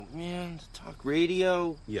around, talk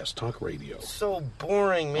radio. Yes, talk radio. So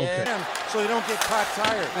boring, man. Okay. So you don't get caught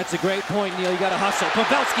tired. That's a great point, Neil. You got to hustle.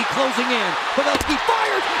 Pavelski closing in. Pavelski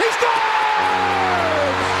fires. He scores!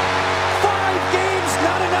 5 games,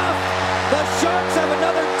 not enough. The Sharks have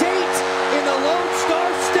another date in the Lone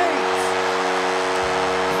Star State.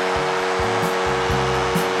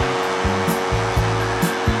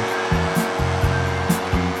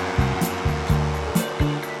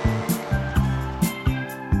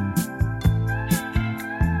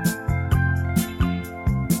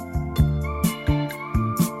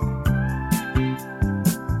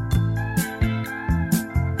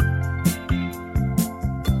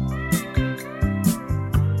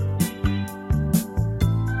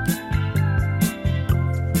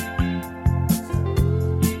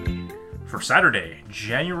 Saturday,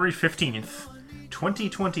 January 15th,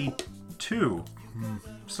 2022.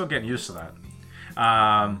 Still getting used to that.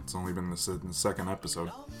 It's only been the second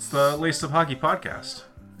episode. It's the Laced Up Hockey Podcast.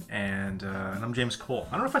 And I'm James Cole.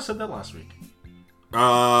 I don't know if I said that last week. It's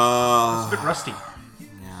a bit rusty. Yeah,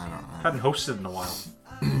 I don't know. Hadn't hosted in a while.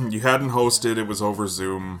 You hadn't hosted, it was over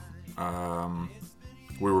Zoom.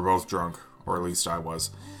 We were both drunk, or at least I was.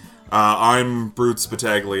 I'm Brute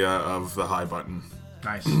Spataglia of the High Button.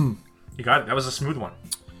 Nice. You got it. That was a smooth one.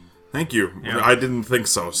 Thank you. Yeah. I didn't think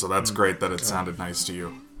so that's great that it sounded nice to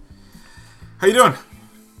you. How you doing?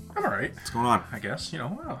 I'm alright. What's going on? I guess.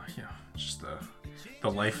 Just the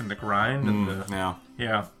life and the grind and the...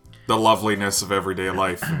 Yeah. The loveliness of everyday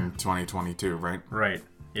life in 2022, right? Right.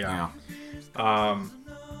 Yeah.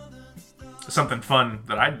 Something fun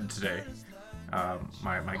that I did today.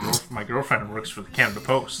 My girlfriend works for the Canada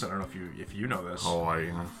Post. I don't know if you know this. Oh,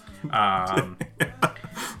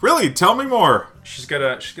 Really? Tell me more. She's got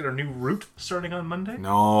a new route starting on Monday.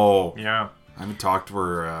 No. Yeah. I haven't talked to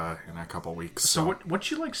her in a couple weeks. So what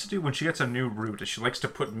she likes to do when she gets a new route is she likes to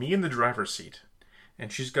put me in the driver's seat,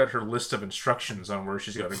 and she's got her list of instructions on where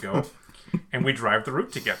she's got to go, and we drive the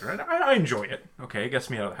route together. And I enjoy it. Okay, it gets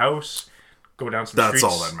me out of the house. Go down some streets.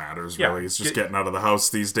 That's all that matters, really. Yeah, It's just getting out of the house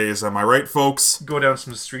these days. Am I right, folks? Go down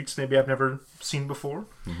some streets maybe I've never seen before.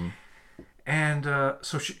 Mm-hmm. And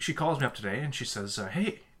so she calls me up today and she says,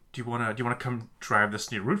 "Hey, do you wanna come drive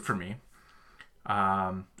this new route for me?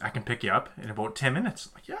 I can pick you up in about 10 minutes."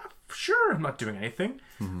 I'm like, "Yeah, sure. I'm not doing anything.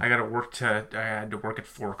 Mm-hmm. I had to work at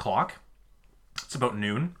 4:00. It's about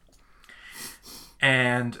noon."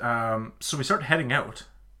 And so we start heading out.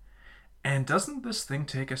 And doesn't this thing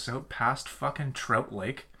take us out past fucking Trout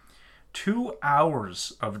Lake? 2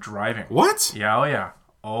 hours of driving. What? Yeah, oh yeah.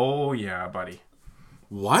 Oh yeah, buddy.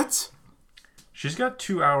 What? She's got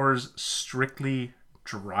 2 hours strictly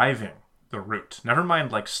driving the route. Never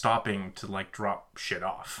mind stopping to drop shit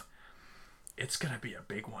off. It's gonna be a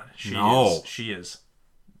big one. She is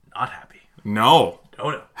not happy. No.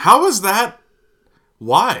 No. How is that?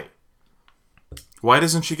 Why? Why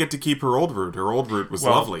doesn't she get to keep her old route? Her old route was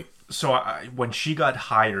lovely. So when she got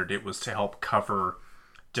hired, it was to help cover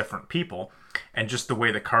different people. And just the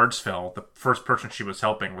way the cards fell, the first person she was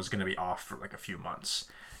helping was going to be off for a few months.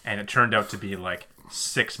 And it turned out to be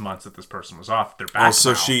 6 months that this person was off. They're back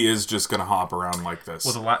so now. She is just going to hop around like this.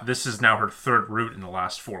 Well, this is now her third route in the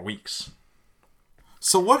last 4 weeks.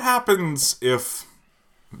 So what happens if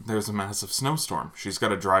there's a massive snowstorm? She's got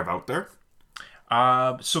to drive out there?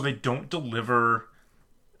 So they don't deliver...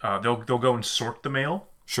 They'll go and sort the mail.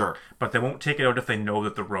 Sure. But they won't take it out if they know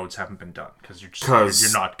that the roads haven't been done. Because you're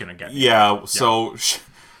not going to get it. Yeah, so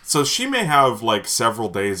she may have several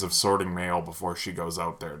days of sorting mail before she goes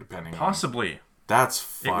out there, depending Possibly. That's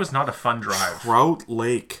fun. It was not a fun drive. Trout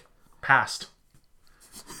Lake. Passed.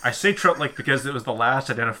 I say Trout Lake because it was the last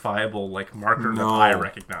identifiable marker that I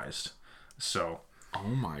recognized. So... Oh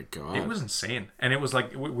my god. It was insane. And it was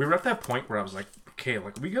we were at that point where I was like, okay,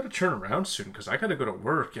 we got to turn around soon because I got to go to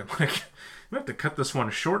work and we have to cut this one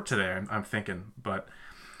short today, I'm thinking. But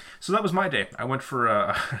so that was my day. I went for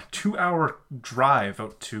a 2-hour drive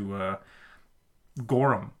out to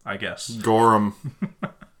Gorham, I guess. Gorham.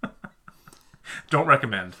 Don't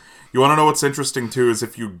recommend. You want to know what's interesting too is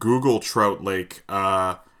if you Google Trout Lake,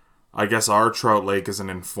 I guess our Trout Lake is an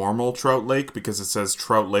informal Trout Lake because it says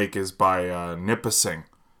Trout Lake is by Nipissing.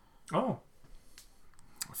 Oh.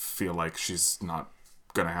 I feel like she's not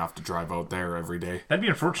going to have to drive out there every day. That'd be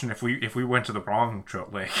unfortunate if we went to the wrong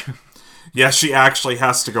Trout Lake. Yeah, she actually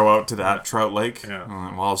has to go out to that Trout Lake.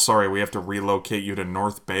 Yeah. Well, sorry, we have to relocate you to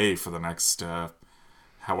North Bay for the next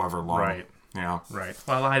however long. Right. Yeah. Right.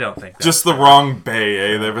 Well, I don't think that's just the wrong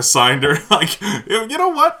bay, eh? They've assigned her. You know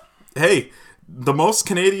what? Hey, the most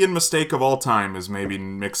Canadian mistake of all time is maybe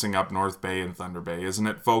mixing up North Bay and Thunder Bay, isn't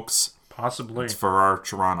it, folks? Possibly. It's for our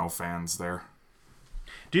Toronto fans there.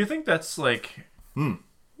 Do you think that's like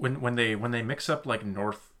when they mix up like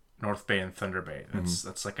North Bay and Thunder Bay?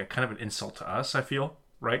 That's like a kind of an insult to us. I feel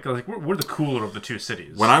right because like we're the cooler of the two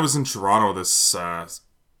cities. When I was in Toronto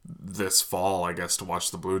this fall, I guess, to watch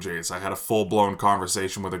the Blue Jays, I had a full-blown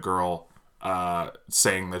conversation with a girl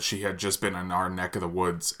saying that she had just been in our neck of the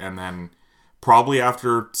woods, and then probably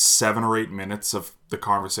after 7 or 8 minutes of the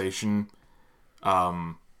conversation,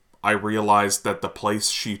 I realized that the place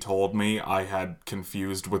she told me I had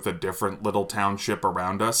confused with a different little township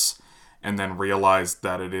around us, and then realized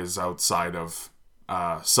that it is outside of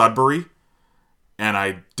Sudbury. And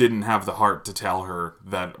I didn't have the heart to tell her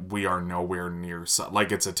that we are nowhere near...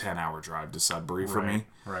 Like, it's a 10-hour drive to Sudbury for me.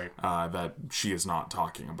 Right. That she is not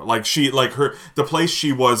talking about. Like, the place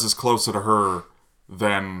she was is closer to her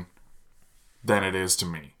than it is to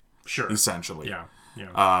me. Sure. Essentially. Yeah.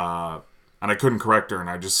 And I couldn't correct her, and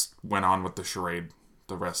I just went on with the charade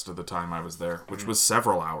the rest of the time I was there, which was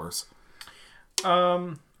several hours.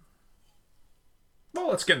 Well,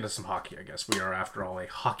 let's get into some hockey, I guess. We are, after all, a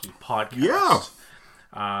hockey podcast. Yeah.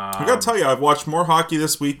 I gotta tell you, I've watched more hockey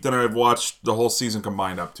this week than I've watched the whole season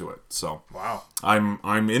combined up to it. So wow,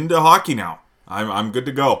 I'm into hockey now. I'm good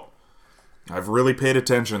to go. I've really paid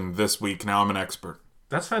attention this week. Now I'm an expert.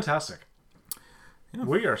 That's fantastic. Yeah.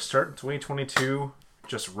 We are starting 2022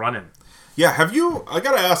 just running. Yeah, I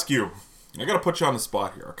gotta ask you. I gotta put you on the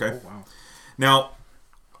spot here, okay? Oh, wow. Now,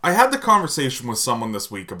 I had the conversation with someone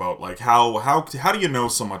this week about like how do you know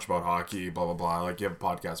so much about hockey, blah blah blah. Like, you have a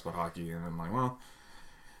podcast about hockey, and I'm like, well,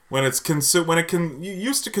 you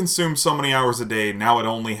used to consume so many hours a day, now it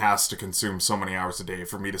only has to consume so many hours a day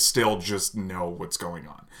for me to still just know what's going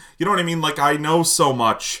on. You know what I mean? Like, I know so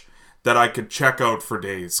much that I could check out for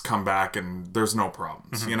days, come back, and there's no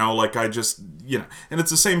problems. You know, like, I just, and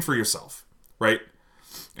it's the same for yourself, right?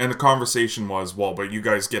 And the conversation was, well, but you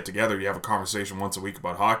guys get together, you have a conversation once a week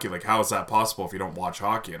about hockey. Like, how is that possible if you don't watch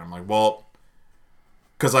hockey? And I'm like, well,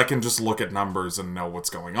 because I can just look at numbers and know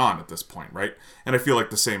what's going on at this point, right? And I feel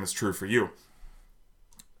like the same is true for you.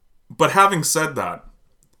 But having said that,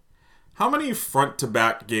 how many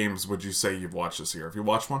front-to-back games would you say you've watched this year? Have you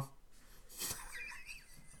watched one?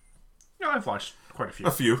 Yeah, I've watched quite a few.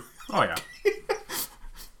 A few. Oh, yeah.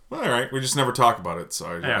 Well, all right. We just never talk about it,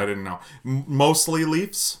 so I didn't know. Mostly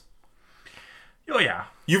Leafs? Oh, yeah.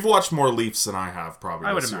 You've watched more Leafs than I have, probably,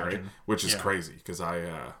 I would this year, imagine. right? Which is crazy, because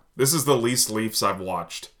this is the least Leafs I've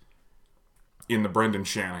watched in the Brendan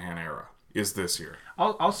Shanahan era, is this year.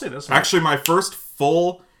 I'll say this. Actually, my first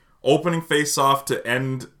full opening face-off to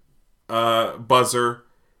end buzzer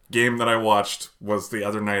game that I watched was the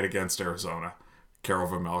other night against Arizona. Karel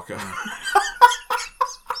Vejmelka.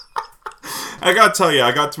 I gotta tell you,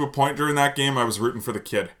 I got to a point during that game I was rooting for the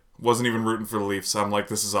kid. Wasn't even rooting for the Leafs. I'm like,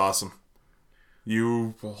 this is awesome.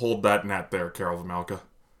 You hold that net there, Karel Vejmelka.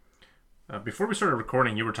 Before we started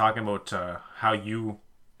recording, you were talking about how you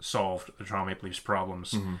solved the Toronto Maple Leafs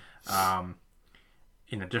problems in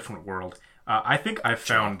a different world. I think I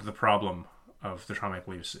found the problem of the Toronto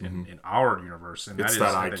Maple Leafs in our universe, and It's that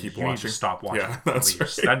that is I keep you watching. need to stop watching Yeah, the that's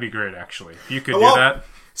Leafs. right. That'd be great, actually. If you could Well, do that.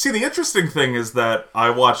 See, the interesting thing is that I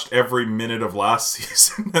watched every minute of last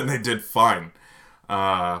season, and they did fine.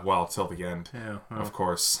 Well, till the end. Yeah, Of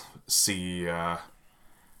course, see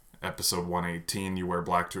episode 118, You Wear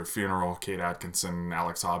Black to a Funeral, Kate Atkinson,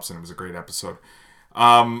 Alex Hobson. It was a great episode.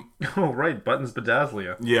 Oh, right. Buttons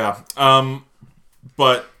Bedazzlia. Yeah.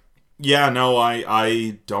 But, yeah, no,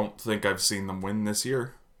 I don't think I've seen them win this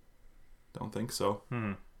year. Don't think so.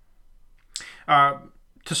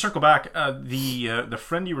 To circle back, the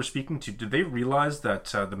friend you were speaking to, did they realize that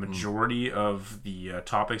the majority of the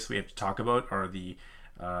topics we have to talk about are the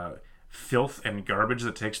filth and garbage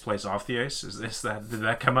that takes place off the ice? Did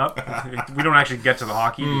that come up? We don't actually get to the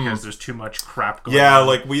hockey because there's too much crap going on. Yeah,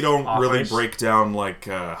 like, we don't off really ice. break down, like,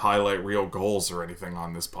 highlight reel goals or anything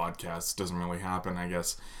on this podcast. It doesn't really happen, I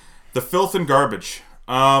guess. The filth and garbage.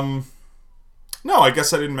 No, I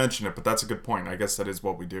guess I didn't mention it, but that's a good point. I guess that is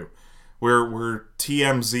what we do. We're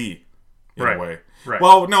TMZ in a way. Right.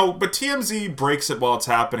 Well, no, but TMZ breaks it while it's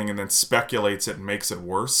happening and then speculates it and makes it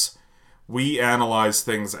worse. We analyze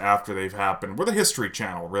things after they've happened. We're the History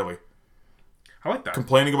Channel, really. I like that.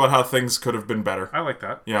 Complaining about how things could have been better. I like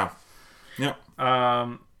that. Yeah. Yeah.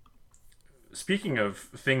 Speaking of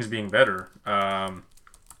things being better,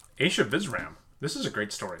 Aisha Visram. This is a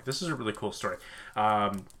great story. This is a really cool story.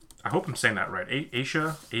 I hope I'm saying that right.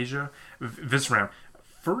 Aisha Visram.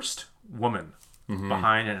 First woman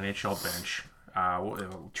behind an NHL bench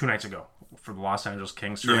 2 nights ago for the Los Angeles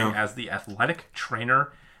Kings, serving as the athletic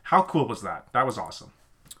trainer. How cool was that? That was awesome.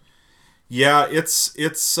 Yeah, it's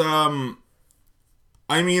I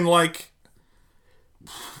mean, like,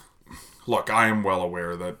 look, I am well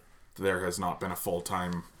aware that there has not been a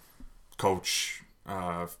full-time coach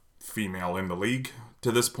female in the league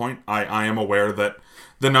to this point. I am aware that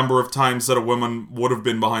the number of times that a woman would have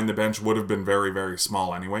been behind the bench would have been very, very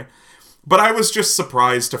small anyway. But I was just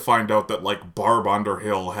surprised to find out that, like, Barb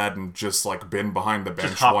Underhill hadn't just, like, been behind the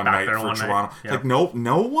bench one night for Toronto. Yeah. Like,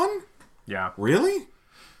 no one? Yeah. Really?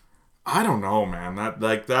 I don't know, man.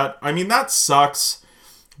 I mean, that sucks.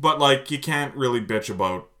 But, like, you can't really bitch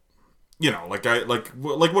about, you know, like,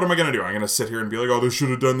 what am I going to do? I'm going to sit here and be like, oh, they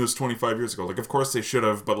should have done this 25 years ago. Like, of course they should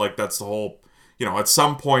have, but, like, that's the whole, you know, at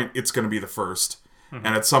some point it's going to be the first. Mm-hmm.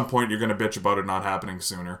 And at some point you're going to bitch about it not happening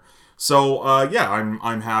sooner. So, yeah,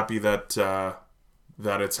 I'm happy that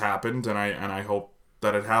it's happened, and I hope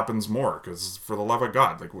that it happens more, because for the love of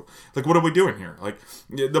God, like what are we doing here? Like,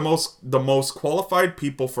 the most qualified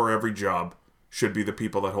people for every job should be the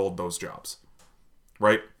people that hold those jobs,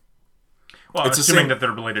 right? Well, it's assuming that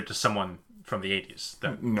they're related to someone from the 80s.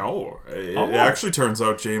 No, it actually turns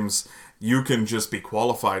out, James, you can just be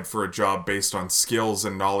qualified for a job based on skills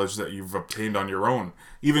and knowledge that you've obtained on your own,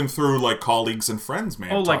 even through, like, colleagues and friends may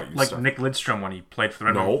have taught you like stuff. Nick Lidstrom when he played for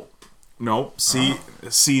the Red Wings. No.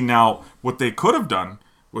 See now, what they could have done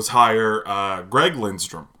was hire Greg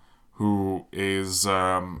Lindstrom, who is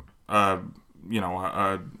a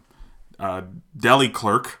deli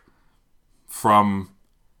clerk from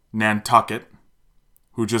Nantucket,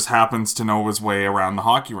 who just happens to know his way around the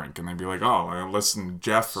hockey rink, and they'd be like, "Oh, listen,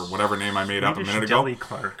 Jeff, or whatever name I made up a minute ago." Deli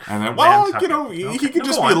clerk. And then, well, you know, he could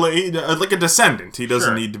just be like a descendant. He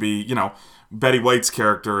doesn't need to be, you know, Betty White's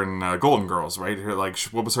character in Golden Girls, right? Like,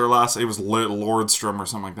 what was her last? It was Lordstrom or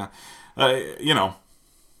something like that. You know,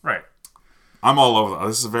 right? I'm all over that.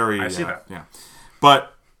 This is I see that. Yeah,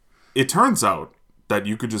 but it turns out that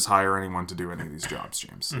you could just hire anyone to do any of these jobs,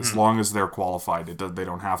 James, Mm-hmm. as long as they're qualified. They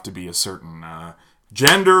don't have to be a certain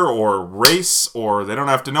gender or race, or they don't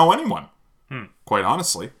have to know anyone. Quite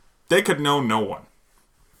honestly, they could know no one.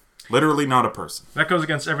 Literally not a person. That goes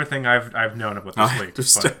against everything I've known about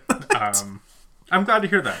this league. But, I'm glad to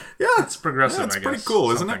hear that. Yeah, it's progressive. Yeah, it's I guess, pretty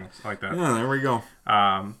cool, isn't it? Like that. Yeah, there we go.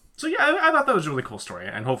 So yeah, I thought that was a really cool story,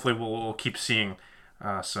 and hopefully we'll keep seeing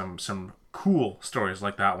some cool stories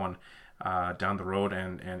like that one down the road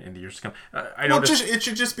and in the years to come. It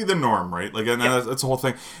should just be the norm, right? Like, and that's the whole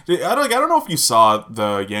thing. I don't know if you saw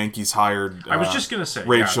the Yankees hired. I was just gonna say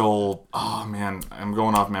Rachel. Yeah. Oh man, I'm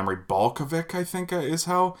going off memory. Balkovic, I think, is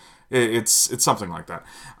how it's something like that.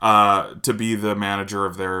 To be the manager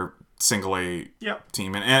of their single A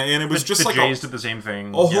team, and it was just like Jays did the same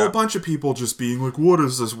thing. A whole bunch of people just being like, "What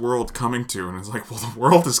is this world coming to?" And it's like, well, the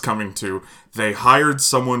world is coming to. They hired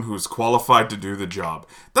someone who's qualified to do the job.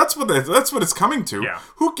 That's what it's coming to. Yeah.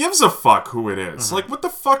 Who gives a fuck who it is? Mm-hmm. Like, what the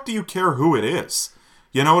fuck do you care who it is?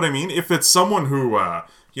 You know what I mean? If it's someone who,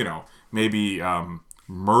 you know, maybe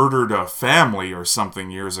murdered a family or something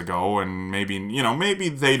years ago, and maybe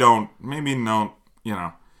they don't, you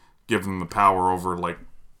know, give them the power over, like,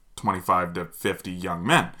 25 to 50 young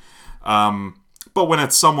men. But when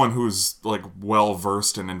it's someone who's, like, well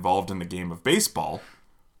versed and involved in the game of baseball,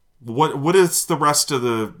 what is the rest of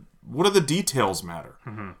what do the details matter?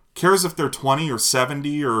 Mm-hmm. Cares if they're 20 or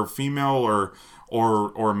 70 or female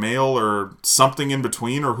or male or something in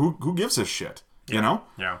between, or who gives a shit? You know?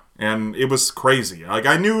 Yeah. And it was crazy. Like,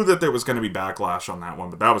 I knew that there was going to be backlash on that one,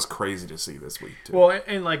 but that was crazy to see this week too. Well,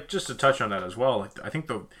 and like, just to touch on that as well, like, I think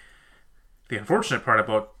the unfortunate part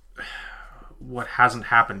about what hasn't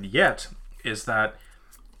happened yet is that,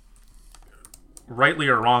 rightly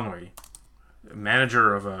or wrongly, a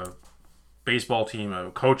manager of a baseball team,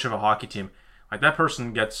 a coach of a hockey team, like, that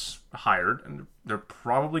person gets hired and they're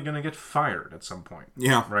probably going to get fired at some point.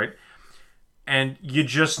 Yeah. Right? And you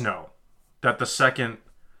just know that the second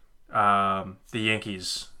the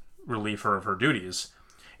Yankees relieve her of her duties,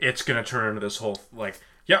 it's going to turn into this whole, like,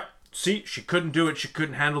 yeah, see, she couldn't do it. She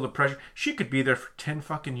couldn't handle the pressure. She could be there for 10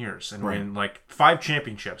 fucking years and win, like, 5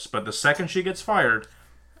 championships. But the second she gets fired,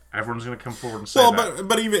 everyone's going to come forward and say that. Well,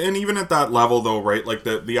 but even at that level, though, right? Like,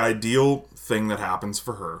 the ideal thing that happens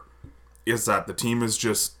for her is that the team is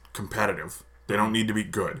just competitive. They don't need to be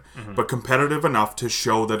good, but competitive enough to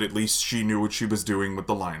show that at least she knew what she was doing with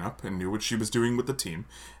the lineup and knew what she was doing with the team,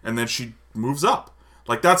 and then she moves up.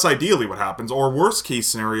 Like, that's ideally what happens. Or worst case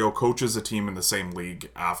scenario, coaches a team in the same league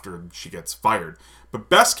after she gets fired. But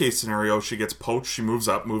best case scenario, she gets poached, she moves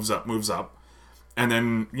up, and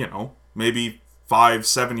then, you know, maybe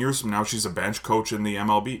 5-7 years from now, she's a bench coach in the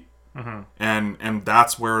MLB. Mm-hmm. And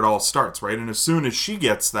that's where it all starts, right? And as soon as she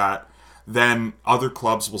gets that, then other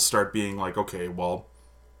clubs will start being like, okay, well,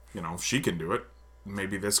 you know, if she can do it,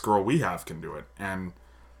 maybe this girl we have can do it. And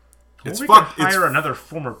Well, It's we fucked. could hire another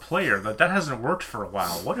former player. That hasn't worked for a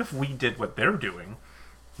while. What if we did what they're doing,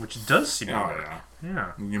 which does seem to work?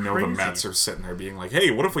 Yeah. You know Crazy. the Mets are sitting there being like,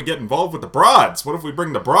 hey, what if we get involved with the Broads? What if we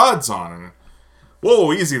bring the Broads on? And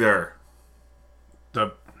whoa, easy there.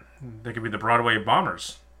 They could be the Broadway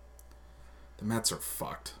Bombers. The Mets are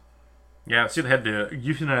fucked. Yeah, see, they had to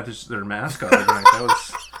euthanize their mascot. That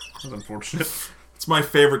was unfortunate. It's my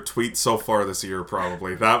favorite tweet so far this year,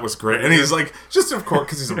 probably. That was great. And he's like, just of course,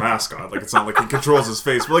 because he's a mascot. Like, it's not like he controls his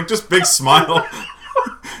face, but like, just big smile.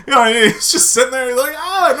 You know, he's just sitting there, like,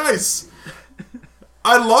 nice.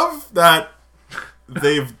 I love that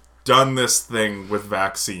they've done this thing with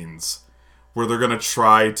vaccines where they're going to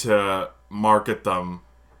try to market them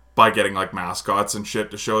by getting like mascots and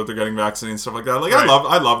shit to show that they're getting vaccinated and stuff like that. Like, right.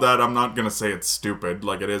 I love that. I'm not going to say it's stupid.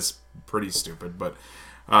 Like, it is pretty stupid, but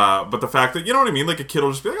the fact that, you know what I mean? Like, a kid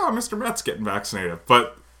will just be like, oh, Mr. Met's getting vaccinated.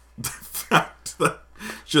 But the fact that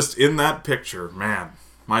just in that picture, man,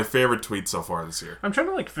 my favorite tweet so far this year. I'm trying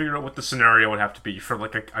to, like, figure out what the scenario would have to be for,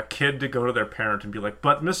 like, a kid to go to their parent and be like,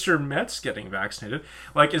 but Mr. Met's getting vaccinated.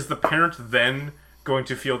 Like, is the parent then going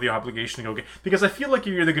to feel the obligation to go get... Because I feel like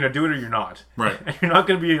you're either going to do it or you're not. Right. And you're not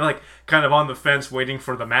going to be, like, kind of on the fence waiting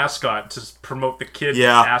for the mascot to promote the kid to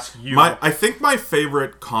ask you. I think my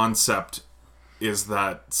favorite concept is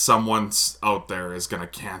that someone's out there is going to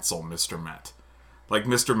cancel Mr. Met. Like,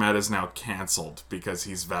 Mr. Met is now canceled because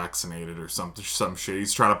he's vaccinated or some shit.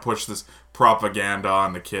 He's trying to push this propaganda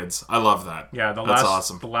on the kids. I love that. Yeah, that's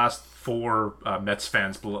awesome. The last 4 Mets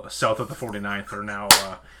fans south of the 49th are now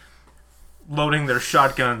loading their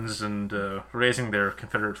shotguns and raising their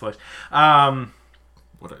Confederate flags.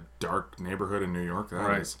 What a dark neighborhood in New York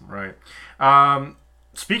that is. Right.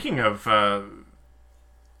 Speaking of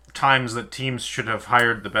times that teams should have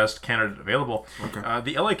hired the best candidate available,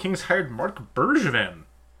 the LA Kings hired Marc Bergevin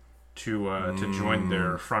to join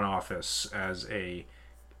their front office as a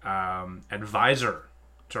advisor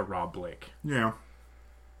to Rob Blake. Yeah.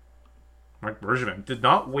 Marc Bergevin did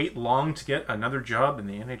not wait long to get another job in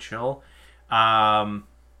the NHL.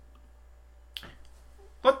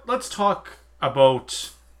 Let's talk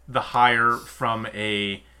about the hire from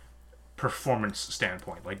a performance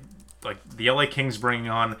standpoint. Like the LA Kings bringing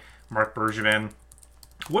on Marc Bergevin.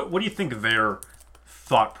 What do you think their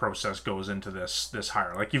thought process goes into this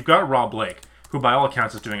hire? Like, you've got Rob Blake, who by all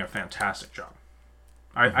accounts is doing a fantastic job.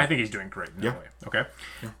 I think he's doing great in LA. Okay?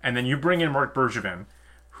 Yeah. And then you bring in Marc Bergevin,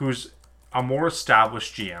 who's a more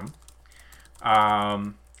established GM.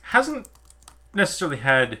 Hasn't necessarily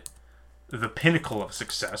had the pinnacle of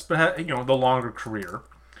success, but had, the longer career.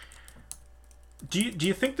 Do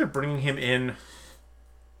you think they're bringing him in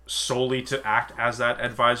solely to act as that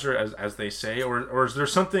advisor, as they say, or is there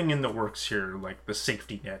something in the works here, like the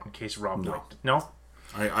safety net in case Rob Blake? No.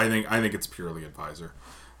 I think it's purely advisor.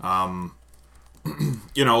 I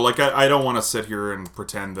don't want to sit here and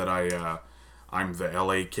pretend that I'm the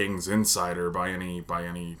LA Kings insider by any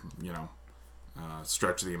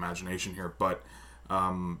stretch of the imagination here, but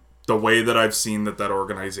the way that I've seen that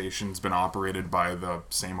organization's been operated by the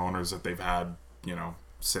same owners that they've had,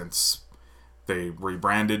 since they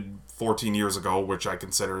rebranded 14 years ago, which I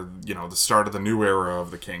consider, the start of the new era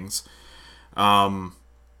of the Kings.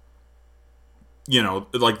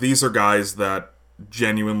 These are guys that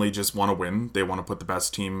genuinely just want to win. They want to put the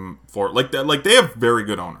best team forward. Like they have very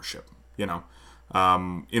good ownership,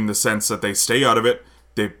 in the sense that they stay out of it.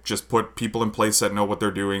 They just put people in place that know what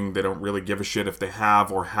they're doing. They don't really give a shit if they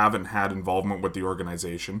have or haven't had involvement with the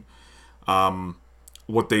organization.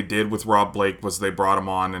 What they did with Rob Blake was they brought him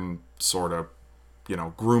on and sort of,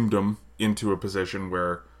 groomed him into a position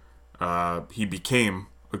where he became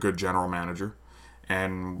a good general manager.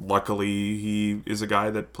 And luckily, he is a guy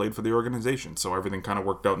that played for the organization. So everything kind of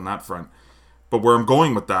worked out in that front. But where I'm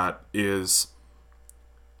going with that is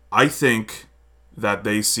I think that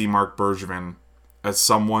they see Marc Bergevin as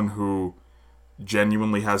someone who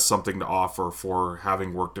genuinely has something to offer for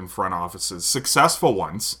having worked in front offices. Successful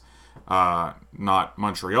ones. Not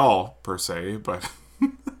Montreal, per se, but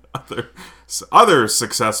other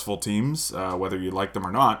successful teams, whether you like them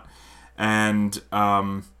or not. And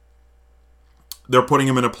they're putting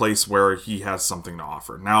him in a place where he has something to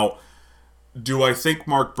offer. Now, do I think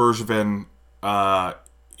Marc Bergevin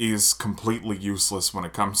is completely useless when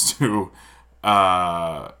it comes to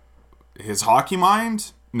his hockey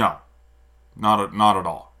mind? No, not at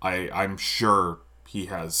all. I'm sure he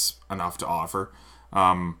has enough to offer.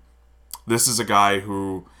 This is a guy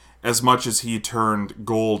who, as much as he turned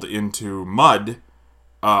gold into mud,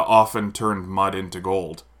 often turned mud into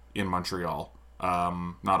gold in Montreal.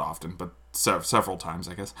 Not often, but several times,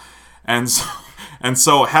 I guess. And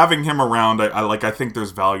so having him around, I think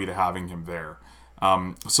there's value to having him there.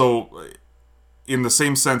 So in the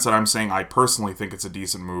same sense that I'm saying I personally think it's a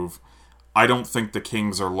decent move, I don't think the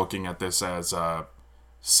Kings are looking at this as a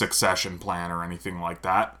succession plan or anything like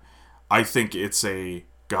that. I think it's a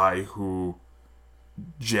guy who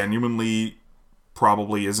genuinely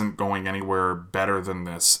probably isn't going anywhere better than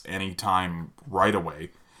this anytime right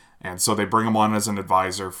away. And so they bring him on as an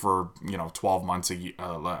advisor for, 12 months, a year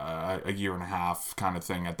and a half kind of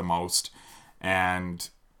thing at the most. And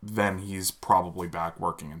then he's probably back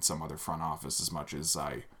working in some other front office, as much as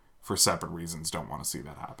I, for separate reasons, don't want to see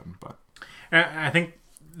that happen. But I think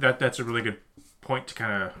that's a really good point to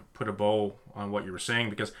kind of put a bow on what you were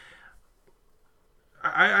saying, because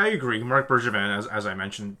I agree. Marc Bergevin, as I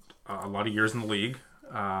mentioned, a lot of years in the league,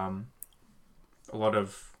 a lot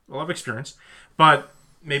of experience, but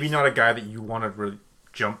maybe not a guy that you want to really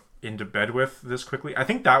jump into bed with this quickly. I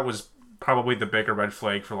think that was probably the bigger red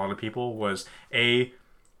flag for a lot of people, was the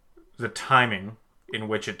timing in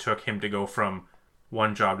which it took him to go from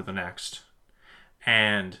one job to the next,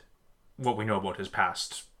 and what we know about his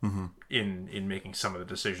past in making some of the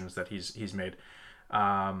decisions that he's made.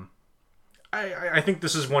 I think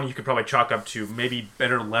this is one you could probably chalk up to maybe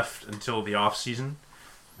better left until the off season.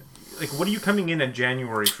 Like, what are you coming in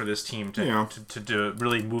January for this team to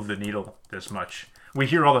really move the needle this much? We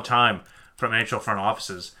hear all the time from NHL front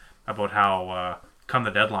offices about how come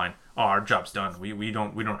the deadline, our job's done. We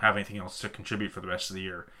don't have anything else to contribute for the rest of the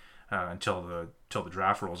year until the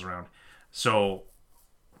draft rolls around. So,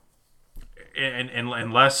 and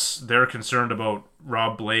unless they're concerned about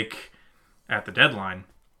Rob Blake at the deadline,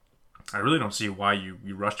 I really don't see why you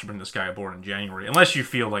rush to bring this guy aboard in January, unless you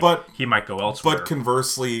feel like he might go elsewhere. But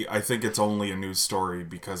conversely, I think it's only a news story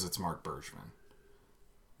because it's Marc Bergevin.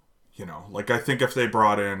 I think if they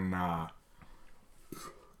brought in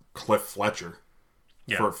Cliff Fletcher,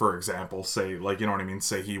 for example, say,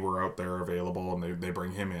 say he were out there available and they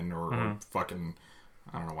bring him in, or fucking,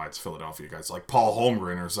 I don't know why it's Philadelphia guys, like Paul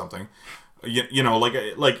Holmgren or something.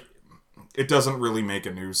 It doesn't really make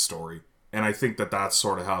a news story. And I think that's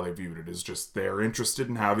sort of how they viewed it, is just they're interested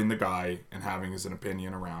in having the guy and having his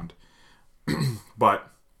opinion around. But,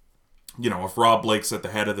 if Rob Blake's at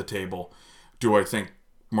the head of the table, do I think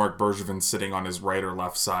Marc Bergevin's sitting on his right or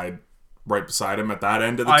left side, right beside him at that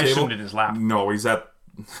end of the table? I assumed in his lap. No, he's at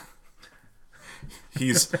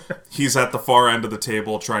he's at the far end of the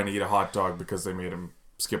table trying to eat a hot dog because they made him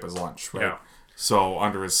skip his lunch, right? Yeah. So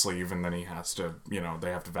under his sleeve, and then he has to, they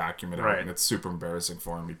have to vacuum it out, and it's super embarrassing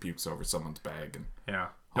for him. He pukes over someone's bag, and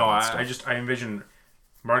I envision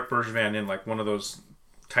Marc Bergevin in like one of those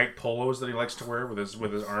tight polos that he likes to wear with his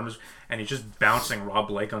arms, and he's just bouncing Rob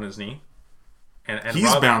Blake on his knee, and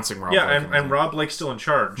he's bouncing Rob. Yeah, Blake and Rob Blake's still in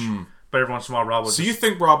charge, but every once in a while Rob will. So you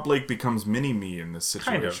think Rob Blake becomes mini me in this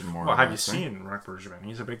situation? Kind of. More? Well, have you seen Marc Bergevin?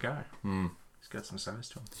 He's a big guy. He's got some size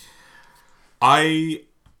to him.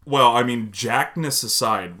 Well, I mean, jackness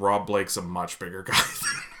aside, Rob Blake's a much bigger guy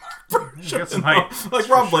than Marc Bergevin. He's got some height. Like,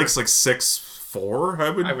 Rob Blake's like 6'4", I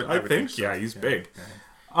would think. So. Yeah, he's big.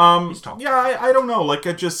 He's tall. Yeah, I don't know. Like,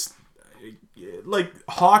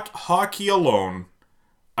 hockey alone,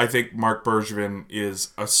 I think Marc Bergevin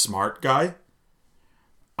is a smart guy.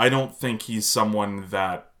 I don't think he's someone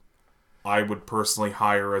that I would personally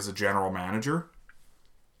hire as a general manager.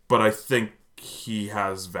 But I think he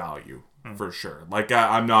has value. For sure. Like,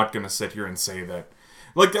 I'm not going to sit here and say that.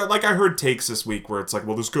 Like I heard takes this week where it's like,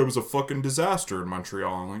 well, this guy was a fucking disaster in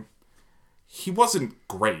Montreal. I'm like, he wasn't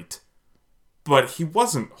great, but he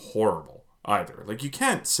wasn't horrible either. Like, you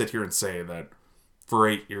can't sit here and say that for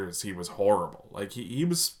 8 years he was horrible. Like, he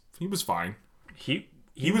was fine. He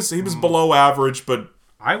was below average, but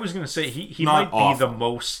I was going to say he might be awful. The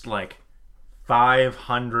most like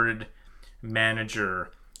 500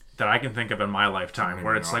 manager that I can think of in my lifetime,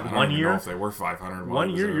 where it's like 1 year. I don't know if they were 500. 1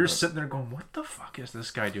 year, you're sitting there going, "What the fuck is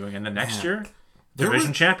this guy doing?" And the next year,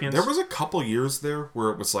 division champions. There was a couple years there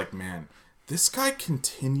where it was like, man, this guy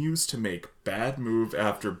continues to make bad move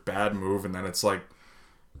after bad move, and then it's like,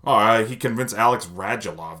 he convinced Alex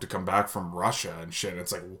Radulov to come back from Russia and shit.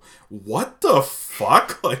 It's like, what the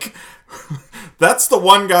fuck? Like, that's the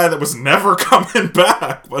one guy that was never coming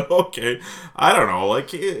back. But okay, I don't know. Like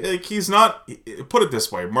he's not. Put it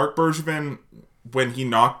this way: Marc Bergevin, when he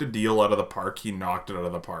knocked a deal out of the park, he knocked it out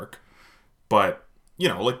of the park. But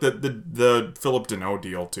like the Philip Deneau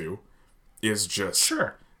deal too, is just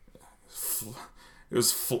sure.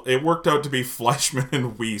 It worked out to be Fleischmann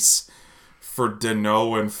and Weiss for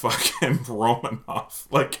Deneau and fucking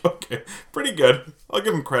Romanov. Like, okay, pretty good. I'll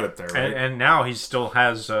give him credit there, right? And now he still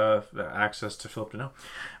has access to Philip Deneau.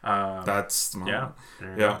 That's Yeah.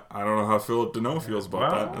 I don't know how Philip Deneau feels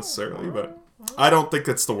about that Well, necessarily, but I don't think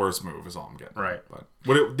it's the worst move. Is all I'm getting. Right.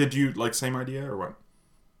 But did you like same idea or what?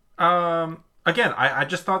 Again, I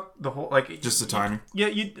just thought the whole like Just the timing. Yeah,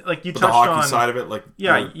 you But touched the hockey on side of it, like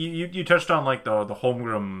you touched on like the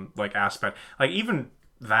homegrown like aspect. Like even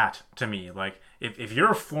that to me, like if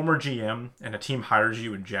you're a former GM and a team hires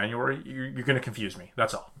you in January, you're going to confuse me.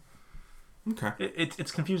 That's all. Okay.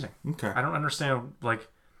 It's confusing. Okay. I don't understand. Like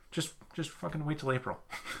just fucking wait till April.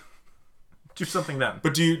 Do something then.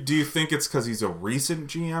 But do you think it's because he's a recent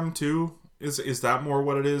GM too? Is that more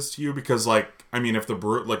what it is to you? Because like I mean, if the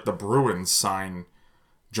Bruins sign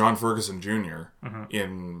John Ferguson Jr.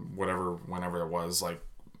 In whenever it was, like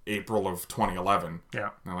April of 2011. Yeah.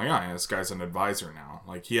 And I'm like, this guy's an advisor now.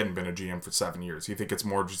 Like he hadn't been a GM for 7 years. You think it's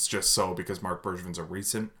more just so because Mark Bergevin's a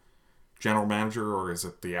recent general manager, or is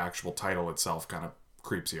it the actual title itself kind of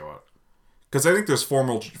creeps you out? Because I think there's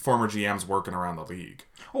former GMs working around the league.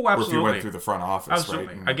 Oh, Or absolutely. if you went through the front office, Absolutely.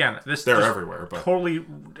 right? And Again, this they're just everywhere, but totally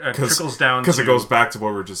trickles down because to it goes back to what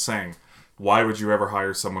we were just saying. Why would you ever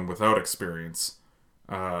hire someone without experience?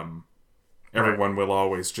 Everyone will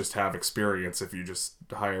always just have experience if you just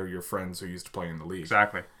hire your friends who used to play in the league.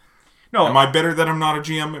 Exactly. No, Am I bitter that I'm not a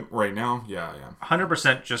GM right now? Yeah, I am.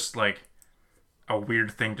 100% just like a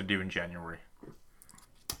weird thing to do in January.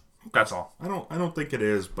 That's all. I don't think it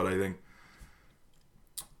is, but I think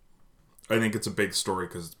it's a big story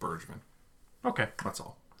because it's Bergevin. Okay. That's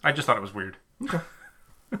all. I just thought it was weird. Okay.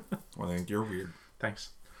 Well, I think you're weird. Thanks.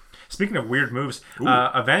 Speaking of weird moves,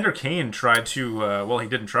 Evander Kane tried to, well, he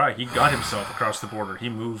didn't try. He got himself across the border. He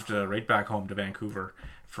moved right back home to Vancouver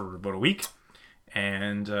for about a week.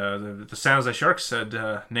 And the San Jose Sharks said,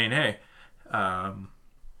 nay, nay,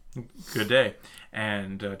 good day,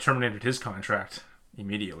 and terminated his contract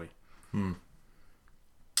immediately.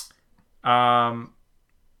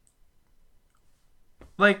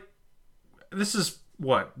 Like, this is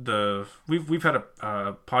what we've had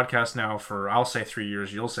a podcast now for, I'll say 3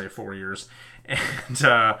 years, you'll say 4 years, and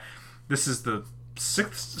this is the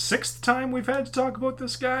sixth time we've had to talk about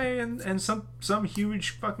this guy and some huge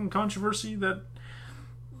fucking controversy that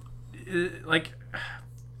like,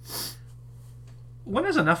 when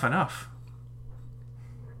is enough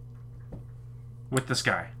with this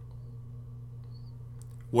guy?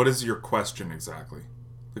 What is your question exactly?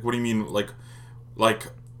 Like, what do you mean? Like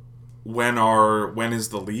when is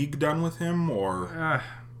the league done with him, or?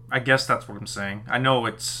 I guess that's what I'm saying. I know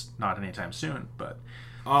it's not anytime soon, but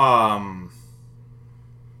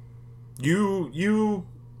you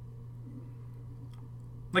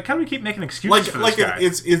like, how do we keep making excuses for this guy?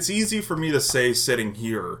 It's easy for me to say sitting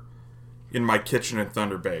here in my kitchen in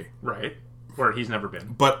Thunder Bay, right, where he's never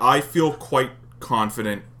been. but I feel quite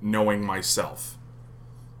confident knowing myself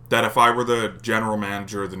that if I were the general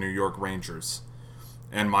manager of the New York Rangers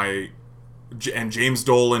and James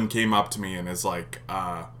Dolan came up to me and is like,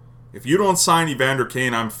 if you don't sign Evander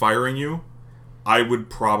Kane, I'm firing you, I would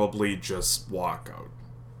probably just walk out.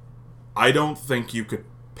 I don't think you could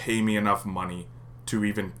pay me enough money to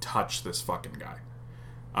even touch this fucking guy.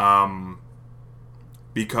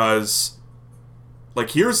 Because, like,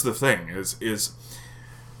 here's the thing, is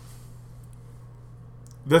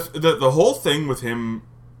the whole thing with him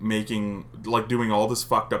doing all this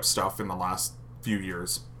fucked up stuff in the last few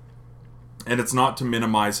years, and it's not to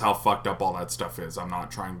minimize how fucked up all that stuff is, I'm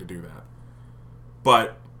not trying to do that,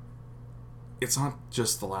 but it's not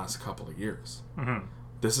just the last couple of years. Mm-hmm.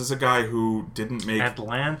 This is a guy who didn't make...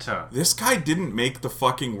 Atlanta. This guy didn't make the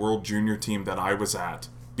fucking World Junior team that I was at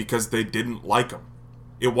because they didn't like him.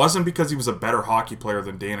 It wasn't because he was a better hockey player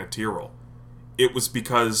than Dana Tyrrell. It was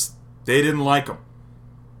because they didn't like him.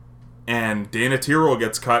 And Dana Tyrrell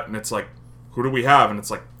gets cut, and it's like, who do we have? And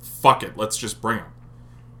it's like, fuck it, let's just bring him.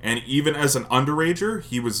 And even as an underager,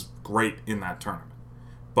 he was great in that tournament.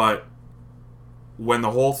 But when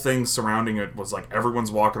the whole thing surrounding it was like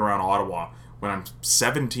everyone's walking around Ottawa when I'm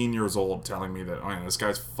 17 years old telling me that, oh yeah, this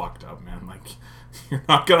guy's fucked up, man. Like, you're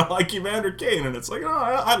not gonna like Evander Kane, and it's like, oh,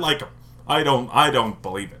 I like him. I don't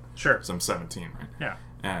believe it. Sure. Because I'm 17, right? Yeah.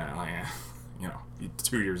 And you know,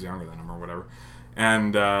 2 years younger than him or whatever.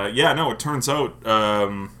 And it turns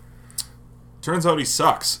out he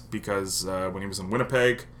sucks because when he was in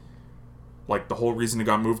Winnipeg, like, the whole reason he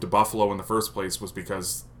got moved to Buffalo in the first place was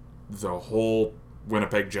because the whole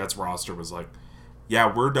Winnipeg Jets roster was like,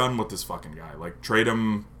 yeah, we're done with this fucking guy. Like, trade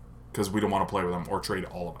him because we don't want to play with him, or trade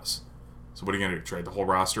all of us. So what are you going to do? Trade the whole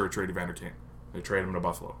roster or trade Evander Kane? They trade him to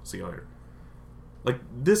Buffalo. See you later. Like,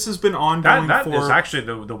 this has been ongoing That for... is actually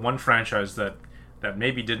the one franchise that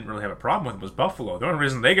maybe didn't really have a problem with him was Buffalo. The only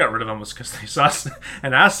reason they got rid of him was because they saw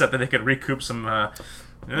an asset that they could recoup some.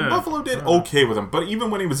 Buffalo did okay with him, but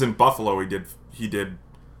even when he was in Buffalo, he did,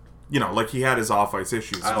 you know, like he had his off-ice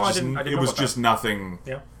issues. It was just nothing.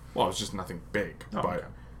 Yeah. Well, it was just nothing big, Oh, but okay.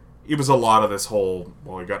 it was a lot of this whole.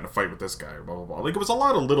 Well, he got in a fight with this guy, blah blah blah. Like, it was a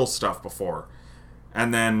lot of little stuff before,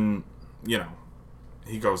 and then, you know,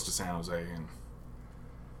 he goes to San Jose and.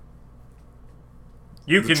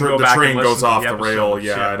 You can go back train and listen goes to off the the rail. episodes.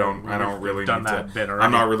 Yeah, I don't we've really done need that to. bit already.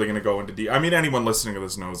 I'm not really going to go into I mean, anyone listening to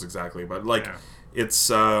this knows exactly, but like, Yeah. it's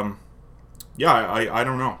yeah, I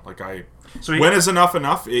don't know. Like, So when is enough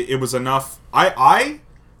enough? It was enough. I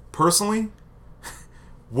personally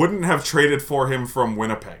wouldn't have traded for him from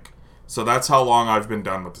Winnipeg. So that's how long I've been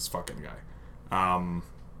done with this fucking guy.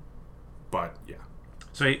 But yeah.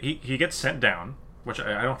 So he gets sent down, which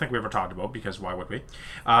I don't think we ever talked about because why would we?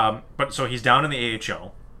 But so he's down in the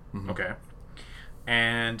AHL, okay,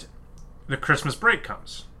 and the Christmas break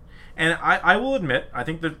comes, and I will admit I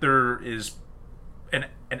think that there is an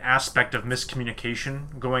aspect of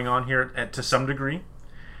miscommunication going on here to some degree.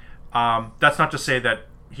 That's not to say that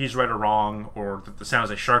he's right or wrong, or that the San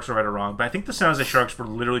Jose Sharks are right or wrong, but I think the San Jose Sharks were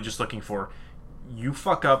literally just looking for you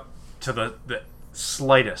fuck up to the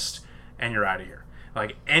slightest and you're out of here.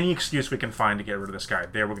 Like, any excuse we can find to get rid of this guy,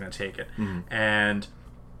 we're going to take it. And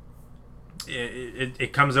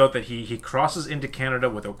it comes out that he crosses into Canada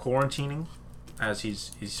without quarantining, as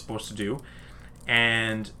he's supposed to do,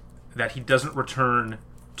 and that he doesn't return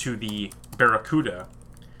to the Barracuda,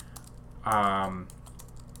 according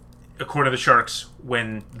to the Sharks,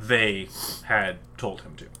 when they had told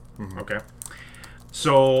him to. Okay?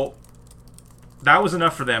 So that was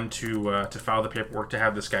enough for them to file the paperwork to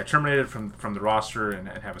have this guy terminated from the roster and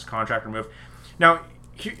have his contract removed. Now,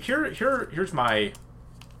 here's my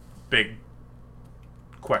big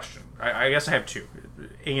question. I guess I have two,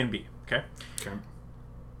 A and B. Okay. Okay.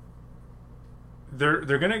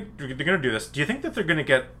 They're gonna do this. Do you think that they're gonna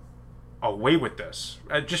get away with this,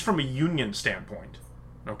 just from a union standpoint?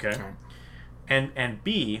 Okay. And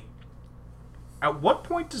B, at what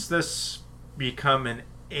point does this become an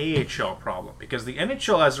AHL problem? Because the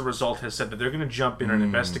NHL, as a result, has said that they're going to jump in and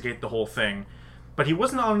investigate the whole thing. But he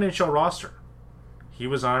wasn't on an NHL roster. He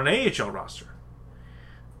was on an AHL roster.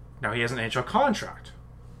 Now he has an AHL contract.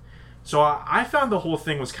 So I found the whole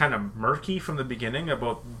thing was kind of murky from the beginning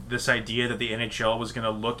about this idea that the NHL was going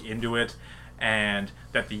to look into it and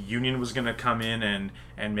that the union was going to come in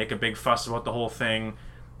and make a big fuss about the whole thing.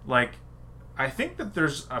 Like, I think that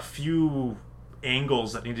there's a few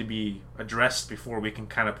angles that need to be addressed before we can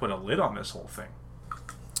kind of put a lid on this whole thing.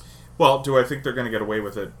 Well, do I think they're going to get away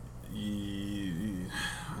with it?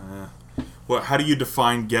 Well, how do you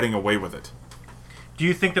define getting away with it? Do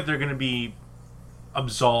you think that they're going to be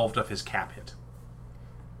absolved of his cap hit?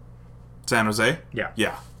 San Jose? Yeah.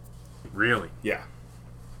 Yeah. Really? Yeah.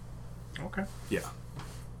 Okay. Yeah.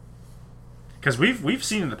 Because we've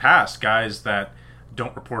seen in the past guys that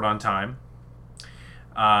don't report on time,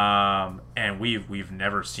 and we've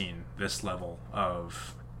never seen this level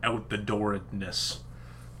of out the dooredness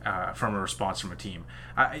from a response from a team.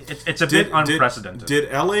 It's a bit unprecedented. Did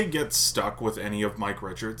LA get stuck with any of Mike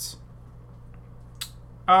Richards?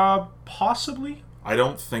 Possibly. I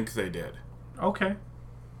don't think they did. Okay.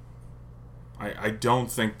 I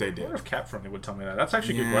don't think they I wonder did. if Cap Friendly would tell me that. That's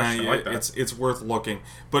actually a good question. I like that. It's worth looking.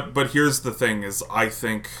 But here's the thing: is I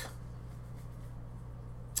think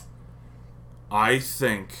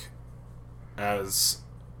as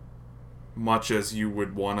much as you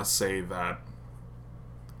would want to say that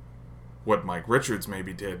what Mike Richards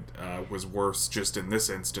maybe did was worse just in this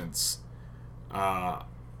instance,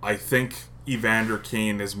 I think Evander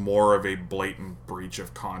Kane is more of a blatant breach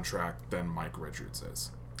of contract than Mike Richards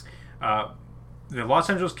is. The Los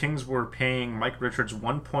Angeles Kings were paying Mike Richards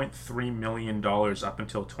 $1.3 million up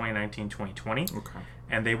until 2019-2020. Okay.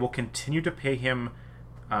 And they will continue to pay him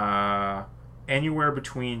anywhere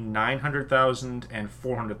between $900,000 and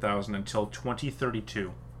 $400,000 until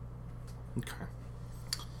 2032. Okay.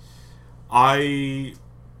 I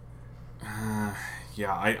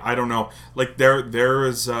don't know. Like there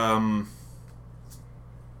is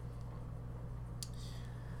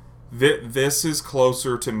this is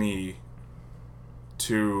closer to me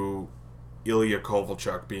to Ilya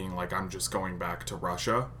Kovalchuk being like, I'm just going back to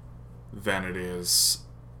Russia, than it is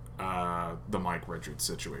the Mike Richards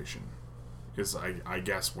situation. Is I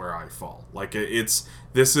guess where I fall. Like this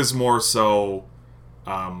is more so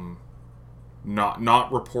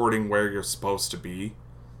not reporting where you're supposed to be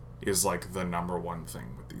is like the number one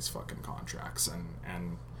thing with these fucking contracts,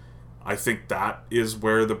 and I think that is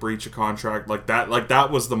where the breach of contract, like that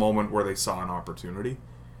was the moment where they saw an opportunity.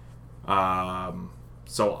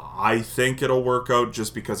 So I think it'll work out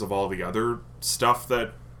just because of all the other stuff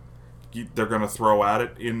that they're going to throw at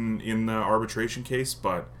it in the arbitration case.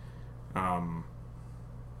 But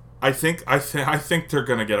I think they're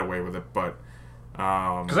going to get away with it. But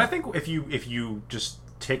because I think if you just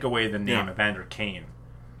take away the name Evander Kane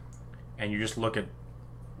and you just look at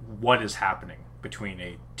what is happening between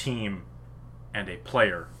a team and a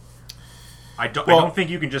player, I don't think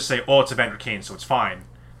you can just say, oh, it's Evander Kane, so it's fine.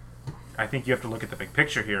 I think you have to look at the big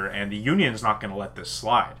picture here, and the union's not going to let this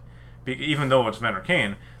slide. Even though it's Evander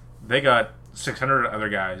Kane, they got 600 other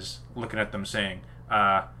guys looking at them saying,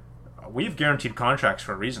 we have guaranteed contracts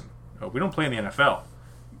for a reason. We don't play in the NFL.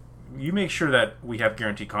 You make sure that we have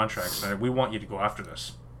guaranteed contracts, and we want you to go after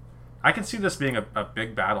this. I can see this being a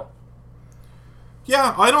big battle.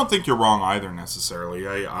 Yeah, I don't think you're wrong either necessarily.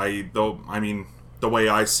 The way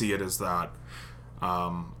I see it is that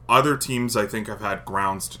other teams, I think, have had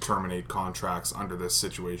grounds to terminate contracts under this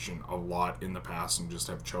situation a lot in the past and just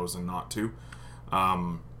have chosen not to.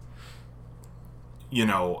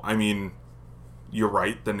 You're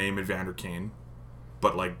right, the name Evander Kane,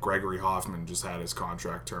 but like Gregory Hoffman just had his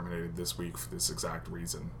contract terminated this week for this exact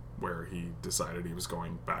reason, where he decided he was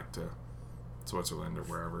going back to Switzerland or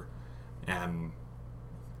wherever, and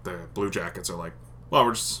the Blue Jackets are like, well,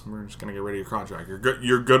 we're just gonna get rid of your contract.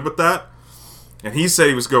 You're good with that? And he said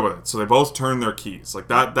he was good with it. So they both turned their keys. Like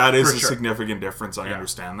that is a significant difference. I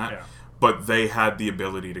understand that. Yeah. But they had the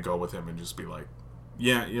ability to go with him and just be like,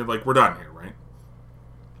 yeah, like we're done here, right?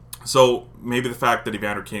 So maybe the fact that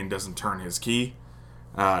Evander Kane doesn't turn his key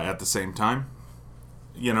at the same time,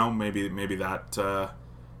 maybe that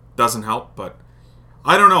doesn't help, but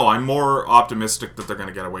I don't know. I'm more optimistic that they're going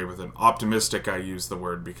to get away with it. Optimistic, I use the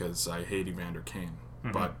word because I hate Evander Kane.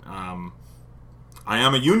 Mm-hmm. But I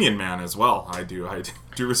am a union man as well. I do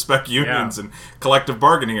respect unions and collective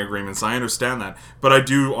bargaining agreements. I understand that. But I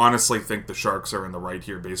do honestly think the Sharks are in the right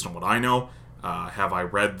here based on what I know. Have I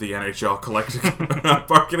read the NHL collective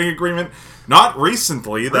bargaining agreement? Not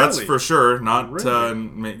recently, that's for sure. Not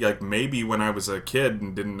like maybe when I was a kid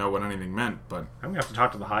and didn't know what anything meant. But I'm gonna have to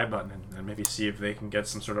talk to the High Button and maybe see if they can get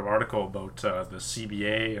some sort of article about the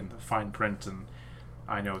CBA and the fine print. And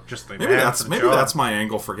I know just the maybe that's my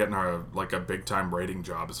angle for getting a big time writing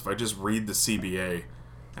job is if I just read the CBA.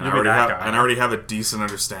 And I already have a decent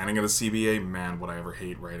understanding of the CBA. Man, would I ever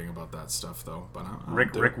hate writing about that stuff, though. But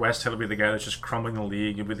Rick West, he'll be the guy that's just crumbling the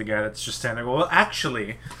league. He'll be the guy that's just standing there. Well,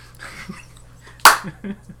 actually...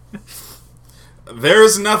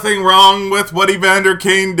 There's nothing wrong with what Evander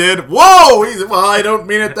Kane did. Whoa! Well, I don't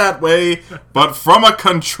mean it that way. But from a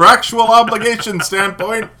contractual obligation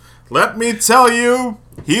standpoint, let me tell you,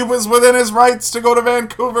 he was within his rights to go to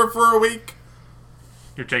Vancouver for a week.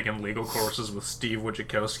 You're taking legal courses with Steve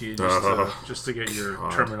Wojciechowski just to get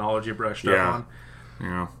your terminology brushed up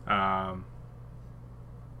on.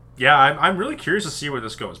 Yeah. I'm really curious to see where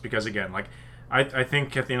this goes because again, like I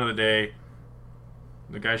think at the end of the day,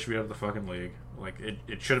 the guy should be out of the fucking league. Like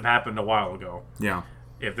it should have happened a while ago. Yeah.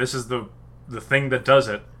 If this is the thing that does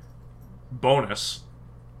it, bonus.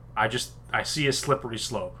 I see a slippery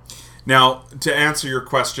slope. Now, to answer your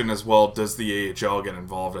question as well, does the AHL get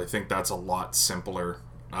involved? I think that's a lot simpler.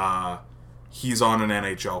 He's on an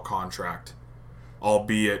NHL contract,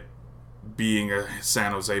 albeit being a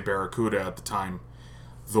San Jose Barracuda at the time.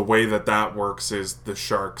 The way that works is the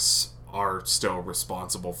Sharks are still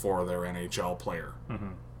responsible for their NHL player.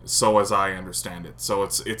 Mm-hmm. So as I understand it. So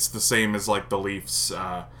it's the same as like the Leafs.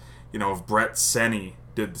 If Brett Seney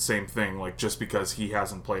did the same thing, like just because he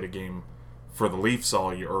hasn't played a game for the Leafs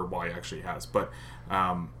all year, or he actually has, but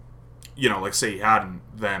like say he hadn't,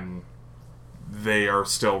 then they are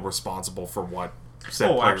still responsible for what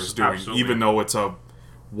said player is doing, absolutely. Even though it's a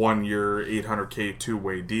 1 year $800K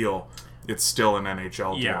two-way deal, it's still an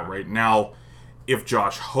NHL deal right now. If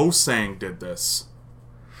Josh Ho-Sang did this,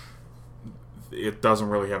 it doesn't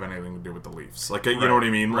really have anything to do with the Leafs. Like you know what I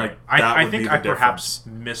mean? Right. Like I think I perhaps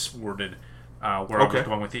misworded where I was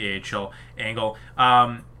going with the AHL angle.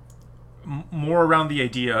 More around the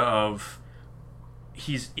idea of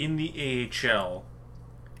he's in the AHL,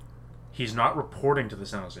 he's not reporting to the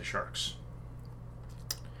San Jose Sharks.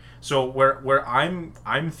 So where I'm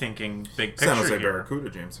thinking big picture San Jose here,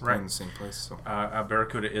 Barracuda, James, right in the same place. So a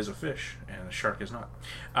Barracuda is a fish, and a shark is not.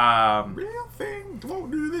 Real thing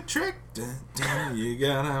won't do the trick. You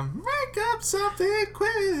gotta make up something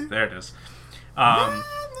quick. There it is.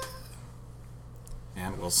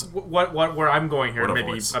 And Wilson. What where I'm going here, What a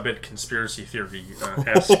maybe voice. a bit conspiracy theory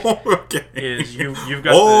esque, Okay. is you've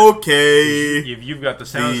got Okay. you've got the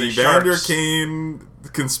San Jose The Evander Sharks. Kane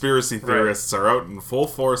conspiracy theorists are out in full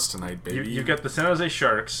force tonight, baby. You've got the San Jose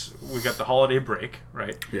Sharks. We got the holiday break,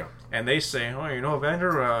 right? Yeah. And they say, oh,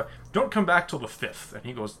 Evander, don't come back till the 5th. And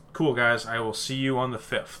he goes, cool, guys, I will see you on the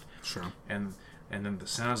 5th. Sure. And then the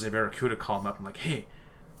San Jose Barracuda call him up and like, hey,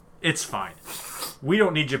 it's fine. We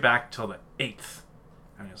don't need you back till the 8th.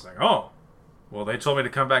 And he's like, oh, well, they told me to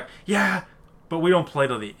come back. Yeah, but we don't play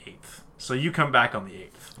till the 8th. So you come back on the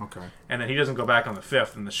 8th. Okay. And then he doesn't go back on the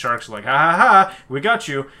 5th, and the Sharks are like, ha ha ha, we got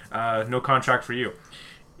you. No contract for you.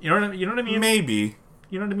 You know what I mean? Maybe.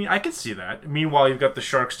 You know what I mean? I could see that. Meanwhile, you've got the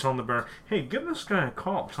Sharks telling the Bear, hey, give this guy a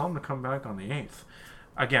call. Tell him to come back on the 8th.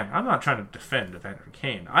 Again, I'm not trying to defend Evander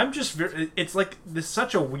Kane. I'm just... It's like this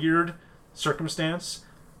such a weird circumstance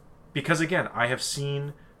because, again, I have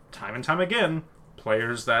seen time and time again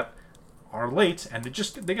players that are late and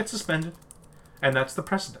they get suspended. And that's the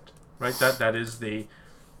precedent, right? That is the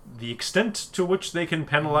extent to which they can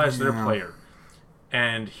penalize their player.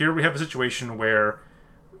 And here we have a situation where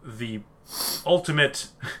the ultimate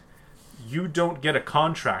you don't get a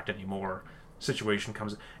contract anymore situation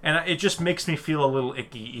comes, and it just makes me feel a little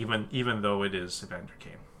icky, even though it is Evander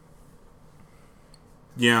Kane.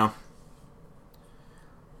 Yeah.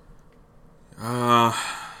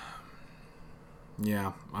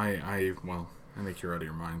 Yeah. I think you're out of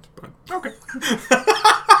your mind, but Okay.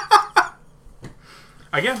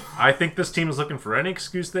 Again, I think this team is looking for any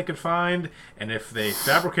excuse they could find, and if they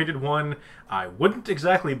fabricated one, I wouldn't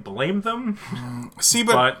exactly blame them. see,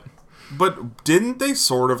 But But didn't they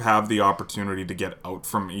sort of have the opportunity to get out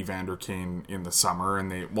from Evander Kane in the summer?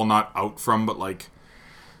 And they, well, not out from, but like,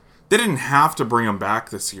 they didn't have to bring him back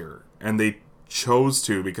this year. And they chose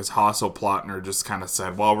to because Hasso-Plattner just kind of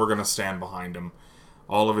said, well, we're going to stand behind him.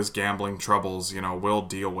 All of his gambling troubles, we'll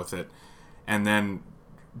deal with it. And then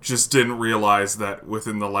just didn't realize that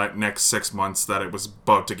within the next 6 months that it was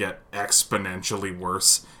about to get exponentially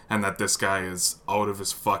worse. And that this guy is out of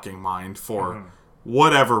his fucking mind for...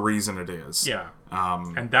 whatever reason it is. yeah.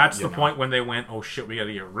 And that's the point when they went, oh shit, we got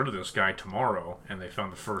to get rid of this guy tomorrow, and they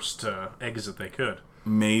found the first exit they could.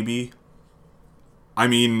 Maybe. I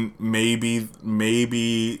mean, maybe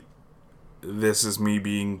this is me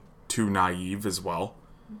being too naive as well.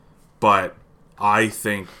 But I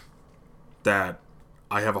think that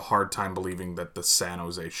I have a hard time believing that the San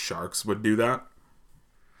Jose Sharks would do that.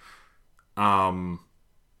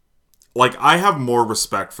 Like, I have more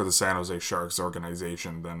respect for the San Jose Sharks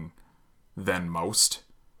organization than most.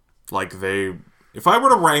 Like, if I were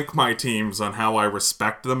to rank my teams on how I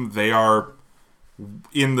respect them, they are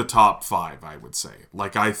in the top 5, I would say.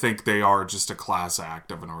 Like, I think they are just a class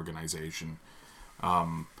act of an organization.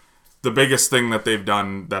 The biggest thing that they've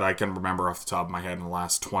done that I can remember off the top of my head in the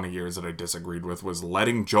last 20 years that I disagreed with was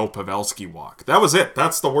letting Joe Pavelski walk. That was it.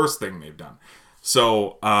 That's the worst thing they've done.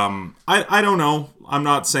 So, I don't know. I'm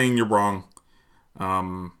not saying you're wrong.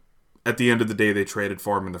 At the end of the day, they traded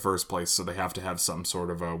for him in the first place, so they have to have some sort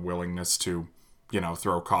of a willingness to,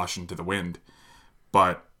 throw caution to the wind.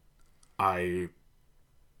 But I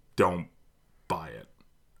don't buy it.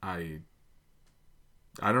 I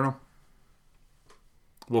don't know.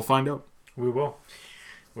 We'll find out. We will.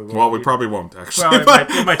 Well, we probably won't, actually. Well,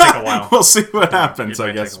 it might take a while. We'll see what happens, It might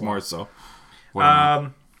I guess, take a while. more so.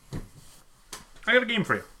 I got a game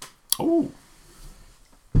for you. Oh.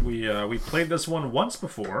 We played this one once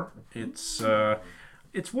before. It's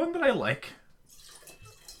one that I like,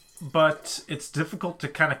 but it's difficult to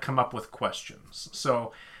kind of come up with questions.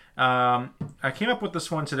 So I came up with this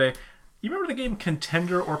one today. You remember the game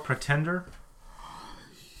Contender or Pretender?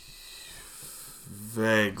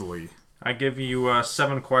 Vaguely. I give you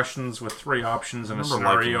 7 questions with 3 options in a remember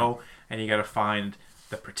liking scenario, and you got to find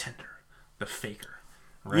the pretender, the faker.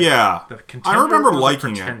 Right? Yeah. The contender I remember or the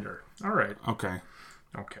liking it. pretender. All right. Okay.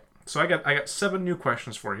 So I got 7 new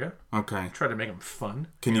questions for you. Okay. Try to make them fun.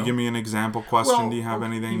 Can you give me an example question? Do you have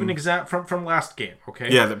anything? Even from last game, okay?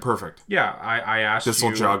 Yeah, perfect. Yeah, I asked This you...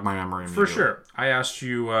 will jog my memory For immediately. sure. I asked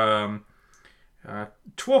you...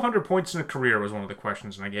 1,200 points in a career was one of the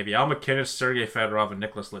questions, and I gave you Al McInnes, Sergei Fedorov, and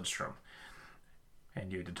Nicholas Lidstrom.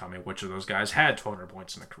 And you had to tell me which of those guys had 1,200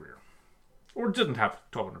 points in a career. Or didn't have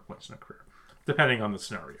 1,200 points in a career, depending on the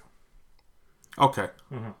scenario. Okay.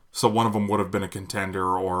 So one of them would have been a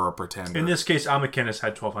contender or a pretender. In this case, Al McInnes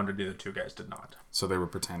had 1,200, the other 2 guys did not. So they were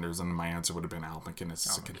pretenders, and my answer would have been Al McInnes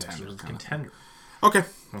is a McInnes contender. was a kinda. contender. Okay,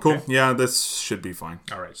 cool. Yeah, this should be fine.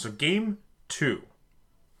 All right, so game 2.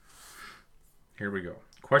 Here we go.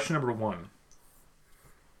 Question number 1.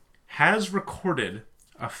 Has recorded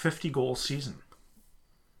a 50-goal season.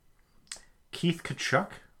 Keith Tkachuk,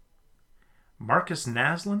 Marcus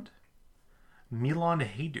Naslund, Milan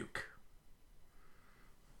Hajduk.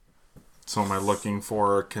 So am I looking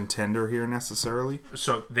for a contender here necessarily?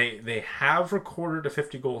 So they have recorded a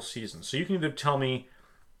 50-goal season. So you can either tell me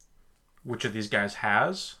which of these guys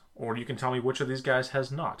has, or you can tell me which of these guys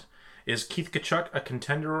has not. Is Keith Tkachuk a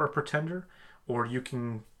contender or a pretender? Or you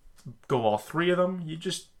can go all three of them. You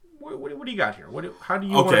just... What do you got here? How do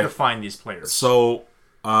you want to define these players? So,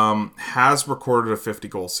 has recorded a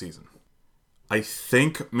 50-goal season. I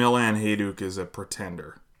think Milan Hajduk is a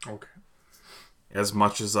pretender. Okay. As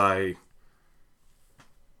much as I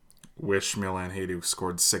wish Milan Hajduk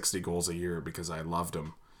scored 60 goals a year because I loved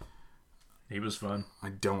him. He was fun. I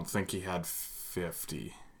don't think he had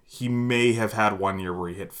 50. He may have had 1 year where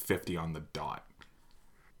he hit 50 on the dot.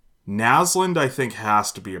 Naslund, I think,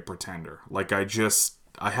 has to be a pretender. Like, I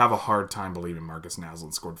have a hard time believing Marcus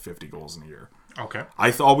Naslund scored 50 goals in a year. Okay.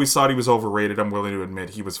 I always thought he was overrated. I'm willing to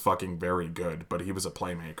admit he was fucking very good, but he was a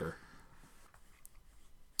playmaker.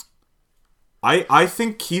 I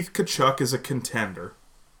think Keith Tkachuk is a contender,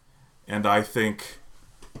 and I think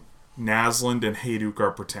Naslund and Hajduk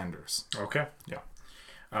are pretenders. Okay.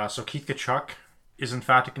 Yeah. So Keith Tkachuk is in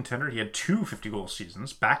fact a contender. He had 2 50-goal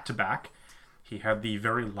seasons back-to-back. He had the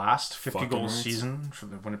very last 50-goal season for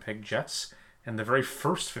the Winnipeg Jets and the very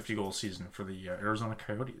first 50-goal season for the Arizona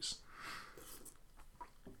Coyotes.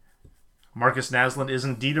 Marcus Naslund is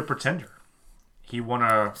indeed a pretender. He won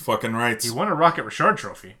a Fucking rights. He won a Rocket Richard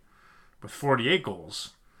Trophy with 48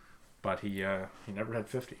 goals, but he never had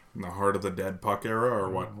 50. In the heart of the dead puck era, or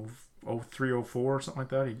what? 03, 04 or something like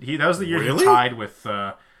that. He that was the year Really? he tied with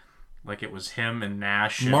like it was him and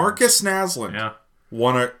Nash. And, Marcus Naslund. Yeah.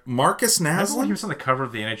 Won a Marcus Remember when he Naslund? was on the cover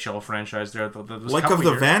of the NHL franchise there? Like of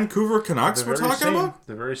the Vancouver Canucks we're talking about?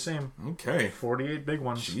 The very same. Okay. 48 big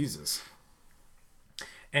ones. Jesus.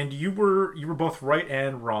 And you were both right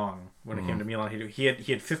and wrong when it came to Milan Hajduk.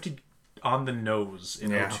 He had 50 on the nose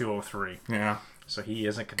in 02-03. Yeah. So he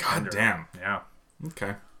is a contender. God damn. Yeah.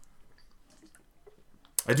 Okay.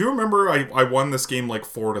 I do remember I won this game like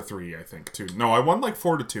 4-3, I think, too. No, I won like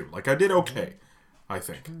 4-2. Like, I did okay, I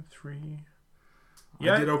think. 3.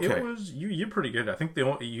 Yeah, I did okay. It was you're pretty good. I think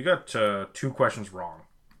you got 2 questions wrong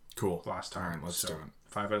Cool. last time. All right, let's do it.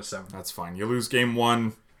 5 out of 7. That's fine. You lose game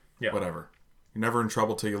 1, Yeah. whatever. You're never in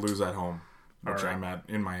trouble till you lose at home, which All right. I'm at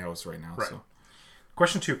in my house right now. Right. So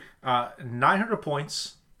Question 2. 900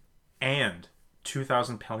 points and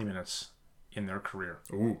 2,000 penalty minutes in their career.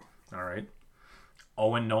 Ooh. All right.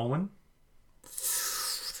 Owen Nolan,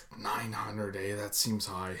 900, that seems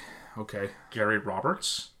high. Okay. Gary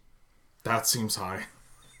Roberts, That seems high.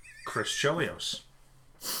 Chris Chelios.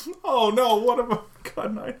 Oh no, what have I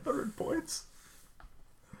got 900 points?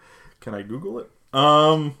 Can I Google it?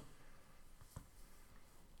 900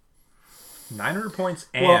 points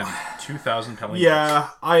and 2,000 penalty minutes.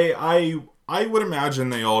 Yeah, I would imagine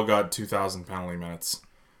they all got 2,000 penalty minutes.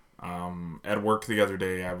 At work the other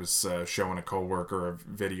day, I was showing a coworker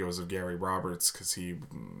videos of Gary Roberts because he's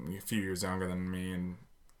a few years younger than me and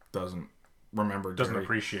doesn't remember. Doesn't Gary.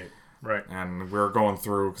 appreciate. Right. And we were going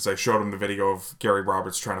through because I showed him the video of Gary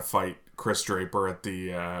Roberts trying to fight Chris Draper at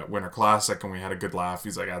the Winter Classic, and we had a good laugh.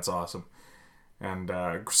 He's like, "That's awesome." And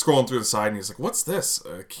scrolling through the side, and he's like, "What's this?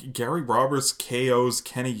 Gary Roberts KOs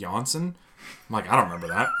Kenny Johnson?" I'm like, "I don't remember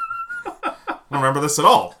that. I don't remember this at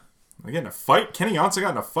all." I get in a fight. Kenny Johnson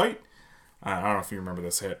got in a fight. I don't know if you remember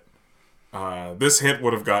this hit. This hit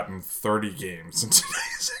would have gotten 30 games in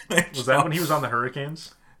today's NHL. Was that when he was on the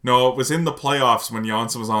Hurricanes? No, it was in the playoffs when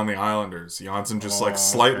Janssen was on the Islanders. Janssen just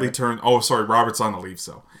slightly turned... Oh, sorry, Roberts on the Leafs,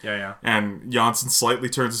 though. Yeah. And Janssen slightly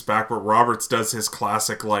turns his back, but Roberts does his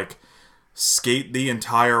classic, like, skate the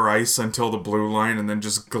entire ice until the blue line and then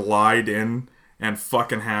just glide in and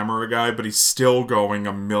fucking hammer a guy, but he's still going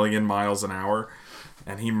 1,000,000 miles an hour.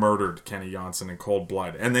 And he murdered Kenny Johnson in cold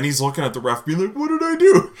blood. And then he's looking at the ref being like, "What did I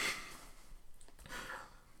do?"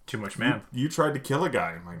 Too much man. You tried to kill a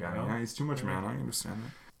guy, my guy. Well, yeah, he's too much man. I understand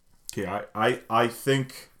that. Okay, I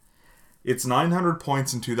think it's 900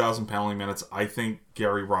 points and 2,000 penalty minutes. I think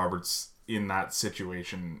Gary Roberts in that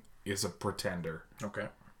situation is a pretender. Okay.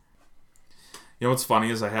 You know what's funny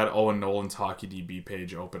is I had Owen Nolan's Hockey DB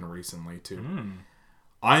page open recently, too.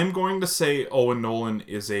 I'm going to say Owen Nolan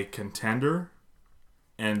is a contender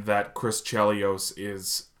and that Chris Chelios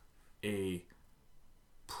is a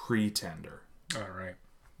pretender. All right.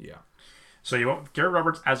 Yeah. So you want Gary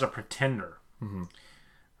Roberts as a pretender. Mm-hmm.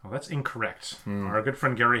 Well, that's incorrect. Our good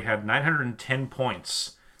friend Gary had 910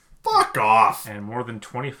 points. Fuck off! And more than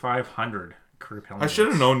 2,500 career penalty I should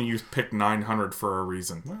have minutes. known you picked 900 for a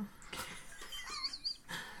reason.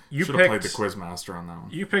 You Should have played the Quizmaster on that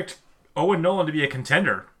one. You picked Owen Nolan to be a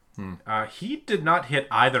contender. He did not hit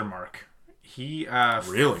either mark. He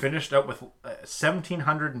Really? finished out with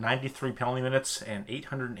 1,793 penalty minutes and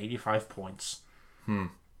 885 points.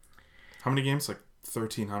 How many games? Like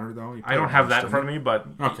 1,300 though? I don't have that in front of me, but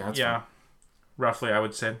Okay, that's yeah, fine. roughly I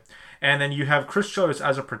would say. And then you have Chris Chelios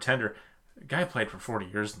as a pretender. The guy played for 40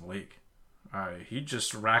 years in the league. He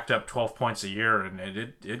just racked up 12 points a year, and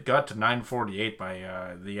it got to 948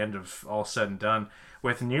 by the end of all said and done,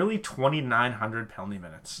 with nearly 2,900 penalty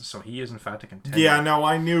minutes. So he is in fact a contender. Yeah, no,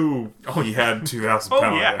 I knew he had 2,000 Oh,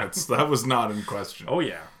 penalty yeah. minutes. That was not in question. Oh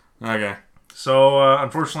yeah. Okay. So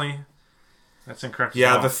unfortunately, that's incorrect. Yeah,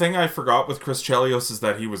 as well. the thing I forgot with Chris Chelios is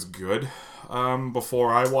that he was good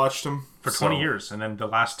before I watched him. For 20 years, and then the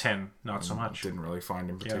last 10, not so much. Didn't really find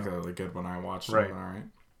him particularly good when I watched Right. him. All right.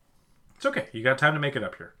 It's okay. You got time to make it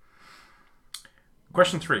up here.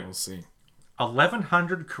 Question 3. We'll see.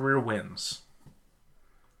 1,100 career wins.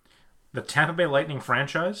 The Tampa Bay Lightning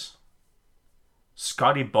franchise,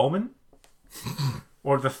 Scotty Bowman,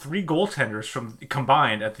 or the 3 goaltenders from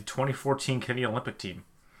combined at the 2014 Canadian Olympic team.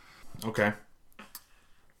 Okay.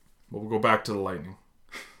 We'll go back to the Lightning.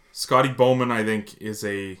 Scotty Bowman, I think, is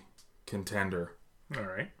a contender. All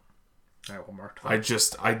right. I will mark I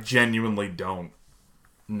that. I genuinely don't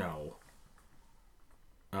know.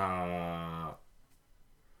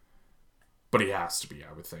 But he has to be,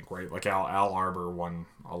 I would think, right? Like Al Arbor won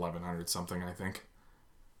 1,100 something, I think.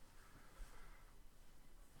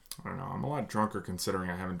 I don't know. I'm a lot drunker considering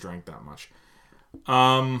I haven't drank that much.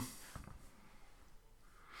 And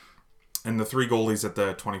the 3 goalies at the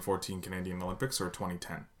 2014 Canadian Olympics or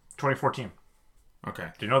 2010? 2014. Okay.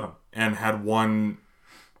 Do you know them? And had won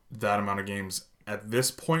that amount of games at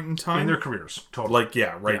this point in time? In their careers, total. Like,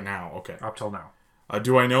 yeah, right now. Okay. Up till now.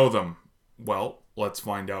 Do I know them? Well, let's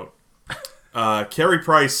find out. Carey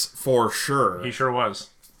Price, for sure. He sure was.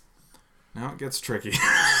 Now it gets tricky.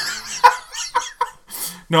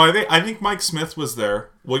 No, I think Mike Smith was there.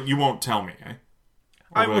 Well, you won't tell me, eh?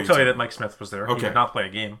 Or I will tell you that Mike Smith was there. He Okay. did not play a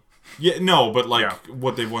game. Yeah, no, but like Yeah.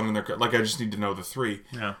 what they won in their... Like, I just need to know the 3.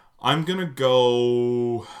 Yeah. I'm gonna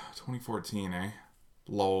go 2014, eh?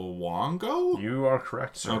 Luongo? You are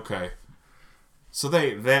correct, sir. Okay. So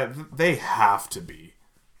they have to be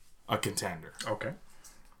a contender Okay.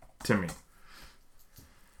 to me.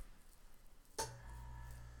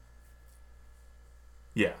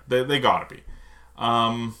 Yeah, they gotta be.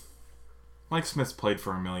 Mike Smith's played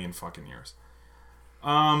for 1,000,000 fucking years.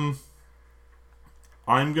 I'm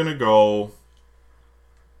gonna go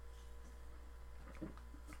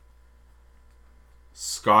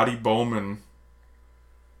Scotty Bowman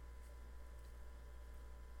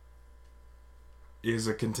is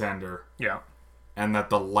a contender, Yeah. and that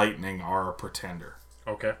the Lightning are a pretender.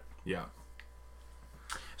 Okay. Yeah.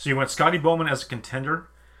 So you went Scotty Bowman as a contender.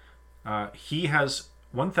 He has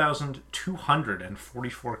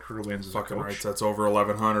 1,244 career wins as Fucking a coach. right. That's over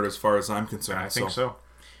 1,100 as far as I'm concerned. I think so.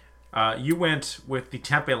 You went with the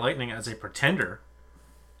Tampa Bay Lightning as a pretender.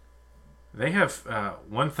 They have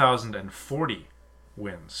 1,040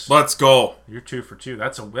 wins. Let's go. You're 2 for 2.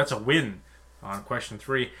 That's a win on question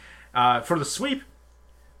 3. For the sweep,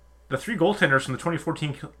 the 3 goaltenders from the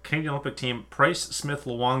 2014 Canadian Olympic team, Price, Smith,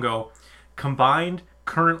 Luongo, combined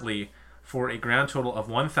currently for a grand total of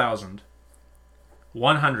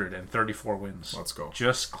 1,134 wins. Let's go.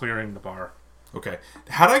 Just clearing the bar. Okay.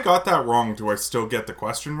 Had I got that wrong, do I still get the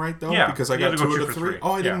question right, though? Yeah, Because I you had got to go 2 2 out of for 3? 3.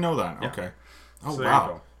 Oh, I didn't Yeah. know that. Yeah. Okay. Oh, So there you wow.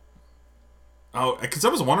 go. Oh, because I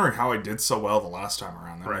was wondering how I did so well the last time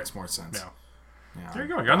around. That Right. makes more sense. Yeah. Yeah. There you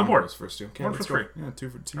go. You're on the board. Those first 2. Okay, 1 for let's 3. go. Yeah, 2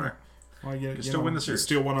 for 2. All right. Well, you still win the series.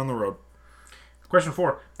 Steal one on the road. Question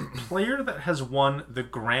 4. Player that has won the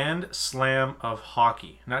Grand Slam of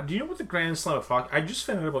Hockey. Now, do you know what the Grand Slam of Hockey... I just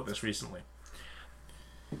found out about this recently.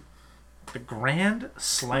 The Grand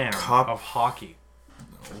Slam Cup. of Hockey.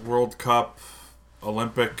 World Cup,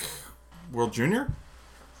 Olympic, World Junior?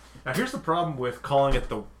 Now, here's the problem with calling it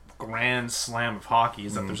the Grand Slam of Hockey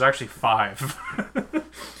is that there's actually 5.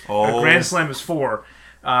 Oh, A Grand Slam is 4.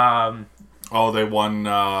 they won.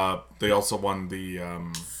 They also won the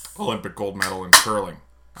Olympic gold medal in curling.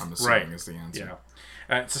 I'm assuming Right. is the answer.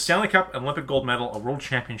 Yeah. It's a Stanley Cup, an Olympic gold medal, a World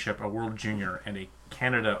Championship, a World Junior, and a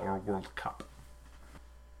Canada or World Cup.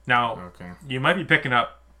 Now, Okay. you might be picking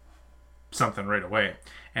up something right away,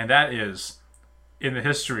 and that is, in the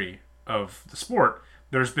history of the sport,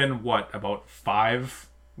 there's been, about 5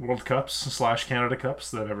 World Cups / Canada Cups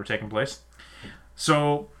that have ever taken place.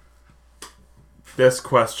 So, This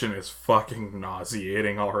question is fucking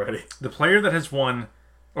nauseating already. the player that has won,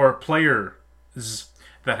 or players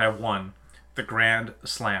that have won the Grand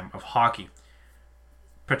Slam of Hockey,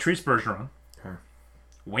 Patrice Bergeron, Okay.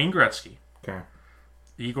 Wayne Gretzky, Okay.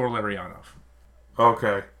 Igor Larionov.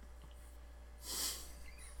 Okay.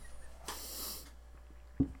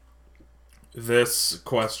 This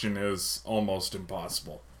question is almost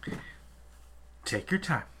impossible. Take your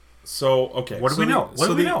time. So, okay. What do we know? What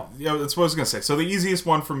do we know? Yeah, that's what I was going to say. So the easiest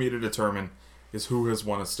one for me to determine is who has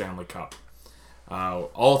won a Stanley Cup.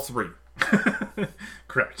 All three.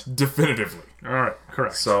 Correct. Definitively. All right.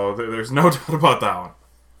 Correct. So there's no doubt about that one.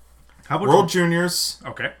 How about World Juniors.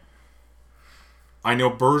 Okay. I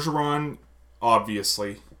know Bergeron,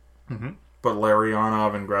 obviously. Mm-hmm. But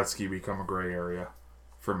Larionov and Gretzky become a gray area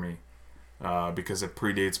for me. Because it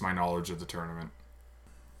predates my knowledge of the tournament.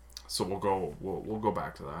 So we'll go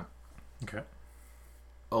back to that. Okay.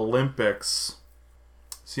 Olympics.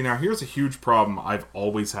 See, now here's a huge problem I've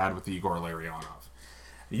always had with Igor Larionov.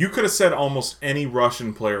 You could have said almost any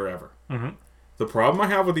Russian player ever. Mm-hmm. The problem I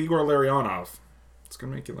have with Igor Larionov, it's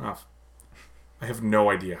going to make you laugh. I have no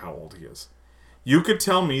idea how old he is. You could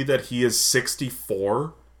tell me that he is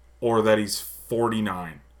 64 or that he's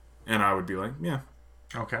 49. And I would be like, yeah.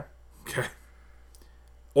 Okay. Okay.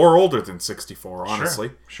 Or older than 64,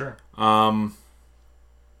 honestly. Sure.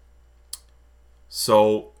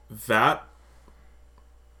 So that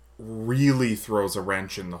really throws a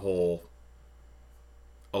wrench in the whole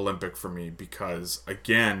Olympic for me because,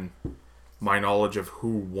 again, my knowledge of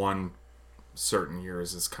who won certain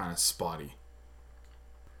years is kind of spotty.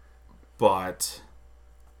 But,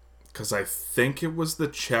 because I think it was the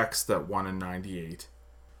Czechs that won in 98.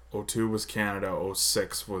 02 was Canada,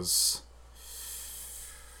 06 was...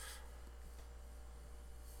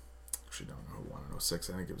 Actually, don't know who won in 06.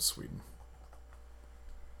 I think it was Sweden.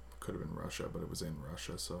 Could have been Russia, but it was in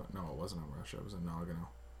Russia. So no, it wasn't in Russia. It was in Nagano.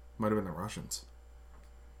 Might have been the Russians.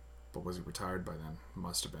 But was he retired by then?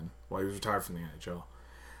 Must have been. Well, he was retired from the NHL.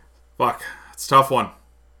 Fuck, it's a tough one.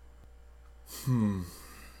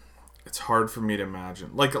 It's hard for me to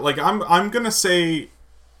imagine. Like I'm gonna say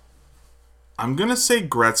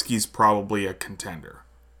Gretzky's probably a contender.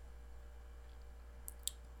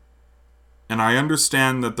 And I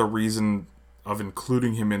understand that the reason of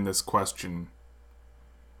including him in this question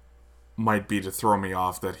might be to throw me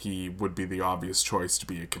off that he would be the obvious choice to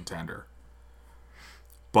be a contender.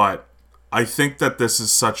 But I think that this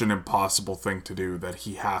is such an impossible thing to do that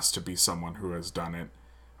he has to be someone who has done it.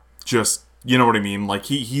 Just, you know what I mean? Like,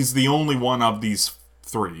 he's the only one of these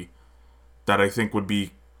three that I think would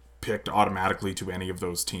be picked automatically to any of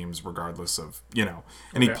those teams regardless of, you know.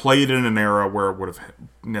 And Okay. he played in an era where it would have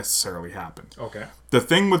necessarily happened. Okay. The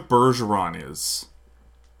thing with Bergeron is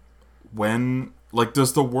when, like,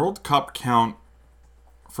 does the World Cup count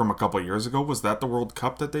from a couple of years ago? Was that the World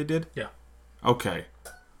Cup that they did? Yeah. Okay.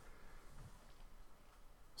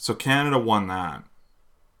 So Canada won that.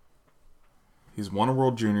 He's won a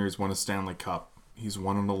World Junior, he's won a Stanley Cup, he's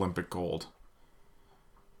won an Olympic gold.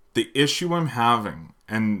 The issue I'm having,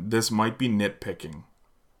 and this might be nitpicking,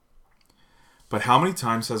 but how many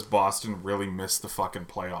times has Boston really missed the fucking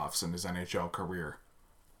playoffs in his NHL career?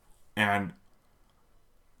 And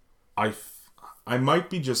I might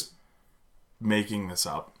be just making this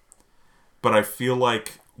up, but I feel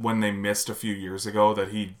like when they missed a few years ago that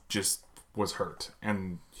he just was hurt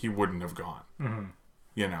and he wouldn't have gone. Mm-hmm.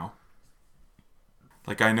 You know?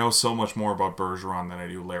 Like, I know so much more about Bergeron than I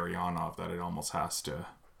do Larionov that it almost has to...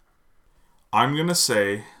 I'm going to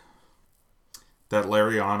say that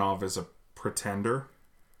Larionov is a pretender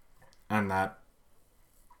and that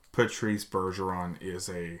Patrice Bergeron is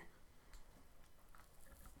a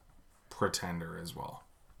pretender as well.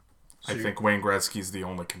 So I think Wayne Gretzky's the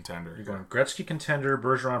only contender. You're going Gretzky contender,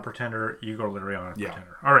 Bergeron pretender, Igor Larionov Yeah.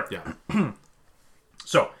 pretender. All right. Yeah.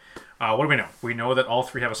 So, what do we know? We know that all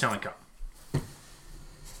three have a Stanley Cup.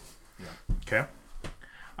 Yeah. Okay.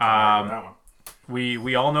 That one.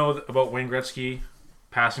 We all know about Wayne Gretzky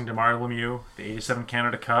passing to Mario Lemieux, the 87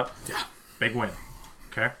 Canada Cup. Yeah. Big win.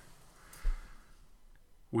 Okay.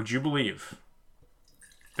 Would you believe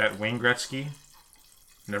that Wayne Gretzky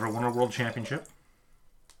never won a world championship?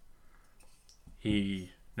 He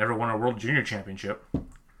never won a World Junior Championship.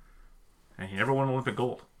 And he never won Olympic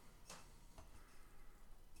gold.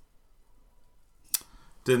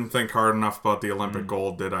 Didn't think hard enough about the Olympic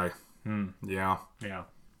gold, did I? Yeah. Yeah.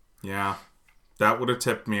 Yeah. That would have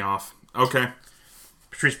tipped me off. Okay.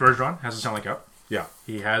 Patrice Bergeron has a Stanley Cup. Yeah.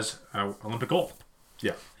 He has Olympic gold.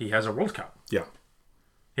 Yeah. He has a World Cup. Yeah.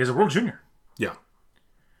 He has a World Junior. Yeah.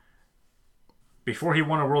 Before he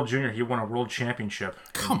won a World Junior, he won a World Championship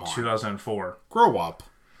Come in on. 2004. Grow up.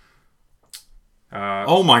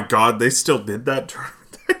 Oh my god, they still did that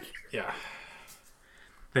tournament. Yeah.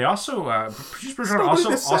 They also, Patrice Bergeron Nobody also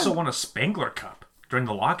just said. also won a Spangler Cup during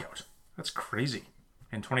the lockout. That's crazy.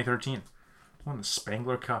 in 2013. Won the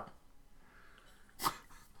Spangler Cup.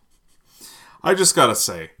 I just gotta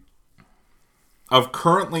say, of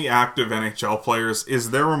currently active NHL players,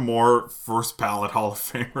 is there a more first ballot Hall of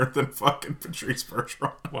Famer than fucking Patrice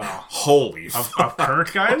Bergeron? Wow. Holy Of fuck.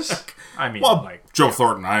 current guys? I mean, Well, like Joe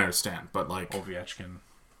Thornton, I understand, but like, Ovechkin,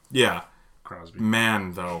 yeah, Crosby.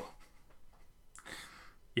 man, though,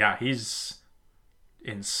 Yeah, he's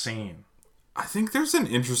insane. I think there's an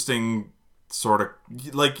interesting sort of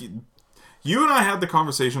like. You and I had the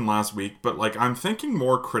conversation last week, but like I'm thinking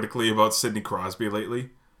more critically about Sidney Crosby lately.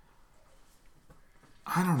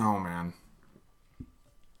 I don't know, man.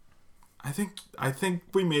 I think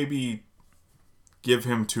we maybe give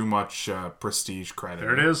him too much prestige credit.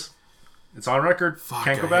 There it is. It's on record. Fuck,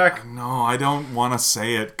 Can't go back. No, I don't want to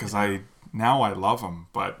say it because I love him,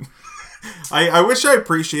 but I wish I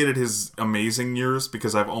appreciated his amazing years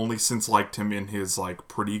because I've only since liked him in his like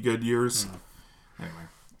pretty good years. Anyway,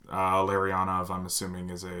 Larionov, I'm assuming,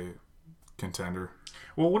 is a contender.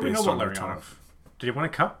 Well, what do we know based about on the Larionov? Did he win a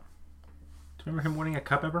cup? Do you remember him winning a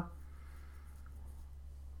cup ever?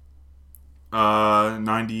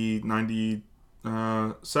 97,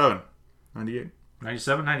 98.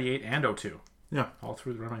 97, 98, and 02. Yeah. All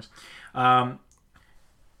through the Red Wings.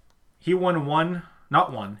 He won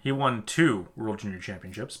he won 2 World Junior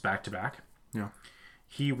Championships back to back. Yeah.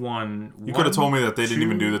 He won You could have told me that they didn't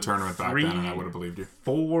even do the tournament back then, and I would have believed you.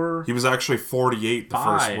 4. He was actually 48 the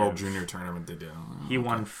first 5. World Junior tournament they did. He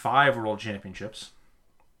won 5 World Championships.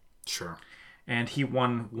 Sure. And he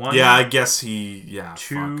won 1. Yeah, I guess he. Yeah.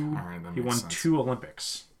 2. Fuck. All right, that He makes won sense. 2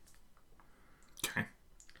 Olympics. Okay.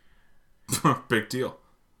 Big deal.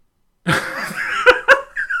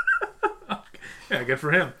 Yeah, good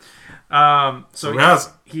for him. So Who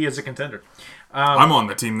hasn't? he is a contender. I'm on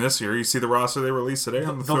the team this year. You see the roster they released today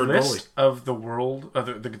on the The third list goalie. of the world,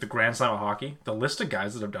 the Grand Slam of hockey, the list of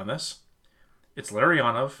guys that have done this, it's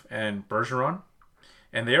Larionov and Bergeron,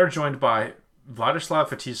 and they are joined by Vladislav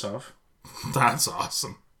Fetisov, That's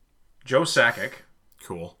awesome. Joe Sakic,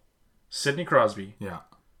 Cool. Sidney Crosby, Yeah.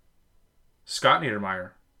 Scott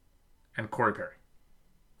Niedermayer, and Corey Perry.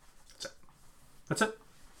 That's it.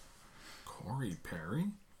 Corey Perry?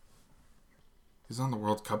 He's on the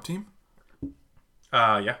World Cup team?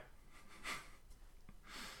 Yeah.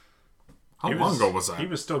 How long ago was that? He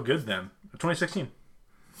was still good then. 2016.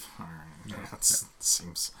 That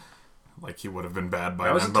seems like he would have been bad by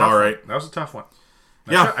That was a then, tough but all right. one. That was a tough one.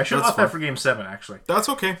 Yeah, I should have that's left that fine. for Game 7, actually. That's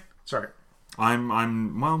okay. Sorry.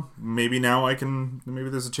 Well, maybe now maybe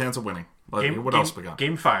there's a chance of winning. What else we got?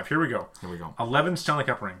 Game 5. Here we go. Here we go. 11 Stanley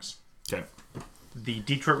Cup rings. Okay. The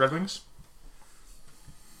Detroit Red Wings.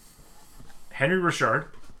 Henry Richard.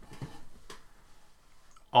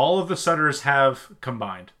 All of the Sutters have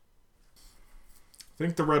combined. I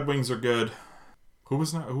think the Red Wings are good. Who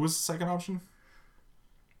was the second option?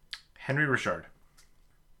 Henry Richard.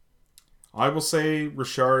 I will say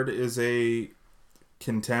Richard is a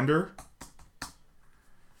contender.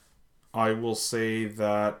 I will say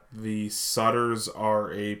that the Sutters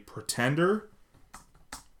are a pretender.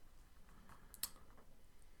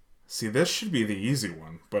 See, this should be the easy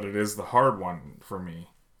one, but it is the hard one for me.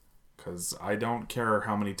 Because I don't care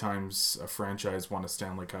how many times a franchise won a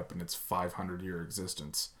Stanley Cup in its 500-year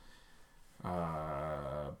existence.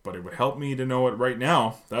 But it would help me to know it right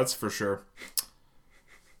now, that's for sure.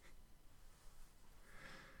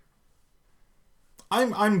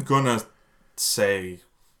 I'm gonna say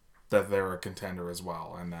that they're a contender as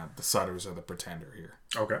well, and that the Sutters are the pretender here.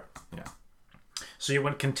 Okay. Yeah. So you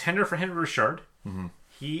went contender for Henry Richard. Mm-hmm.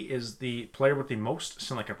 He is the player with the most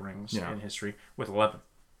Stanley Cup rings in history with 11.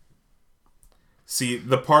 See,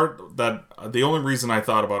 the only reason I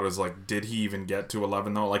thought about it was like, did he even get to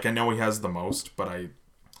 11 though? Like, I know he has the most, but I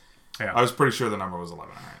was pretty sure the number was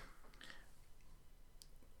 11. All right.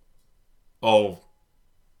 Oh,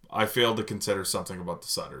 I failed to consider something about the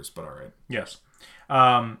Sutters, but all right. Yes.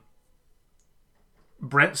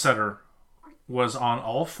 Brent Sutter was on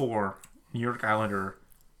all 4 New York Islander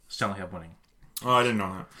Stanley Cup winning. Oh, I didn't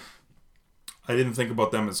know that. I didn't think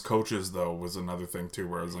about them as coaches, though, was another thing, too,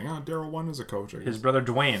 where I was like, Daryl won as a coach, I guess. His brother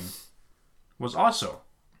Dwayne was also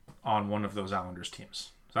on one of those Islanders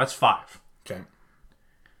teams. So that's 5. Okay.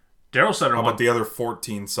 Daryl Sutter How won. about the other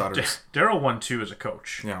 14 Sutters? Daryl won 2 as a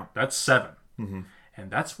coach. Yeah. That's 7. Mm-hmm. And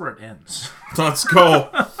that's where it ends. Let's go.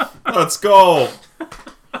 Let's go.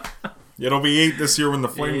 It'll be 8 this year when the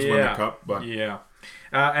Flames win the cup, but Yeah.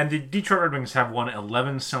 And the Detroit Red Wings have won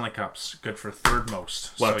 11 Stanley Cups. Good for third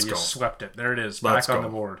most. Let's so you go. swept it. There it is. Let's Back on go.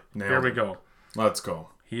 the board. Nailed Here we it. go. let's go.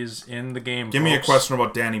 He's in the game, Give me a folks. question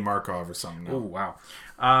about Danny Markov or something now. Oh,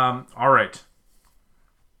 wow. All right.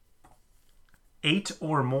 8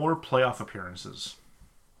 or more playoff appearances.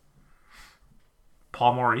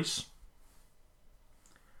 Paul Maurice,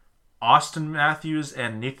 Austin Matthews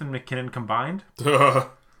and Nathan MacKinnon combined, the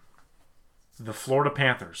Florida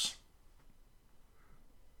Panthers.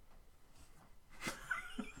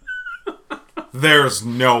 There's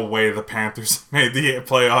no way the Panthers made the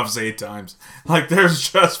playoffs 8 times. Like, there's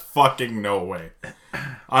just fucking no way.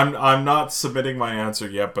 I'm not submitting my answer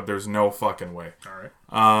yet, but there's no fucking way. All right.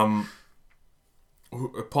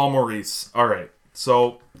 Paul Maurice. All right.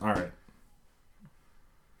 So, all right.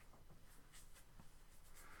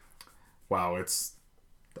 Wow, that's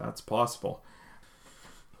possible.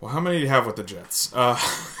 Well, how many do you have with the Jets? I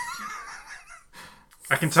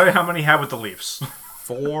can tell you how many he had with the Leafs.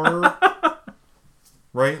 4.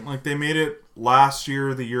 Right? Like, they made it last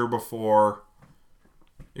year, the year before,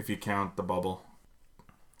 if you count the bubble.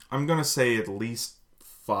 I'm going to say at least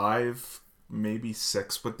 5, maybe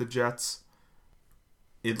 6 with the Jets.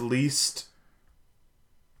 At least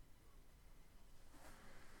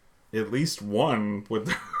 1 with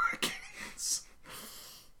the Hurricanes.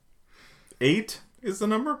 8 is the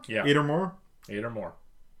number? Yeah. 8 or more? 8 or more.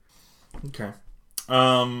 Okay.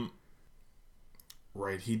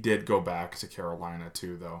 Right, he did go back to Carolina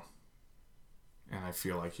too, though. And I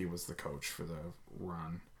feel like he was the coach for the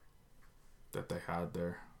run that they had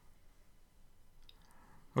there.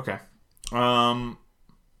 Okay. Austin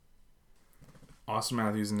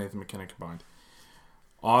Matthews and Nathan MacKinnon combined.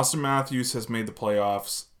 Austin Matthews has made the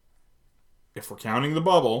playoffs, if we're counting the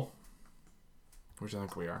bubble, which I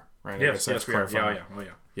think we are, right? Yes, we are.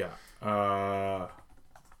 Yeah.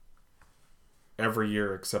 Every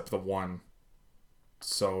year except the one.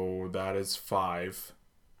 So that is 5.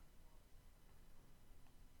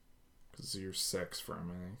 Because you're 6 for him,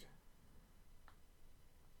 I think.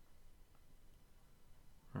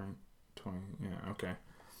 Right? 20. Yeah, okay.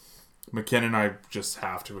 MacKinnon, I just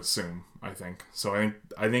have to assume, I think. So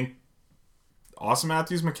I think Austin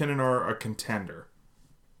Matthews, MacKinnon are a contender.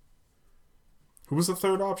 Who was the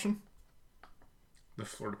third option? The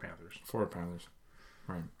Florida Panthers. Florida Panthers.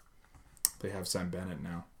 Right. They have Sam Bennett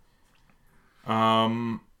now.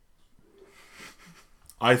 I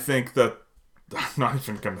think that I'm not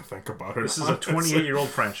even going to think about it. This is a 28-year-old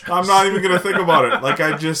franchise. I'm not even going to think about it. Like,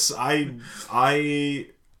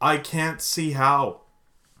 I can't see how.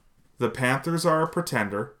 The Panthers are a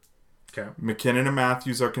pretender. Okay. MacKinnon and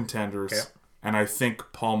Matthews are contenders. Okay. And I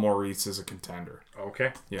think Paul Maurice is a contender.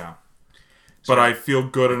 Okay. Yeah. But I feel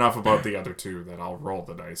good enough about the other two that I'll roll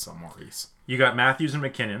the dice on Maurice. You got Matthews and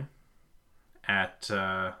MacKinnon at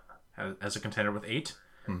as a contender with 8.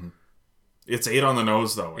 Mm-hmm. It's 8 on the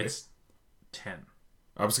nose, though. It's 10.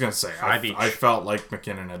 I was going to say, 5 each. I felt like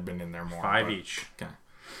MacKinnon had been in there more. 5 each. Okay.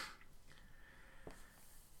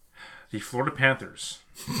 The Florida Panthers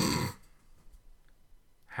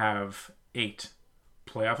have 8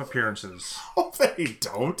 playoff appearances. Oh, they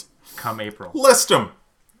don't. Come April. List them.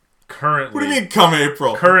 Currently. What do you mean come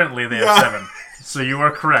April? Currently, they have 7. So you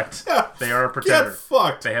are correct. Yeah. They are a pretender. Get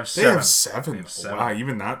fucked. They have 7. They have 7. They have 7. Wow,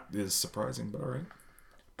 even that is surprising, but all right.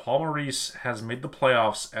 Paul Maurice has made the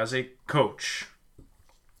playoffs as a coach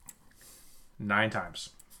 9 times.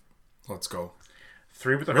 Let's go.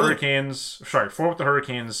 3 with the Really? Hurricanes. Sorry, 4 with the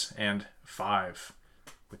Hurricanes and 5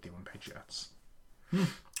 with the Winnipeg Jets.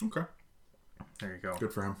 Okay. There you go.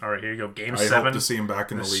 Good for him. All right, here you go. Game I 7. hope to see him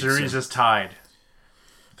back in the league series soon. is tied.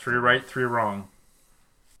 3 right, 3 wrong.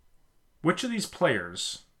 Which of these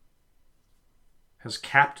players has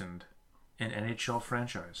captained an NHL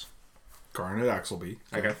franchise? Garnet Axelby.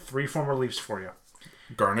 I got 3 former Leafs for you.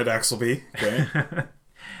 Garnet Axelby. Okay.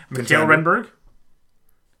 Mikhail Renberg,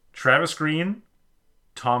 Travis Green,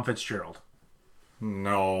 Tom Fitzgerald.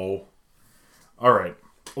 No. All right.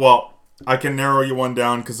 Well, I can narrow you one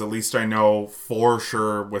down because at least I know for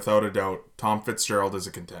sure, without a doubt, Tom Fitzgerald is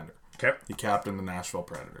a contender. Okay. He captained the Nashville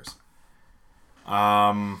Predators.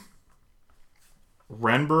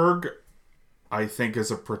 Renberg, I think,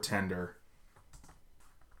 is a pretender.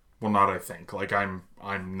 Well, not I think. Like, I'm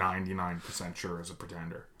 99% sure is a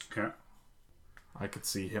pretender. Okay. I could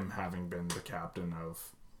see him having been the captain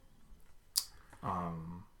of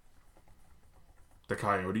the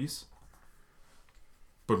Coyotes.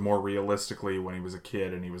 But more realistically, when he was a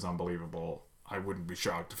kid and he was unbelievable, I wouldn't be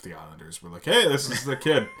shocked if the Islanders were like, hey, this is the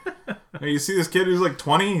kid. Hey, you see this kid who's like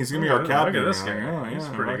 20? He's going to be our captain. Look at this You're guy. like, He's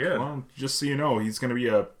pretty good. Well, just so you know, he's going to be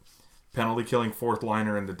a penalty-killing fourth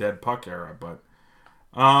liner in the dead puck era. But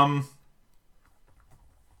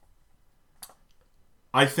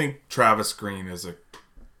I think Travis Green is a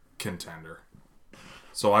contender.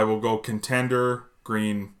 So I will go contender,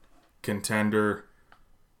 Green, contender,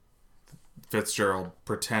 Fitzgerald,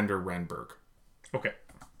 pretender, Renberg. Okay.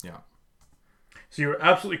 Yeah. So you're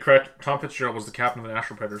absolutely correct. Tom Fitzgerald was the captain of the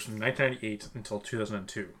Nashville Predators from 1998 until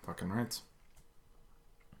 2002. Fucking right.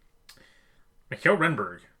 Mikhail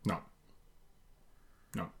Renberg No.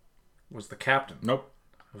 No. was the captain Nope.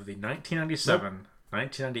 of the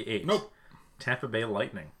 1997-1998 Nope. Tampa Bay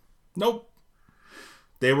Lightning. Nope.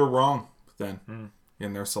 They were wrong then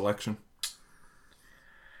in their selection.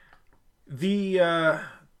 The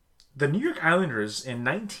New York Islanders in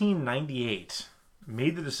 1998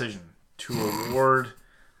 made the decision to award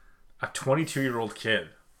a 22-year-old kid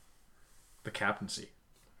the captaincy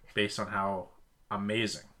based on how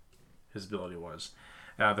amazing his ability was.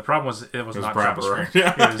 The problem was it was not Brian Travis Burrow. Green.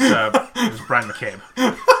 It was Brian McCabe.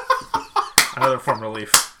 Another former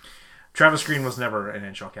Leaf. Travis Green was never an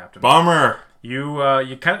NHL captain. Bummer. You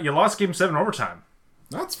lost Game 7 overtime.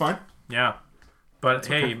 That's fine. Yeah. But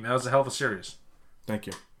hey, that was a hell of a series. Thank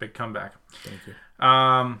you. Big comeback. Thank you.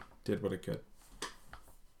 Um, Did what it could.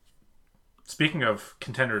 Speaking of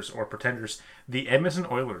contenders or pretenders, the Edmonton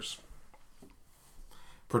Oilers.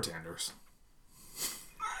 Pretenders.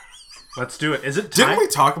 Let's do it. Is it time? Didn't we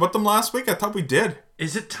talk about them last week? I thought we did.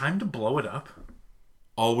 Is it time to blow it up?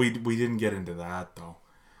 Oh, we didn't get into that though.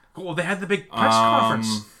 Well, they had the big press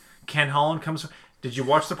conference. Ken Holland comes. Did you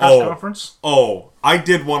watch the press conference? Oh, I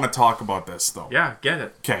did want to talk about this though. Yeah, get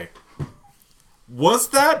it. Okay. Was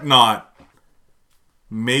that not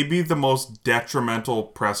maybe the most detrimental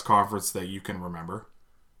press conference that you can remember?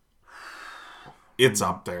 It's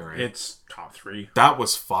up there. Eh? It's top 3. That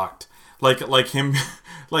was fucked. Like him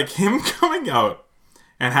coming out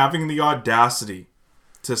and having the audacity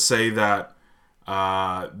to say that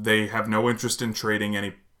they have no interest in trading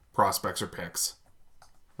any prospects or picks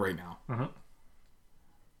right now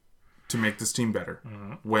to make this team better.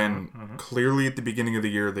 When clearly at the beginning of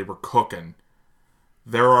the year they were cooking.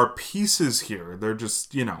 There are pieces here. They're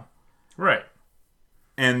just, Right.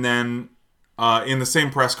 And then in the same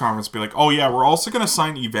press conference be like, oh yeah, we're also going to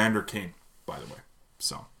sign Evander Kane, by the way.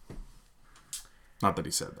 So, not that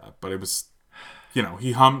he said that, but it was, he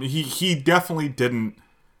definitely didn't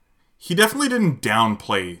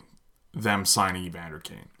downplay them signing Evander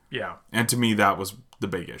Kane. Yeah. And to me, that was the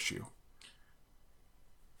big issue.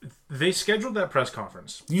 They scheduled that press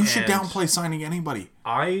conference. You should and downplay signing anybody.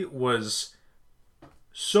 I was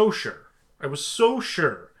so sure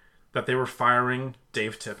that they were firing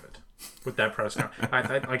Dave Tippett with that press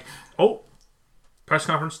conference. Press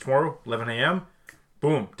conference tomorrow, 11 a.m.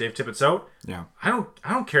 Boom, Dave Tippett's out. Yeah. I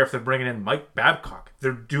don't care if they're bringing in Mike Babcock.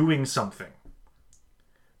 They're doing something.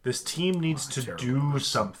 This team needs to do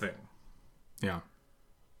something. Yeah.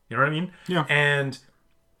 You know what I mean? Yeah. And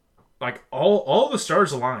all the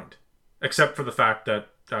stars aligned, except for the fact that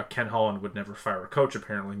Ken Holland would never fire a coach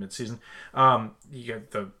apparently mid-season. You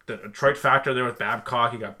get the Detroit factor there with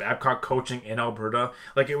Babcock. You got Babcock coaching in Alberta.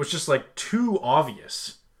 It was just too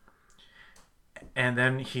obvious. And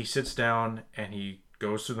then he sits down and he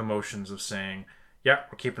goes through the motions of saying, yeah,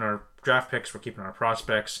 we're keeping our draft picks, we're keeping our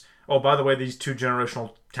prospects. Oh, by the way, these 2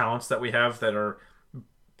 generational talents that we have that are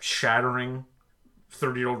shattering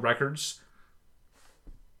 30-year-old records.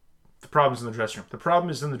 The problem's in the dressing room. The problem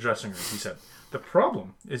is in the dressing room, he said. The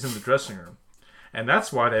problem is in the dressing room. And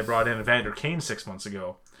that's why they brought in Evander Kane 6 months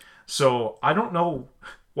ago. So I don't know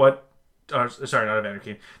what... sorry, not Evander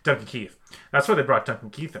Kane. Duncan Keith. That's why they brought Duncan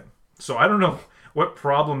Keith in. So I don't know what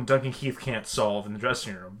problem Duncan Keith can't solve in the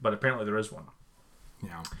dressing room, but apparently there is one.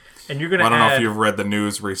 Yeah. And you're gonna. I don't know if you've read the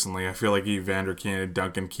news recently. I feel like Evander Kane and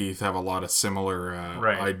Duncan Keith have a lot of similar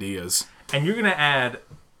ideas. And you're gonna add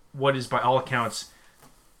what is, by all accounts,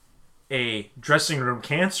 a dressing room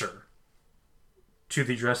cancer to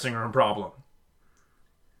the dressing room problem.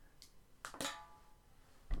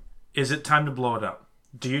 Is it time to blow it up?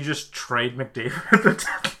 Do you just trade McDavid at the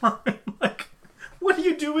deadline? What are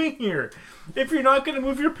you doing here? If you're not going to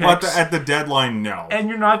move your picks... At the deadline, no. And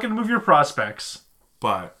you're not going to move your prospects...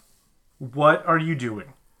 But... What are you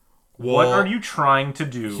doing? What are you trying to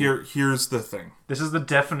do? Here's the thing. This is the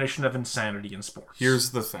definition of insanity in sports.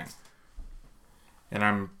 Here's the thing. And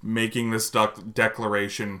I'm making this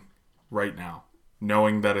declaration right now,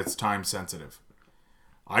 knowing that it's time sensitive.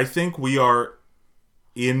 I think we are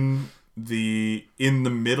in the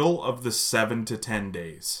middle of the 7 to 10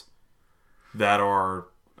 days that are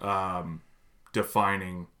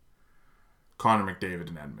defining Connor McDavid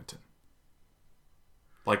in Edmonton.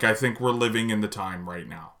 I think we're living in the time right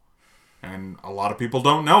now. And a lot of people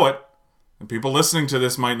don't know it. And people listening to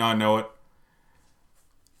this might not know it.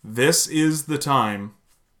 This is the time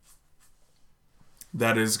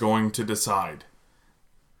that is going to decide.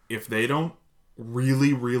 If they don't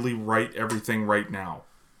really, really right everything right now,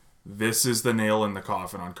 this is the nail in the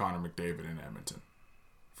coffin on Connor McDavid in Edmonton.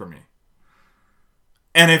 For me.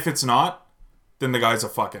 And if it's not, then the guy's a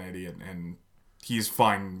fucking idiot and he's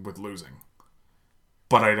fine with losing.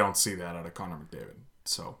 But I don't see that out of Connor McDavid.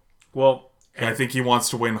 So, well, I think he wants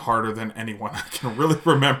to win harder than anyone I can really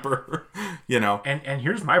remember. You know. And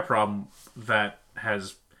here's my problem that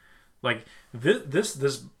has, like,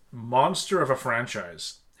 this monster of a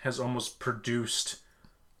franchise has almost produced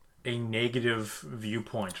a negative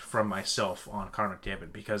viewpoint from myself on Connor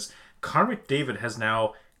McDavid, because Connor McDavid has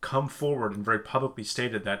now come forward and very publicly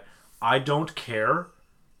stated that I don't care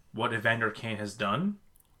what Evander Kane has done.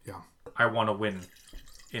 Yeah. I want to win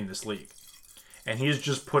in this league. And he's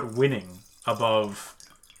just put winning above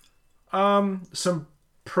some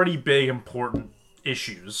pretty big important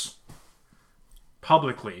issues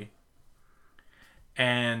publicly,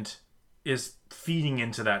 and is feeding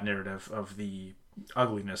into that narrative of the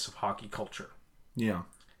ugliness of hockey culture. Yeah.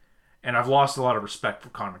 And I've lost a lot of respect for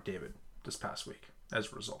Connor McDavid this past week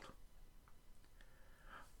as a result.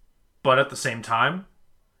 But at the same time,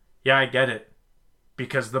 yeah, I get it.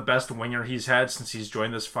 Because the best winger he's had since he's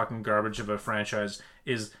joined this fucking garbage of a franchise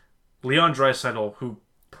is Leon Draisaitl, who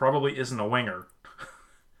probably isn't a winger.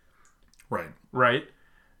 Right. Right?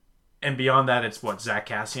 And beyond that, it's what? Zach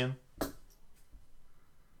Kassian?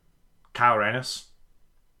 Kyle Rannis?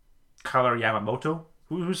 Kyler Yamamoto?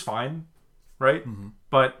 Who's fine, right? Mm-hmm.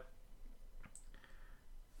 But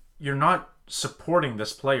you're not supporting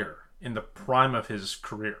this player in the prime of his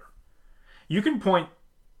career. You can point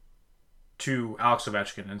to Alex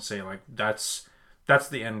Ovechkin and say, like, that's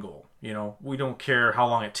the end goal. You know, we don't care how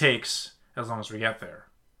long it takes as long as we get there.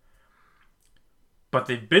 But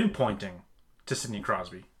they've been pointing to Sidney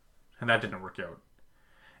Crosby, and that didn't work out.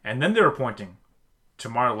 And then they were pointing to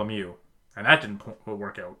Mario Lemieux, and that didn't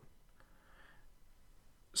work out.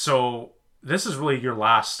 So this is really your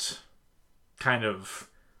last kind of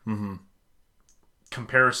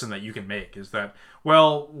comparison that you can make, is that,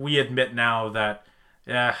 well, we admit now that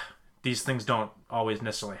these things don't always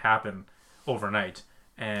necessarily happen overnight,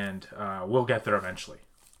 and we'll get there eventually.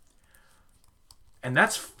 And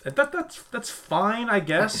that's fine, I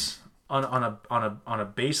guess, on a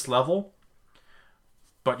base level.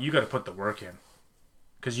 But you got to put the work in,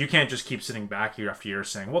 because you can't just keep sitting back year after year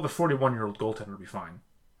saying, well, the 41-year-old goaltender will be fine.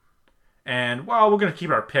 And, well, we're going to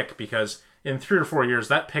keep our pick because in 3 or 4 years,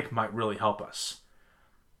 that pick might really help us.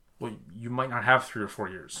 Well, you might not have 3 or 4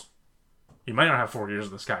 years. You might not have 4 years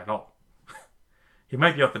of this guy at all. He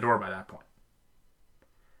might be out the door by that point.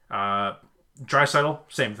 Draisaitl,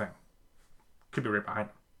 same thing. Could be right behind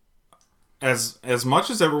him. As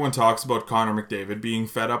much as everyone talks about Connor McDavid being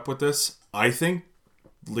fed up with this, I think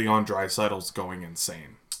Leon Draisaitl's going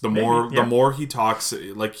insane. The more he talks,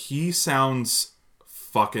 like, he sounds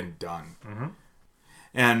fucking done. Mm-hmm.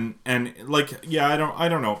 And like, yeah, I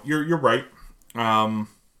don't know. You're right. I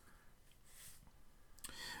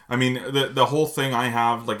mean, the whole thing I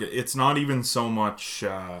have, like, it's not even so much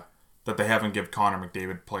that they haven't give Connor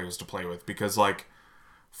McDavid players to play with, because, like,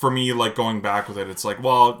 for me, like, going back with it, it's like,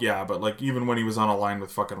 well, yeah, but, like, even when he was on a line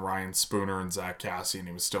with fucking Ryan Spooner and Zach Kassian,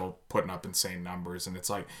 he was still putting up insane numbers, and it's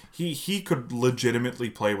like, he could legitimately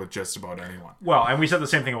play with just about anyone. Well, and we said the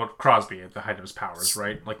same thing about Crosby at the height of his powers,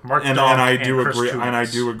 right? Like, Mark and Dawn I do agree, Chris Toots, and I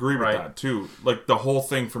do agree with right? that too. Like, the whole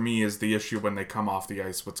thing for me is the issue when they come off the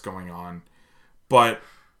ice, what's going on, but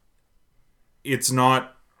it's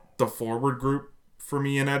not the forward group for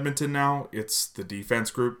me in Edmonton now. It's the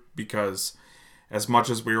defense group, because as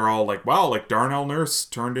much as we were all like, wow, like, Darnell Nurse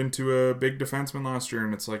turned into a big defenseman last year,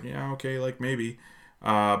 and it's like, yeah, okay, like, maybe.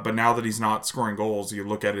 But now that he's not scoring goals, you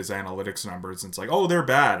look at his analytics numbers, and it's like, oh, they're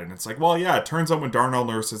bad. And it's like, well, yeah, it turns out when Darnell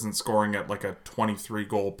Nurse isn't scoring at, like, a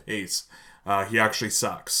 23-goal pace, he actually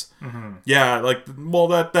sucks. Mm-hmm. Yeah, like, well,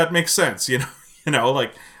 that makes sense, you know?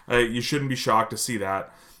 Like, you shouldn't be shocked to see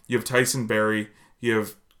that. You have Tyson Barrie, you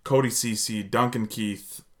have Cody Ceci, Duncan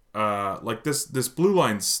Keith. Like, this blue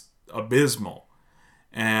line's abysmal.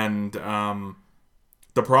 And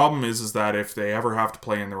the problem is that if they ever have to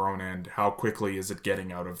play in their own end, how quickly is it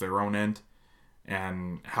getting out of their own end?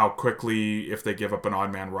 And how quickly, if they give up an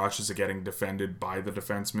odd man rush, is it getting defended by the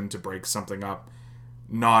defenseman to break something up?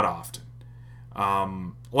 Not often.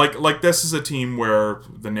 Like this is a team where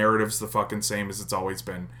the narrative's the fucking same as it's always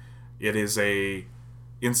been. It is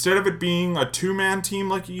instead of it being a 2-man team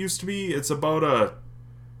like it used to be, it's about a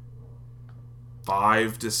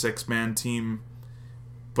 5 to 6 man team.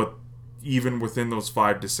 But even within those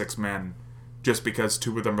 5 to 6 men, just because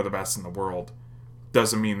 2 of them are the best in the world,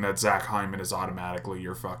 doesn't mean that Zach Hyman is automatically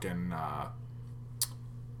your fucking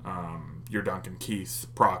your Duncan Keith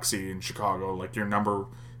proxy in Chicago. Like, your number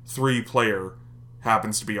 3 player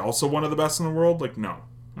happens to be also one of the best in the world? Like, no.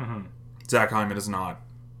 Mm-hmm. Zach Hyman is not.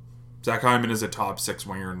 Zach Hyman is a top 6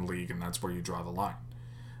 winger in the league, and that's where you draw the line.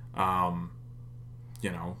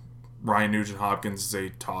 Ryan Nugent-Hopkins is a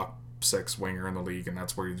top 6 winger in the league, and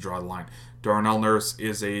that's where you draw the line. Darnell Nurse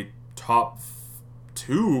is a top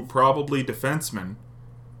 2, probably, defenseman.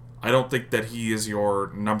 I don't think that he is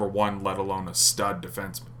your number 1, let alone a stud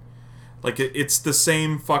defenseman. Like, it's the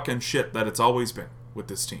same fucking shit that it's always been with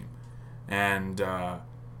this team. And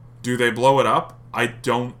do they blow it up? I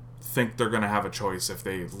don't think they're going to have a choice if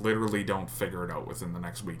they literally don't figure it out within the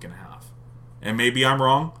next week and a half. And maybe I'm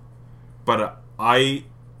wrong, but I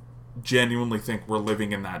genuinely think we're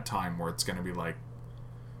living in that time where it's going to be like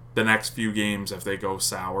the next few games, if they go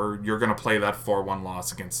sour, you're going to play that 4-1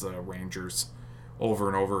 loss against the Rangers over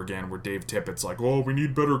and over again, where Dave Tippett's like, oh, we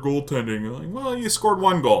need better goaltending. You're like, well, you scored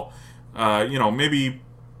 1 goal.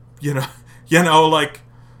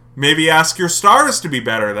 Maybe ask your stars to be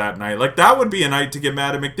better that night. Like, that would be a night to get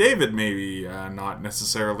mad at McDavid, maybe. Not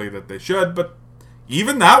necessarily that they should, but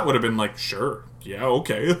even that would have been like, sure, yeah,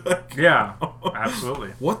 okay. Yeah, absolutely.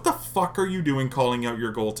 What the fuck are you doing calling out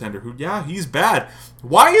your goaltender who, yeah, he's bad.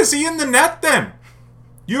 Why is he in the net then?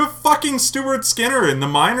 You have fucking Stuart Skinner in the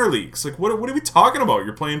minor leagues. Like, what are we talking about?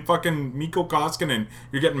 You're playing fucking Mikko Koskinen and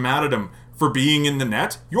you're getting mad at him for being in the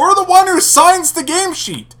net? You're the one who signs the game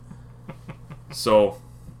sheet. So,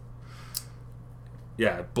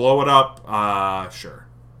 yeah, blow it up. Sure.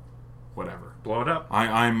 Whatever. Blow it up.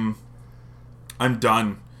 I'm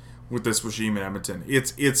done with this regime in Edmonton.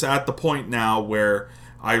 It's at the point now where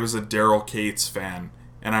I was a Daryl Cates fan,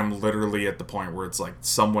 and I'm literally at the point where it's like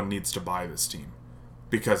someone needs to buy this team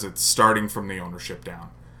because it's starting from the ownership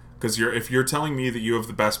down. Because if you're telling me that you have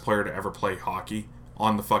the best player to ever play hockey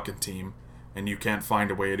on the fucking team, and you can't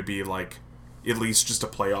find a way to be like at least just a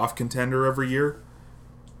playoff contender every year,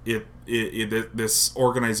 this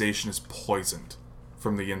organization is poisoned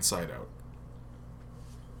from the inside out.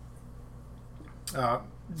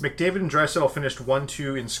 McDavid and Draisaitl finished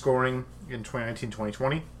 1-2 in scoring in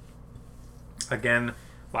 2019-2020. Again,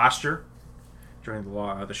 last year during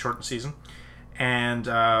the shortened season, and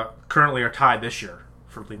currently are tied this year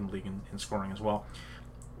for leading the league in scoring as well.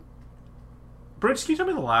 Bridge, can you tell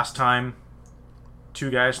me the last time 2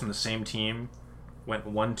 guys from the same team went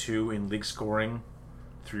 1-2 in league scoring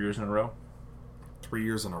 3 years in a row? 3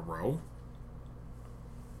 years in a row?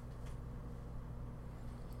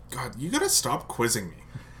 God, you gotta stop quizzing me.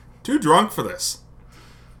 Too drunk for this.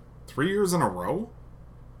 3 years in a row?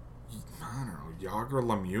 I don't know. Yager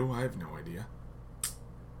Lemieux? I have no idea.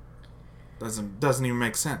 Doesn't even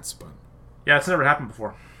make sense, but... Yeah, it's never happened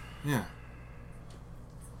before. Yeah.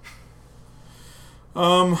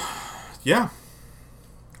 Yeah.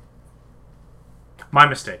 My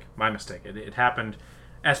mistake. It happened.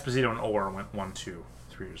 Esposito and Orr went 1-2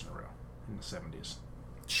 3 years in a row in the 70s.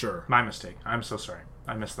 Sure. My mistake. I'm so sorry.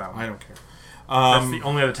 I missed that one. I don't care. That's the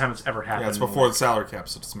only other time it's ever happened. Yeah, it's before the salary cap,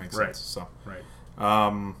 so it just makes sense. Right. So. Right.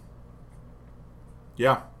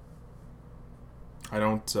 Yeah. I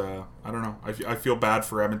don't know. I feel bad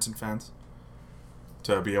for Edmonton fans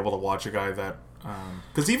to be able to watch a guy that...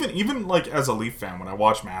 Because even like as a Leaf fan, when I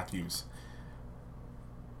watch Matthews,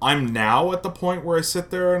 I'm now at the point where I sit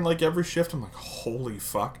there and like every shift I'm like, holy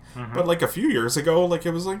fuck. Mm-hmm. But like a few years ago, like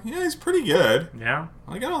it was like, yeah, he's pretty good. Yeah.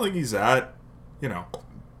 Like I don't think he's that, I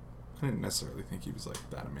didn't necessarily think he was like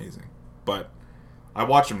that amazing. But I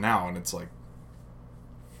watch him now and it's like,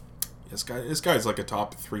 this guy's like a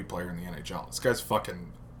top 3 player in the NHL. This guy's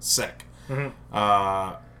fucking sick. Mm-hmm.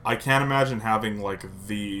 I can't imagine having like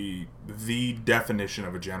the definition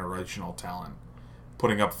of a generational talent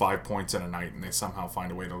putting up 5 points in a night and they somehow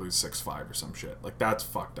find a way to lose 6-5 or some shit. Like that's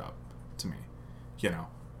fucked up to me,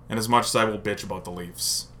 And as much as I will bitch about the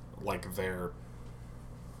Leafs, like they're,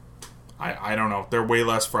 I don't know, they're way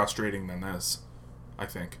less frustrating than this, I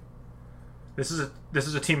think. This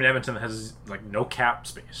is a team in Edmonton that has like no cap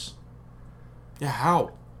space. Yeah,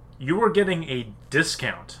 how? You are getting a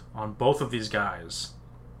discount on both of these guys,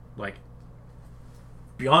 like,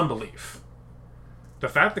 beyond belief. The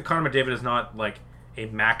fact that Connor McDavid is not, like, a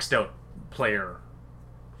maxed out player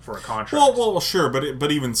for a contract. Well, sure,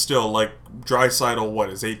 but even still, like,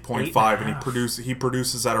 Draisaitl, is 8.5, and he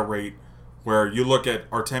produces at a rate where you look at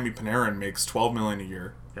Artemi Panarin makes $12 million a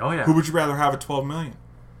year. Oh, yeah. Who would you rather have at $12 million?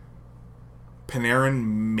 Panarin,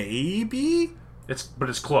 maybe? But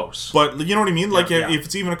it's close. But you know what I mean? Like, yeah. if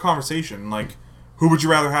it's even a conversation, like, who would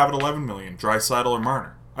you rather have at $11 million? Draisaitl or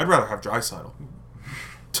Marner? I'd rather have Draisaitl.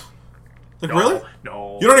 Like, no, really?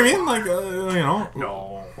 No. You know what I mean? Like,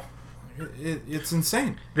 No. It's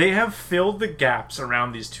insane. They have filled the gaps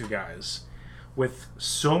around these two guys with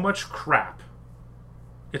so much crap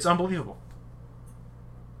It's unbelievable.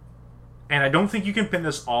 And I don't think you can pin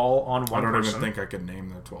this all on one person. I don't even think I can name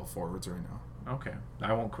their 12 forwards right now. Okay.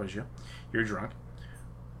 I won't quiz you. You're drunk.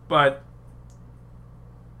 But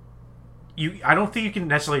I don't think you can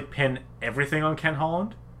necessarily pin everything on Ken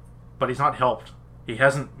Holland, but he's not helped. He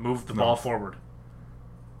hasn't moved the ball forward.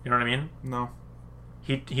 You know what I mean? No.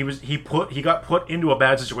 He got put into a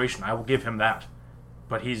bad situation. I will give him that.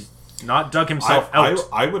 But he's not dug himself out.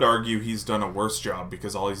 I would argue he's done a worse job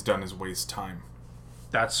because all he's done is waste time.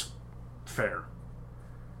 That's fair.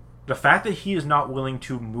 The fact that he is not willing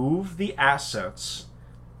to move the assets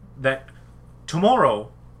that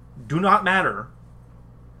tomorrow do not matter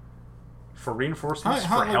for reinforcements,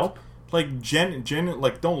 for help. Like,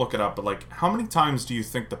 don't look it up, but, like, how many times do you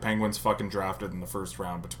think the Penguins fucking drafted in the first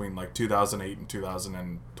round between, like, 2008 and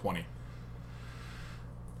 2020?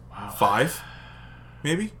 Wow. 5?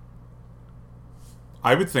 Maybe?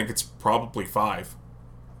 I would think it's probably 5.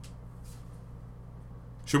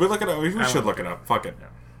 Should we look it up? We should look it up. Fuck it. Yeah.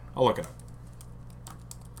 I'll look it up.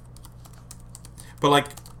 But, like,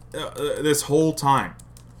 this whole time,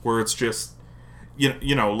 where it's just,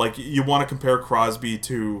 you know, like, you want to compare Crosby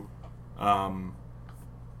to...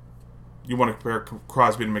 you want to compare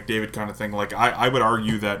Crosby to McDavid kind of thing. Like, I would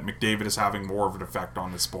argue that McDavid is having more of an effect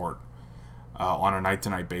on the sport on a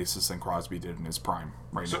night-to-night basis than Crosby did in his prime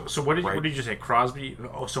now. So what did you say? Crosby,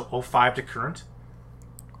 so 05 to current?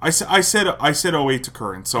 I said 08 to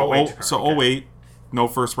current. So 08 to current, okay. 08, no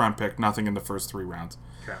first-round pick, nothing in the first 3 rounds.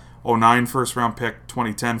 Okay. 09 first-round pick,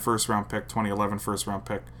 2010 first-round pick, 2011 first-round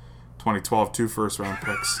pick, 2012 2 first-round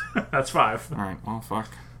picks. That's 5. All right, well, fuck.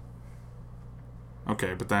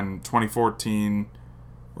 Okay, but then 2014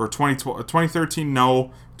 or 2013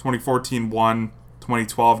 no, 2014 1,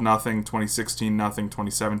 2012 nothing, 2016 nothing,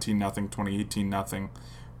 2017 nothing, 2018 nothing,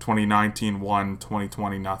 2019 1,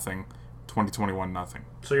 2020 nothing, 2021 nothing.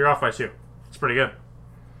 So you're off by 2. It's pretty good.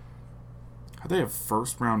 How'd they have 2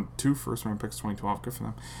 first round picks 2012? Good for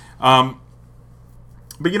them.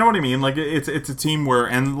 But you know what I mean? Like, it's a team where,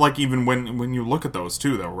 and like, even when you look at those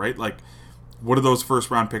too, though, right? Like, what do those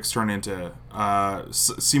first round picks turn into?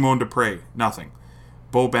 Simone Dupre, nothing.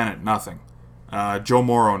 Bo Bennett, nothing. Joe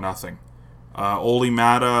Morrow, nothing. Oli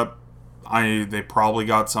Mata, they probably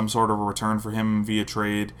got some sort of a return for him via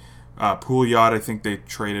trade. Pouliot, I think they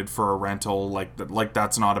traded for a rental. Like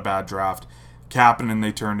that's not a bad draft. Kapanen,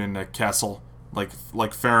 they turned into Kessel.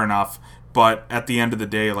 Like fair enough. But at the end of the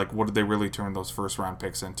day, like, what did they really turn those first round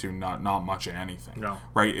picks into? Not much of anything. No.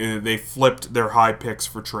 Right? They flipped their high picks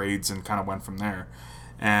for trades and kind of went from there.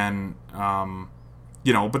 And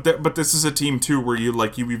you know, but this is a team too where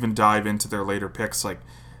you even dive into their later picks, like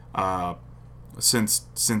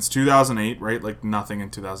since 2008, right? Like, nothing in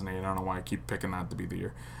 2008. I don't know why I keep picking that to be the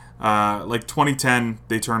year. Like 2010,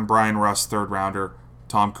 they turned Brian Russ 3rd rounder,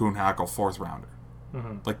 Tom Kuhnhackl 4th rounder.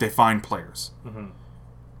 Mm-hmm. Like, they find players. Mm-hmm.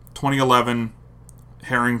 2011,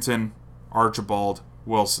 Harrington, Archibald,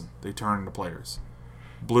 Wilson. They turn into players.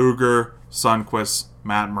 Bluger, Sundqvist,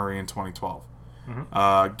 Matt Murray in 2012. Mm-hmm.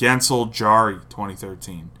 Gensel, Jari,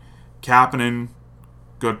 2013. Kapanen,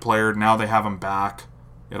 good player. Now they have him back.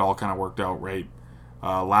 It all kind of worked out right.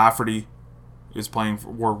 Lafferty was playing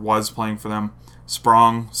for them.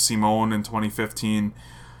 Sprong, Simone in 2015.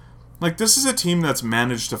 Like, this is a team that's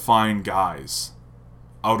managed to find guys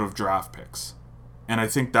out of draft picks. And I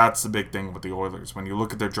think that's the big thing with the Oilers. When you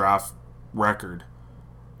look at their draft record,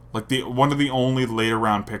 like, one of the only later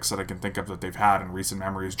round picks that I can think of that they've had in recent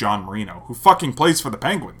memory is John Marino, who fucking plays for the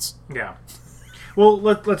Penguins. Yeah. Well,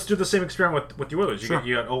 let's do the same experiment with the Oilers. Sure.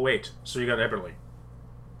 You got 08, so you got Eberle.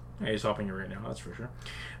 Yeah, he's helping you right now, that's for sure.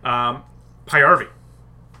 Pajärvi.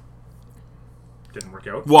 Didn't work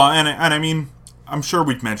out. Well, and I mean, I'm sure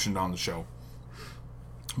we've mentioned on the show,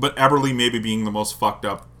 but Eberle maybe being the most fucked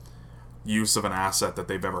up use of an asset that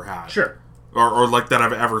they've ever had. Sure. Or like that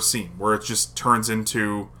I've ever seen, where it just turns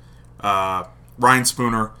into Ryan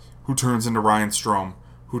Spooner, who turns into Ryan Strome,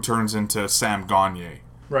 who turns into Sam Gagner.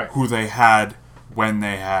 Right. Who they had when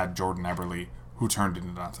they had Jordan Eberle, who turned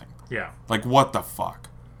into nothing. Yeah. Like, what the fuck?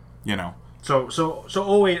 You know? So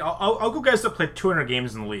 08, I'll go guys that played 200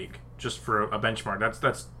 games in the league, just for a benchmark.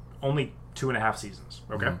 That's only 2.5 seasons,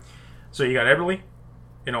 okay? Mm-hmm. So you got Eberle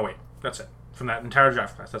in 08. That's it. From that entire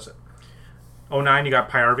draft class, that's it. 09, you got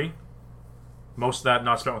Pajärvi. Most of that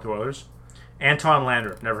not spent with the Oilers. Anton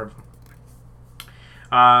Lander, never heard of him.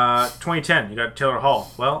 2010, you got Taylor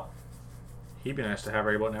Hall. Well, he'd be nice to have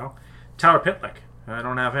right about now. Tyler Pitlick, I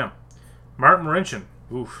don't have him. Martin Marincin,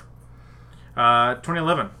 oof.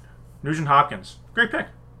 2011, Nugent Hopkins, great pick.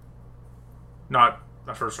 Not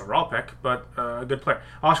a first overall pick, but a good player.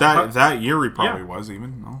 That year he probably was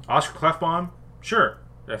even. No. Oscar Klefbom, sure.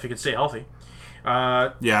 if he could stay healthy.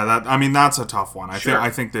 Yeah, that's a tough one. Sure. I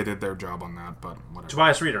think they did their job on that, but whatever.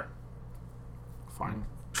 Tobias Reeder. Fine.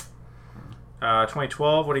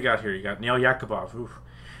 2012, what do you got here? You got Neil Yakubov. Oof.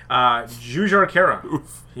 Jujhar Khaira.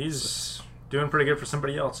 Oof. He's doing pretty good for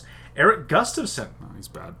somebody else. Eric Gustafsson. No, he's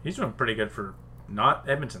bad. He's doing pretty good for not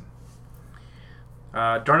Edmonton.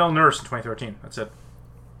 Darnell Nurse in 2013. That's it.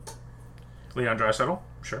 Leon Draisaitl.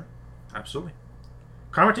 Sure. Absolutely.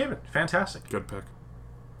 Connor McDavid. Fantastic. Good pick.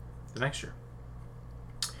 The next year.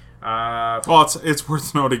 Well, it's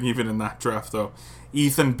worth noting even in that draft, though,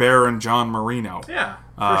 Ethan Bear and John Marino, Yeah,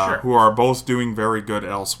 for sure. who are both doing very good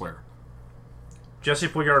elsewhere. Jesse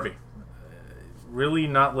Puljujarvi. Really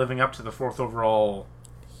not living up to the 4th overall.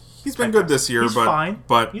 He's been good this year, He's but fine.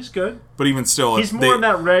 but He's good. but even still, He's more in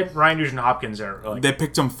that Ryan Nugent-Hopkins era. Like, they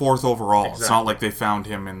picked him 4th overall. It's Exactly. not like they found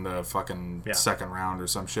him in the fucking Yeah. second round or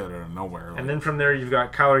some shit out of nowhere. and then from there, you've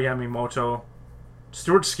got Kyler Yamamoto,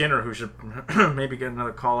 Stuart Skinner, who should maybe get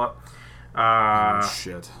another call up.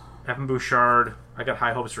 Shit. Evan Bouchard, I got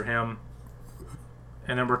high hopes for him.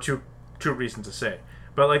 And then we're too recent to say.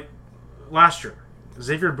 But like last year,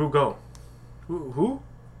 Xavier Bugault. Who?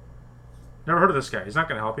 Never heard of this guy. He's not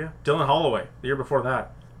going to help you. Dylan Holloway, the year before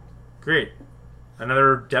that. Great.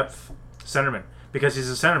 Another depth centerman. Because he's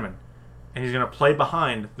a centerman. And he's going to play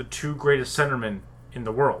behind the 2 greatest centermen in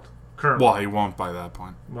the world currently. Well, he won't by that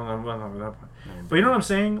point. Well, not at that point. But you know what I'm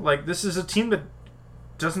saying? Like, this is a team that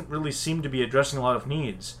doesn't really seem to be addressing a lot of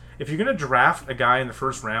needs. If you're going to draft a guy in the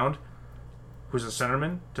first round who's a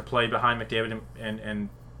centerman to play behind McDavid and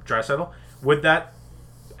Draisaitl, would that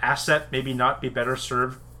asset maybe not be better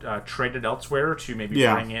served traded elsewhere to maybe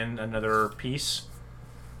bring in another piece?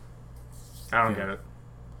 I don't get it.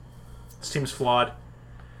 This team's flawed.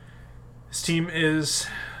 This team is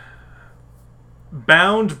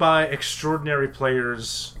bound by extraordinary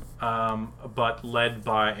players, but led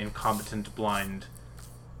by incompetent, blind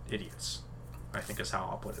idiots, I think is how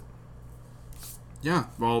I'll put it. Yeah,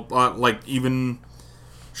 well, like even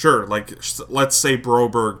sure, like let's say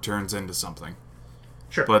Broberg turns into something.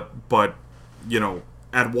 Sure. But you know,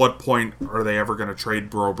 at what point are they ever going to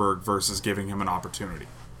trade Broberg versus giving him an opportunity?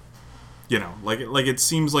 You know, like it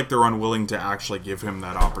seems like they're unwilling to actually give him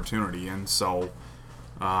that opportunity, and so,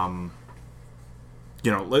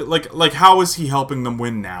 you know, like how is he helping them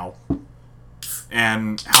win now?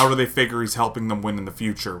 And how do they figure he's helping them win in the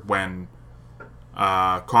future when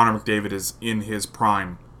Connor McDavid is in his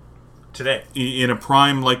prime? Today. In a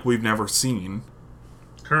prime like we've never seen.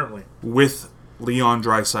 Currently. With Leon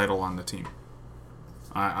Draisaitl on the team.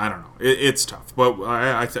 I don't know. It's tough. But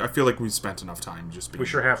I feel like we've spent enough time just being... We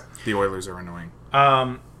sure have. The Oilers are annoying.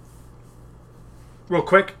 Real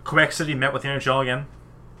quick, Quebec City met with the NHL again.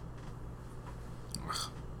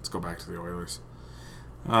 Let's go back to the Oilers.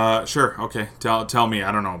 Sure. Okay. Tell me.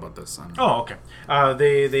 I don't know about this. Oh, okay.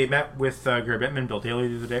 They met with Gary Bettman, Bill Daly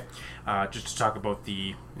the other day, just to talk about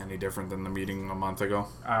the... Any different than the meeting a month ago?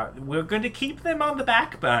 We're going to keep them on the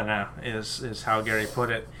back burner, is how Gary put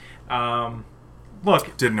it.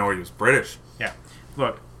 Look... Didn't know he was British. Yeah.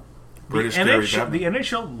 Look. British the Gary NHL, Bettman. the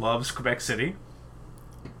NHL loves Quebec City,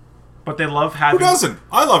 but they love having... Who doesn't?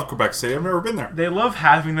 I love Quebec City. I've never been there. They love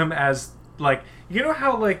having them as, like... You know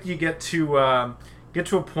how, like, you get to a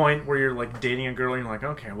point where you're like dating a girl and you're like,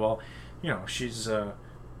 okay, well, you know, she's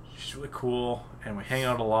really cool and we hang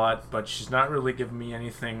out a lot, but she's not really giving me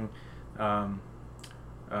anything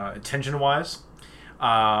attention wise.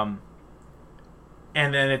 And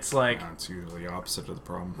then it's like, It's usually the opposite of the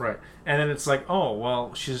problem. right? And then it's like, oh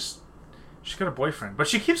well, she's got a boyfriend, but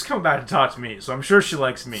she keeps coming back to talk to me, so I'm sure she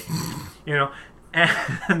likes me, you know.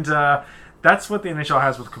 And that's what the NHL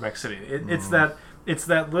has with Quebec City. It's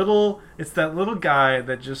that little guy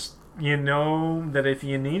that just, you know, that if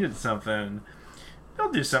you needed something,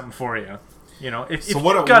 they'll do something for you. You know, if you've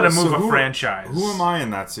got to move a franchise. Who am I in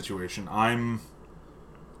that situation? I'm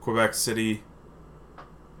Quebec City,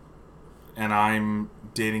 and I'm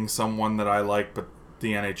dating someone that I like, but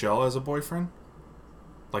the NHL has a boyfriend.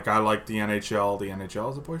 Like I like the NHL. The NHL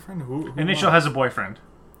has a boyfriend. Who NHL has a boyfriend.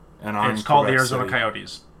 And I'm it's called the Quebec Arizona City.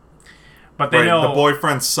 Coyotes. But they Right, know the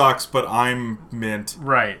boyfriend sucks, but I'm mint,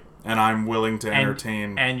 right. and I'm willing to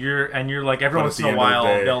entertain. And you're like every But once at in the a end of the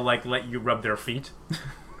while day- they'll like let you rub their feet.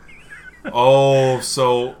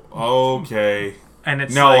 Okay. And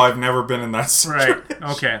it's No, like, I've never been in that situation. right.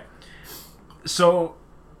 Okay. So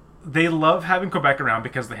they love having Quebec around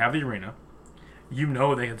because they have the arena. You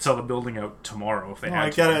know they can sell the building out tomorrow if they had I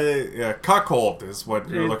to. gotta cuckold is what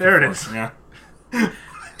you're looking There for. it is. Yeah.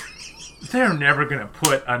 They're never going to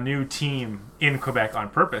put a new team in Quebec on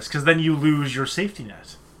purpose because then you lose your safety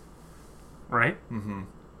net. Right? Mm-hmm.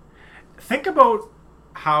 Think about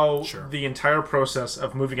how Sure. the entire process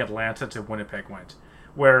of moving Atlanta to Winnipeg went.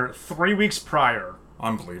 Where 3 weeks prior,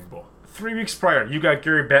 Unbelievable. you got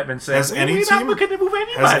Gary Bettman saying, Has any we're not team- looking to move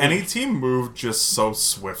anybody. Has any team moved just so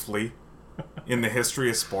swiftly in the history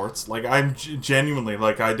of sports? Like, I'm genuinely,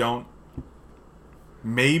 like, I don't...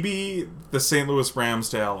 Maybe the St. Louis Rams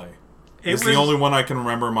to LA. It's the only one I can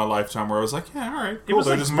remember in my lifetime where I was like, yeah, all right, cool. It was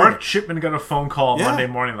They're like just Mark moving. Chipman got a phone call Yeah. Monday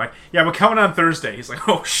morning, like, yeah, we're coming on Thursday. He's like,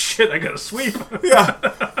 oh shit, I got to sweep.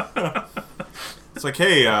 Yeah. It's like,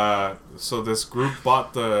 hey, so this group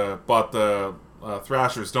bought the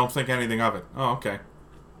Thrashers. Don't think anything of it. Oh, okay.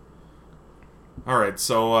 All right.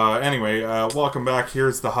 So anyway, welcome back.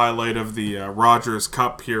 Here's the highlight of the Rogers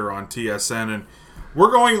Cup here on TSN, and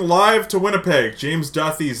we're going live to Winnipeg. James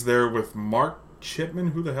Duthie's there with Mark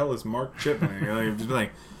Chipman. Who the hell is Mark Chipman?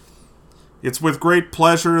 It's with great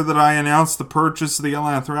pleasure that I announce the purchase of the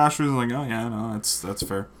Atlanta Thrashers. I'm like, oh yeah, no, that's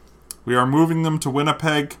fair. We are moving them to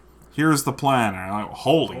Winnipeg. Here's the plan. And I'm like,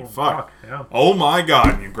 holy fuck. Yeah. Oh my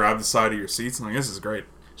god. And you grab the side of your seats and like, this is great.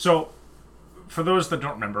 So, for those that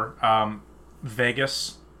don't remember,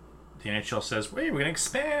 Vegas, the NHL says, hey, we're going to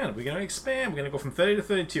expand. We're going to go from 30 to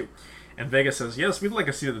 32. And Vegas says, yes, we'd like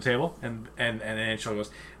a seat at the table. And NHL goes,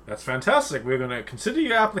 that's fantastic. We're going to consider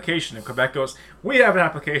your application. And Quebec goes, we have an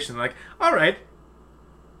application. They're like, all right.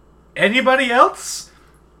 Anybody else?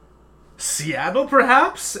 Seattle,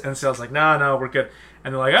 perhaps? And Seattle's like, no, we're good.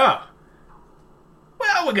 And they're like, oh,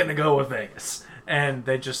 well, we're going to go with Vegas. And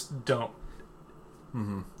they just don't,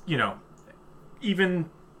 even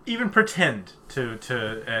pretend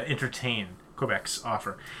to entertain Quebec's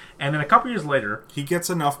offer. And then a couple years later... He gets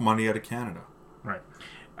enough money out of Canada. Right.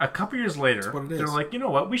 A couple years later, what it is. they're like, you know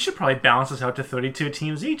what, we should probably balance this out to 32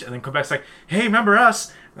 teams each. And then Quebec's like, hey, remember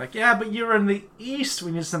us? Like, yeah, but you're in the East.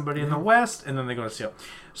 We need somebody in the West. And then they go to Seattle.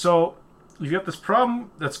 So you've got this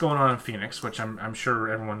problem that's going on in Phoenix, which I'm sure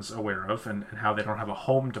everyone's aware of, and how they don't have a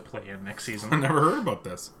home to play in next season. I never heard about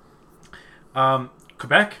this.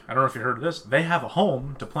 Quebec, I don't know if you heard of this, they have a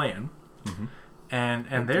home to play in. Mm-hmm.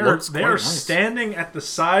 And they're looks quite nice. standing at the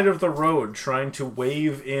side of the road trying to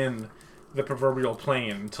wave in the proverbial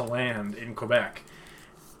plane to land in Quebec.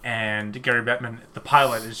 And Gary Bettman, the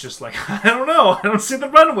pilot, is just like, I don't know, I don't see the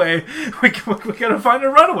runway. We gotta find a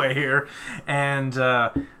runway here. And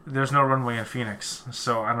there's no runway in Phoenix,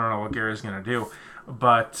 so I don't know what Gary's gonna do.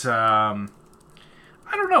 But I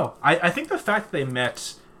don't know. I think the fact that they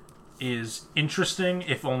met is interesting,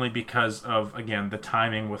 if only because of, again, the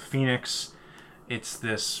timing with Phoenix. It's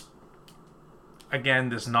this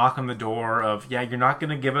knock on the door of, yeah, you're not going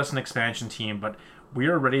to give us an expansion team, but we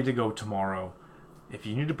are ready to go tomorrow. If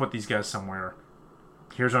you need to put these guys somewhere,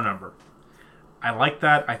 here's our number. I like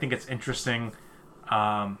that. I think it's interesting.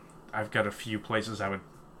 I've got a few places I would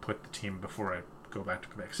put the team before I go back to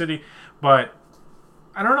Quebec City, but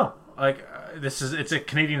I don't know. Like, it's a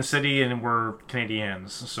Canadian city, and we're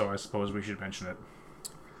Canadians, so I suppose we should mention it.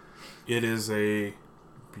 It is a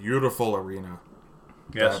beautiful arena.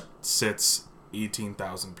 Yes. That sits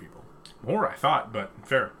 18,000 people. More, I thought, but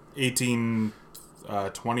fair.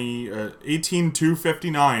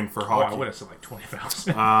 18,259 for Oh, hockey. I would have said like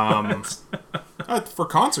 20,000. For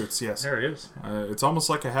concerts, yes. There it is. It's almost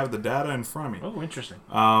like I have the data in front of me. Oh, interesting.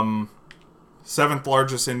 7th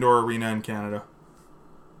largest indoor arena in Canada.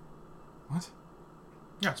 What?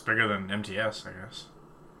 Yeah, it's bigger than MTS, I guess.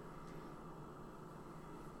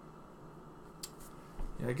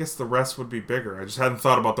 Yeah, I guess the rest would be bigger. I just hadn't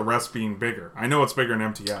thought about the rest being bigger. I know it's bigger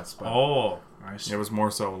than MTS, but Oh, nice. it was more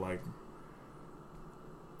so like,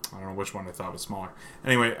 I don't know which one I thought was smaller.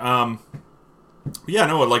 Anyway, yeah,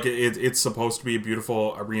 no, like it's supposed to be a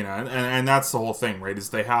beautiful arena, and that's the whole thing, right?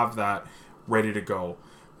 Is they have that ready to go.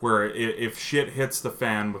 Where if shit hits the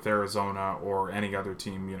fan with Arizona or any other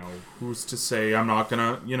team, who's to say? I'm not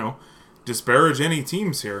gonna, disparage any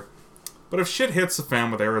teams here, but if shit hits the fan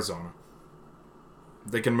with Arizona,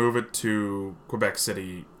 they can move it to Quebec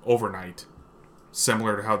City overnight,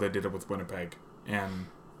 similar to how they did it with Winnipeg, and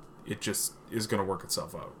it just is going to work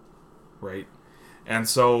itself out, right? And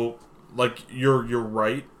so, like, you're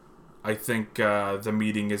right. I think the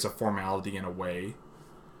meeting is a formality in a way,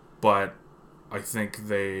 but I think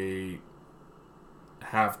they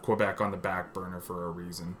have Quebec on the back burner for a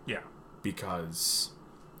reason. Yeah. Because,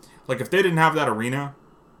 like, if they didn't have that arena,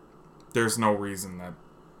 there's no reason that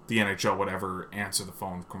the NHL would ever answer the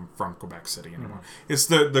phone from Quebec City anymore. Mm-hmm. It's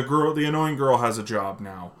the annoying girl has a job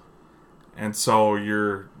now, and so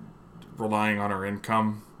you're relying on her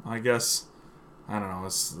income, I guess. I don't know.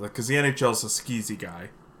 It's because the NHL's a skeezy guy,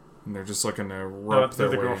 and they're just looking to rope their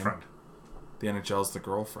way girlfriend. In. The NHL's the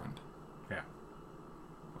girlfriend. Yeah.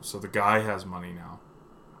 So the guy has money now.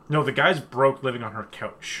 No, the guy's broke living on her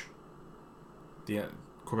couch. The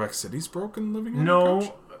Quebec City's broken living on No, the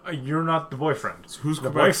couch? you're not the boyfriend. So who's the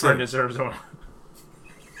Quebec boyfriend City? is Arizona.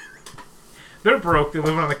 They're broke. They're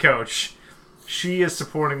living on the couch. She is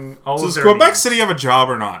supporting all So of does their Quebec needs. City have a job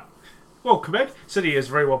or not? Well, Quebec City is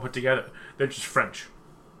very well put together. They're just French.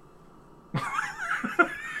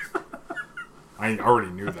 I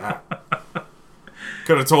already knew that.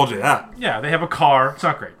 Could have told you that. Yeah, they have a car. It's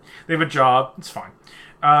not great. They have a job. It's fine.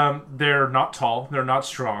 They're not tall. They're not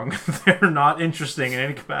strong. They're not interesting in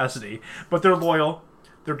any capacity. But they're loyal.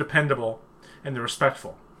 They're dependable. And they're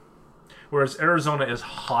respectful. Whereas Arizona is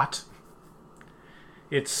hot.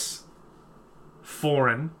 It's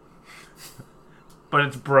foreign. But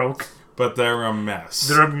it's broke. But they're a mess.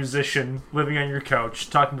 They're a musician living on your couch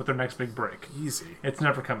talking about their next big break. Easy. It's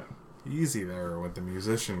never coming. Easy there with the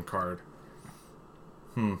musician card.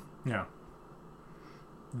 Yeah.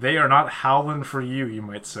 They are not howling for you, you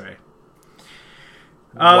might say.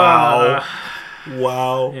 Wow.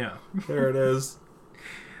 Wow. Yeah. There it is.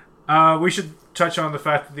 We should touch on the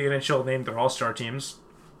fact that the NHL named their All-Star teams.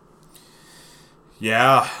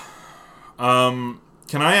 Yeah. Can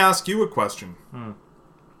I ask you a question?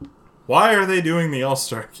 Why are they doing the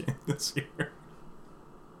All-Star game this year?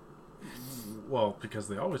 Well, because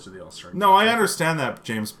they always do the All-Star game. No, I understand that,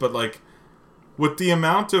 James, but like, with the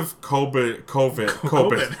amount of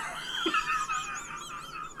COVID.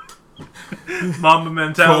 Mamba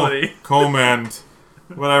mentality. Command,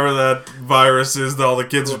 whatever that virus is that all the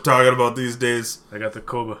kids are talking about these days. I got the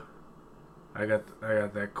Koba. I got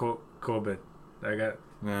that COVID. I got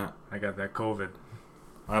that COVID.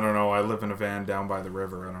 I don't know. I live in a van down by the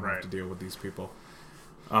river. I don't have to deal with these people.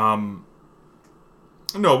 No,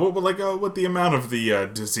 but like with the amount of the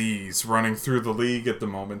disease running through the league at the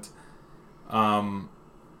moment,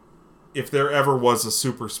 if there ever was a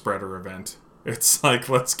super spreader event, it's like,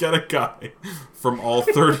 let's get a guy from all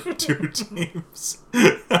 32 teams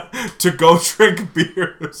to go drink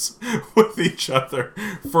beers with each other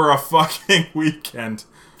for a fucking weekend.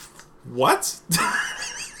 What?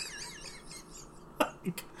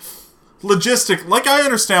 Logistic, like, I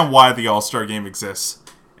understand why the All-Star game exists.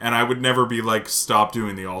 And I would never be like, stop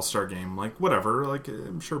doing the All-Star game. Like, whatever. Like,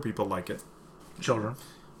 I'm sure people like it. Children.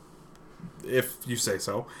 If you say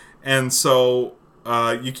so. And so,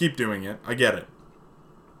 you keep doing it. I get it.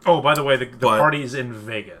 Oh, by the way, the party is in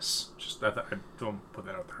Vegas. Just I don't put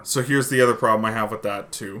that out there. So here's the other problem I have with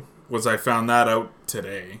that, too. Was I found that out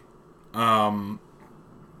today.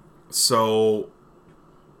 So,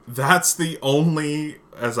 that's the only,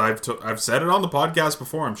 as I've said it on the podcast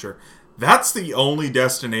before, I'm sure. That's the only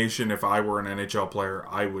destination, if I were an NHL player,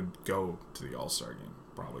 I would go to the All-Star game,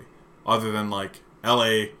 probably. Other than, like,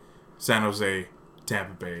 LA, San Jose,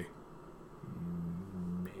 Tampa Bay,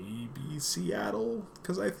 maybe Seattle,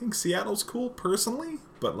 because I think Seattle's cool, personally.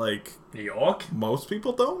 But, like, New York? most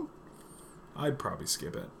people don't. I'd probably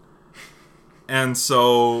skip it. And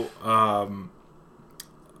so,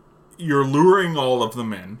 you're luring all of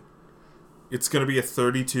them in. It's going to be a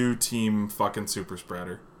 32-team fucking super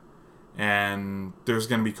spreader. And there's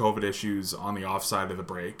going to be COVID issues on the offside of the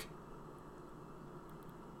break.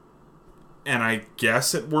 And I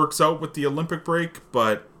guess it works out with the Olympic break,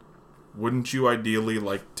 but wouldn't you ideally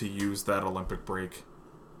like to use that Olympic break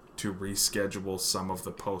to reschedule some of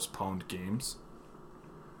the postponed games?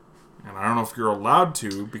 And I don't know if you're allowed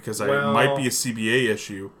to, because it might be a CBA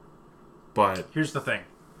issue, but... Here's the thing.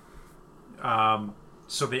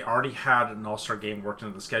 So they already had an All-Star game worked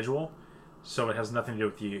into the schedule, so it has nothing to do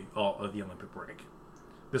with the Olympic break.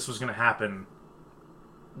 This was going to happen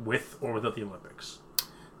with or without the Olympics.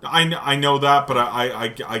 I know that, but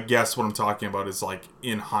I guess what I'm talking about is, like,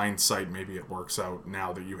 in hindsight, maybe it works out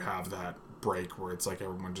now that you have that break where it's like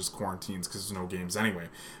everyone just quarantines because there's no games anyway.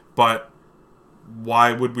 But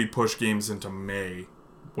why would we push games into May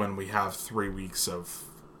when we have 3 weeks of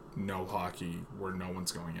no hockey where no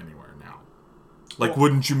one's going anywhere now? Like,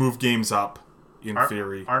 wouldn't you move games up, in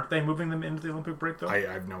theory? Aren't they moving them into the Olympic break, though? I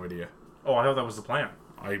have no idea. Oh, I thought that was the plan.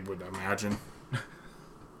 I would imagine.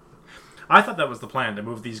 I thought that was the plan, to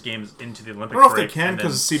move these games into the Olympic break. I don't know if they can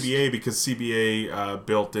because of CBA, because CBA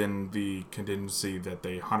built in the contingency that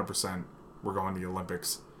they 100% were going to the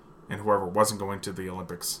Olympics, and whoever wasn't going to the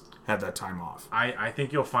Olympics had that time off. I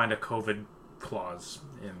think you'll find a COVID clause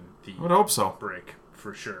in the I would hope so. break,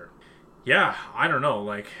 for sure. Yeah, I don't know.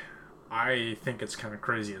 Like, I think it's kind of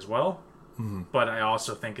crazy as well. Mm-hmm. But I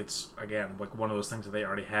also think it's, again, like one of those things that they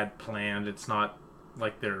already had planned. It's not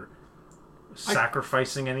like they're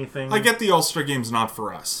sacrificing anything. I get the All-Star Game's not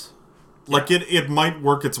for us. Like, it might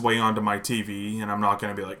work its way onto my TV, and I'm not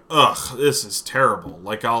going to be like, ugh, this is terrible.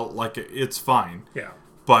 Like, it's fine. Yeah.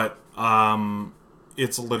 but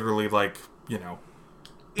it's literally like,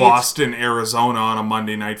 Boston, Arizona on a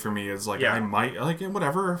Monday night for me is like, Yeah. I might, like,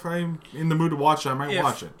 whatever, if I'm in the mood to watch it, I might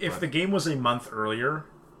watch it. If the game was a month earlier,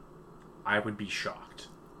 I would be shocked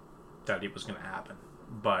that it was going to happen.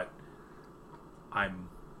 But I'm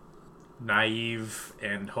naive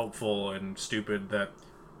and hopeful and stupid that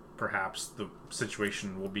perhaps the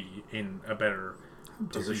situation will be in a better Dare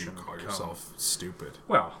position. you call come- yourself stupid?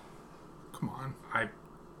 Well, Come on.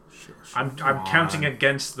 Sure, I'm come counting on.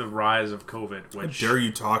 against the rise of COVID, How which dare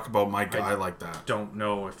you talk about my guy like that? don't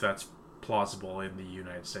know if that's plausible in the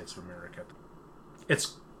United States of America.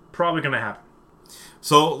 It's probably going to happen.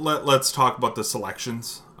 So let's talk about the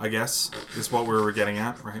selections, I guess, is what we were getting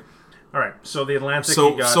at, right? All right, so the Atlantic.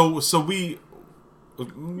 you got, So we...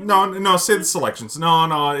 No, say the selections.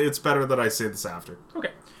 No, it's better that I say this after.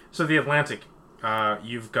 Okay, so the Atlantic.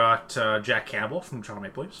 You've got Jack Campbell from Toronto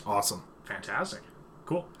Maple Leafs. Awesome. Fantastic.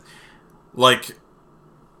 Cool. Like...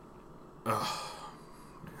 man,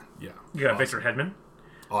 yeah. You got awesome. Victor Hedman,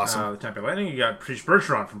 Awesome. the Tampa Lightning. You got Patrice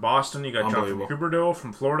Bergeron from Boston. You got Jonathan Unbelievable. Huberdeau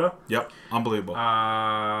from Florida. Yep. Unbelievable.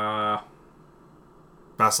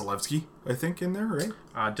 Vasilevsky, I think, in there, right?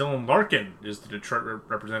 Dylan Larkin is the Detroit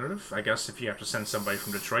representative. I guess if you have to send somebody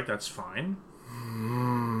from Detroit, that's fine.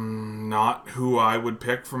 Not who I would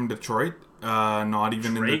pick from Detroit. Not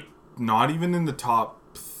even Drake? in the top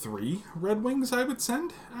 3 Red Wings I would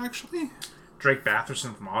send, actually. Drake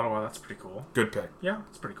Batherson from Ottawa. That's pretty cool. Good pick. Yeah,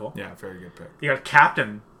 that's pretty cool. Yeah, very good pick. You got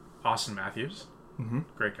Captain Austin Matthews. Mm-hmm.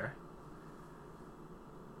 Great guy.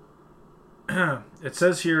 It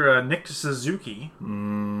says here Nick Suzuki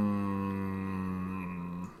and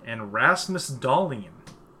Rasmus Dahlin.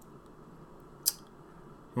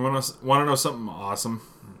 You want to know something awesome?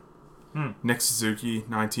 Nick Suzuki,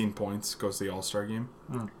 19 points, goes to the All-Star game.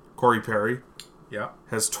 Corey Perry Yeah.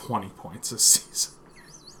 has 20 points this season.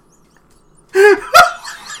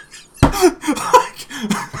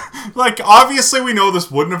 like, obviously we know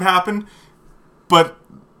this wouldn't have happened, but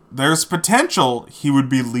there's potential he would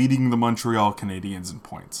be leading the Montreal Canadiens in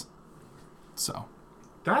points. So.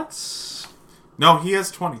 That's... No, he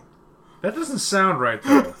has 20. That doesn't sound right,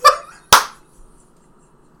 though.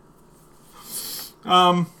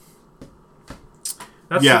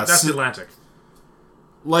 That's the Atlantic.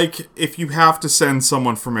 Like, if you have to send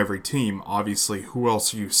someone from every team, obviously, who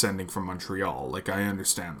else are you sending from Montreal? Like, I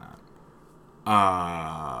understand that.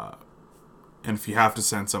 And if you have to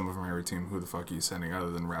send someone from every team, who the fuck are you sending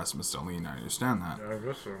other than Rasmus Dahlin? I understand that. I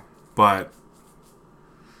guess so. But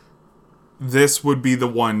this would be the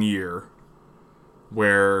one year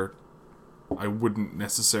where I wouldn't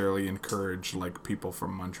necessarily encourage, like, people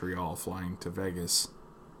from Montreal flying to Vegas.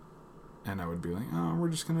 And I would be like, oh, we're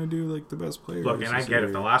just going to do, like, the best players. Look, and I get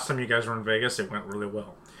it. The last time you guys were in Vegas, it went really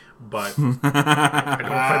well. But I don't know if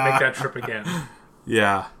I'd make that trip again.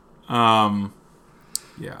 Yeah.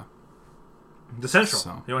 Yeah. The Central. So.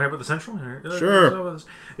 You want to hear about the Central? Sure.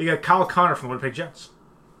 You got Kyle Connor from the Winnipeg Jets.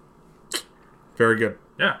 Very good.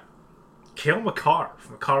 Yeah. Cale Makar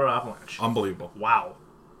from the Colorado Avalanche. Unbelievable. Wow.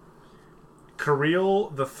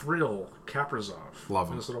 Kirill the Thrill Kaprizov. Love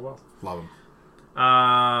him. Minnesota Wild. Love him.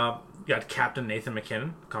 You got Captain Nathan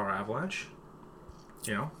McKinnon, Colorado Avalanche.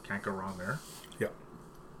 You know, can't go wrong there. Yep.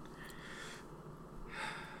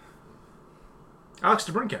 Alex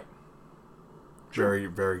DeBrincat. Very,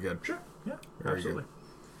 very good. Sure. Yeah, Very absolutely.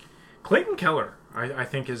 Clayton Keller, I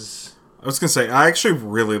think, is... I was going to say, I actually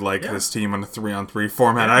really like Yeah. this team on a 3-on-3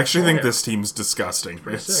 format. Yeah. I actually think Yeah. this team's disgusting.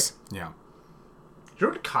 pretty sick. Yeah.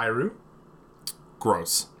 Jordan Kyrou.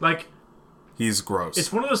 Gross. Like, He's gross.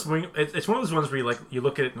 it's one of those it's one of those ones where you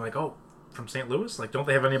look at it and like, oh, from St. Louis? Like, don't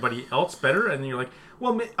they have anybody else better? And then you're like,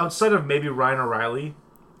 well, outside of maybe Ryan O'Reilly,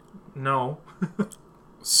 no.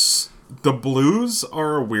 The Blues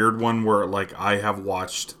are a weird one where, like, I have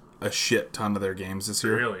watched a shit ton of their games this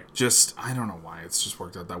year. Really? Just, I don't know why. It's just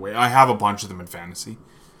worked out that way. I have a bunch of them in fantasy.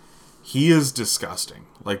 He is disgusting.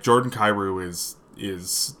 Like, Jordan Kyrou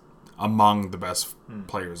is among the best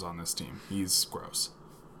players on this team. He's gross.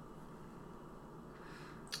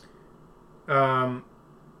 Joe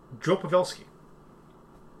Pavelski.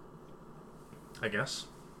 I guess.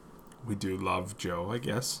 We do love Joe, I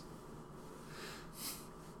guess.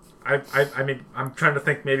 I mean, I'm trying to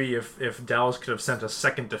think maybe if Dallas could have sent a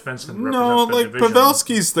second defenseman. to No, represent the like, division.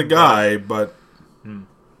 Pavelski's the guy, but...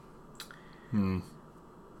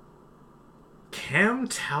 Cam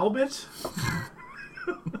Talbot?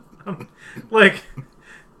 Like,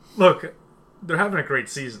 look, they're having a great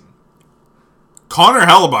season. Connor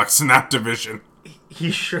Hellebuck's in that division.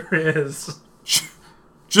 He sure is.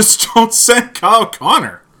 Just don't send Kyle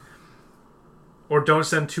Connor. Or don't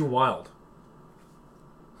send Too Wild.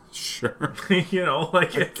 Sure. You know,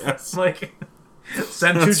 like guess. like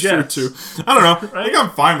send two That's true, jets. too. I don't know. Right? I think I'm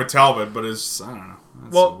fine with Talbot, but it's, I don't know.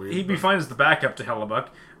 That's Well, so weird, he'd be but- fine as the backup to Hellebuck,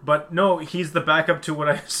 but no, he's the backup to what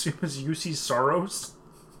I assume is UC Soros.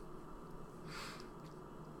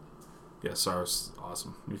 Yeah, Saros,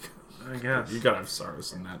 awesome. I guess. You gotta have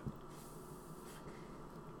Saros in that.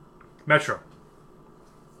 Metro.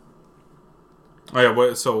 Oh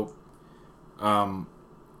yeah, so, are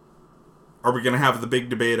we gonna have the big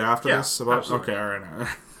debate after Yeah, this about? absolutely. Okay, all right.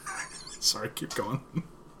 Sorry, keep going.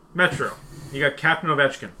 Metro. You got Captain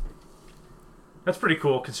Ovechkin. That's pretty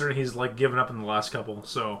cool, considering he's like given up in the last couple.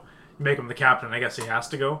 So you make him the captain. I guess he has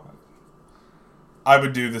to go. I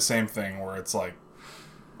would do the same thing where it's like,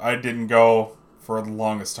 I didn't go for the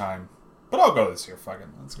longest time, but I'll go this year.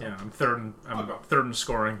 Fucking, let's go. Yeah, I'm third in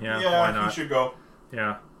scoring. Yeah, Yeah, why not? you should go.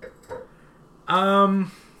 Yeah. I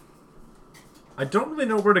don't really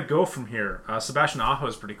know where to go from here. Sebastian Aho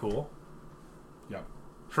is pretty cool. Yeah,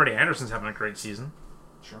 Freddie Anderson's having a great season.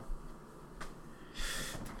 sure.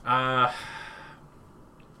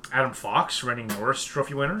 Adam Fox, reigning Norris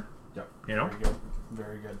Trophy winner. Yep. You know? Very good.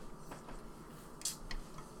 Very good.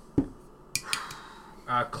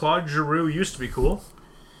 Claude Giroux used to be cool,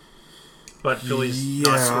 but Philly's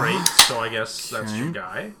not Yeah. great, so I guess that's Okay. your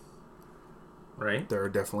guy. Right? There are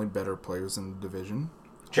definitely better players in the division.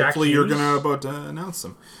 Jack Hopefully, you're Hughes. gonna about to announce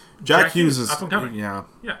them. Jack Hughes is up and coming. yeah.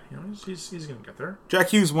 Yeah, you know, he's going to get there. Jack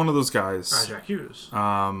Hughes, one of those guys. Jack Hughes.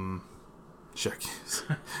 Jack Hughes.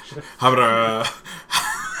 How about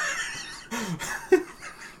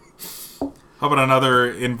how about another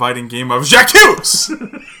inviting game of Jack Hughes?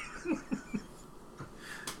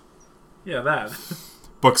 Yeah, that.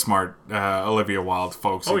 Booksmart, Olivia Wilde,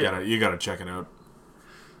 folks. Oh, you yeah. gotta check it out.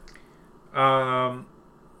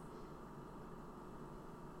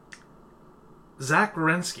 Zach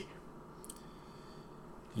Werenski.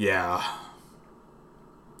 Yeah.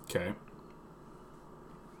 Okay.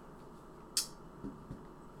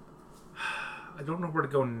 I don't know where to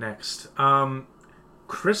go next.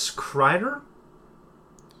 Chris Kreider?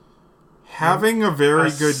 Having a very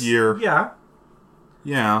good year. Yeah,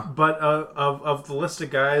 Yeah. but of the list of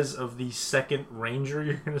guys of the second Ranger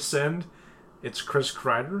you're going to send, it's Chris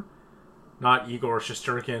Kreider, not Igor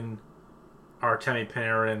Shesterkin, Artemi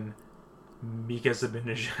Panarin, Mika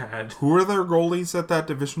Zibanejad. Who are their goalies at that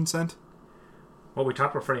division sent? Well, we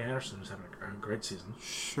talked about Freddie Anderson, who's having a great season.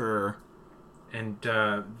 Sure. And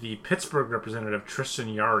the Pittsburgh representative, Tristan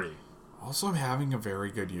Yarry. Also having a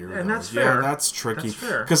very good year. And though. that's fair. Yeah, that's tricky. That's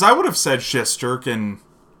fair. Because I would have said Shesterkin.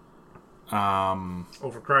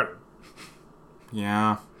 Over Kreider.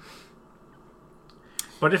 Yeah.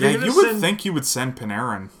 But if Yeah, you're going you to would send... think you would send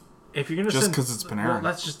Panarin. If you're going to Just send... 'cause it's Panarin. Well,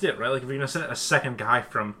 that's just it, right? Like, if you're going to send a second guy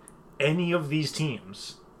from any of these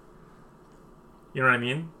teams... You know what I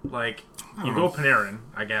mean? Like, you go Panarin,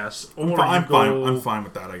 I guess. Or I'm you go... fine. I'm fine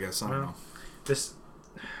with that, I guess. I don't know. This...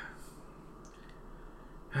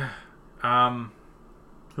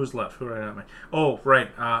 Who's left? Who did I not make? Oh, right.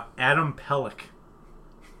 Adam Pelech.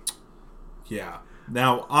 Yeah.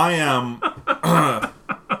 Now, I am...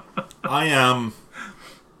 I am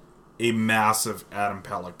a massive Adam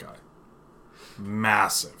Pelech guy.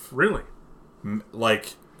 Massive. Really?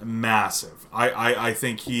 Like, massive. I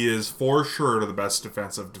think he is for sure the best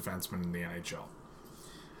defensive defenseman in the NHL.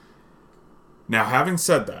 Now, having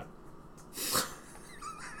said that,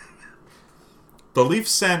 the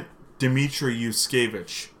Leafs sent Dmitry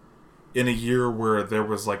Yushkevich in a year where there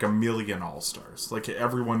was like a million All-Stars. Like,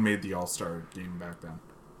 everyone made the All-Star game back then,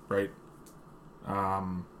 right?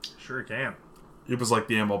 Sure can. It was like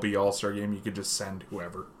the MLB All-Star game. You could just send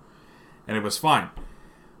whoever. And it was fine.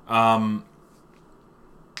 Adam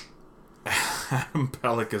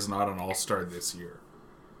Pelech is not an All-Star this year.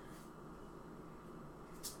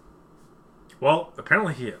 Well,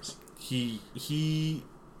 apparently he is. He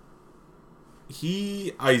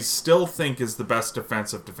I still think is the best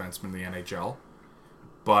defensive defenseman in the NHL.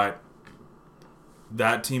 But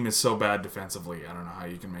that team is so bad defensively, I don't know how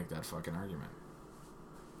you can make that fucking argument.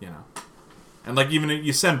 You know? And like, even if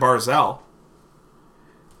you send Barzal,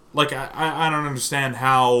 like, I don't understand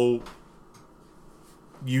how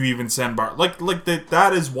you even send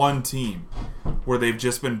that is one team where they've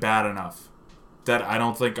just been bad enough that I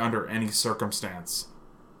don't think under any circumstance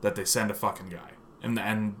that they send a fucking guy.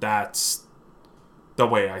 And that's the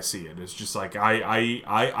way I see it. It's just like,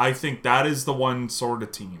 I think that is the one sort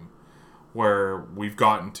of team where we've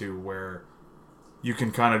gotten to where you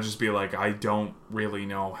can kind of just be like, I don't really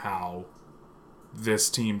know how this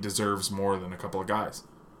team deserves more than a couple of guys.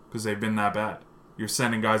 Because they've been that bad. You're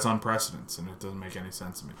sending guys on precedence, and it doesn't make any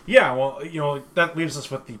sense to me. Yeah, well, you know, that leaves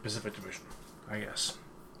us with the Pacific Division, I guess.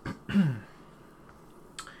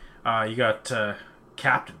 You got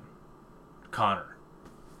Captain Connor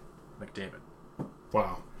McDavid.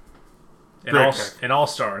 Wow. An pick.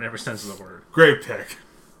 all-star in every sense of the word. Great pick.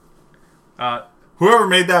 Whoever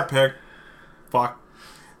made that pick, fuck,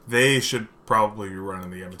 they should probably be running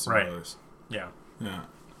the Edmonton Right. Oilers. Yeah. Yeah.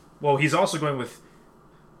 Well, he's also going with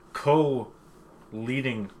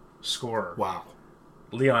co-leading scorer, Wow.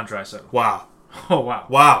 Leon Draisaitl. Wow. Oh, wow.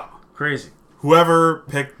 Wow. Crazy. Whoever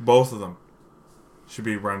picked both of them should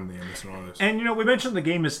be running the Edmonton Oilers. And, we mentioned the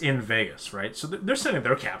game is in Vegas, right? So they're sending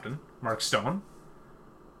their captain, Mark Stone.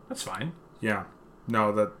 That's fine. Yeah.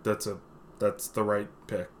 No, that's the right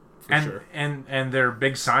pick for And, sure. and their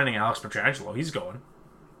big signing, Alex Pietrangelo, he's going.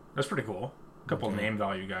 That's pretty cool. A couple of name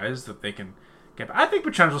value guys that they can get. I think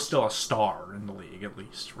Pietrangelo's still a star in the league, at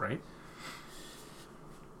least, right?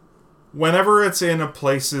 Whenever it's in a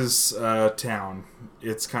place's town,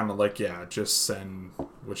 it's kind of like, yeah, just send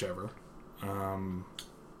whichever.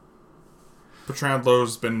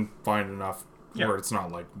 Petranglo's been fine enough Yeah. where it's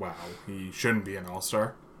not like, wow, he shouldn't be an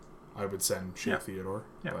all-star. I would send Shea Yeah. Theodore.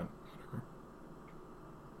 Yeah. But whatever.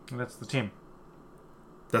 And that's the team.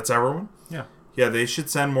 That's everyone? Yeah. Yeah, they should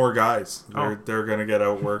send more guys. Oh. They're going to get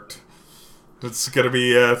outworked. It's going to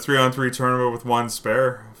be a 3-on-3 tournament with one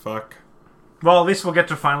spare. Fuck. Well, at least we'll get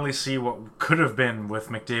to finally see what could have been with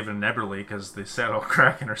McDavid and Eberle, because the Seattle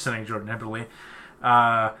Kraken are sending Jordan Eberle.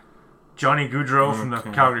 Johnny Gaudreau from the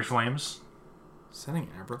Okay. Calgary Flames. Sending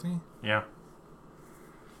Eberle? Yeah.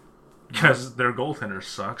 Because their goaltender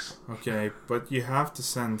sucks. Okay, but you have to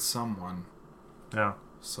send someone. Yeah.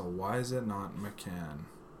 So why is it not McCann?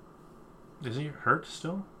 Is he hurt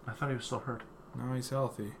still? I thought he was still hurt. No, he's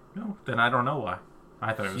healthy. No, then I don't know why.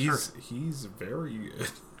 I thought he was hurt. He's very good.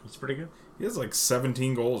 He's pretty good. He has like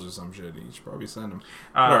 17 goals or some shit. You should probably send him.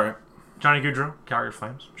 Uh, All right. Johnny Gaudreau, Calgary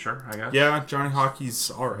Flames. Sure, I guess. Yeah, Johnny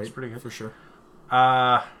Hockey's all right. He's pretty good. For sure.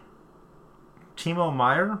 Timo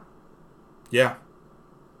Meyer. Yeah.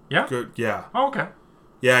 Yeah? Good. Yeah. Oh, okay.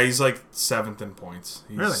 Yeah, he's like 7th in points.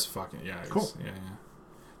 He's Really? fucking, yeah. Cool. Yeah.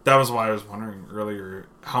 That was why I was wondering earlier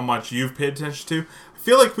how much you've paid attention to. I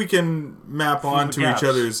feel like we can map Fill on the to gaps. each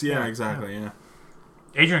other's. Yeah, Yeah, exactly. Yeah.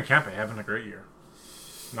 Adrian Kempe having a great year.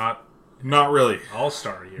 Not Not really.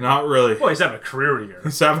 all-star year. Not really. Well, he's having a career year.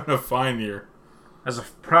 He's having a fine year. As a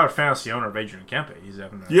proud fantasy owner of Adrian Kempe, he's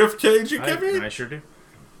having a... You have KG Kevin? I sure do.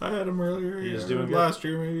 I had him earlier. He's yeah, doing good. last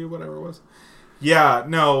year, maybe, whatever it was. Yeah,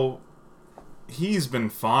 no, he's been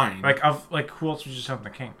fine. Like who else would you send the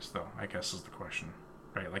Kings, though? I guess is the question.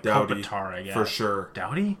 Right, like Doughty, Kopitar, I guess. for sure.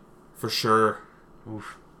 Doughty? For sure.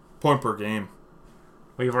 Oof. Point per game.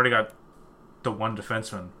 Well, you've already got the one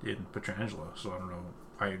defenseman in Pietrangelo, so I don't know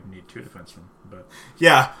why you need two defensemen. But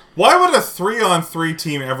Yeah, why would a 3-on-3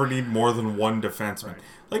 team ever need more than one defenseman? Right.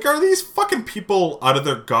 Like, are these fucking people out of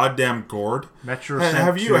their goddamn gourd? Metro Have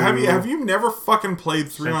sent you two, have you never fucking played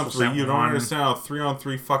 3-on-3? sent You don't one. understand how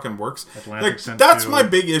 3-on-3 fucking works. Atlantic Like, sent that's two. my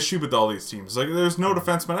big issue with all these teams. Like, there's no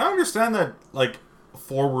defenseman. I understand that, like,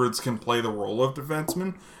 forwards can play the role of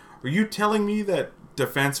defenseman. Are you telling me that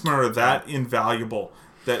defensemen are that invaluable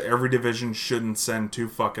that every division shouldn't send two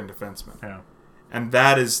fucking defensemen? Yeah. And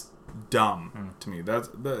that is dumb to me. That's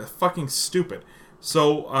fucking stupid.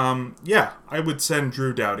 So, yeah, I would send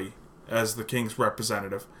Drew Doughty as the Kings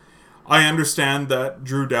representative. I understand that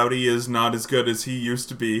Drew Doughty is not as good as he used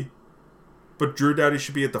to be, but Drew Doughty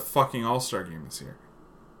should be at the fucking All-Star game this year.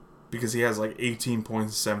 Because he has like 18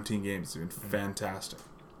 points in 17 games. Dude, fantastic.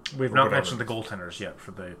 We've Or not whatever. mentioned the goaltenders yet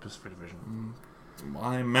for the Pacific Division.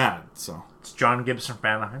 I'm mad, so. It's John Gibson from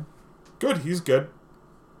Anaheim. Good, he's good.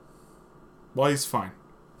 Well, he's fine.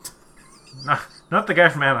 Not the guy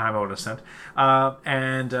from Anaheim I would have sent.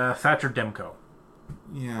 And Thatcher Demko.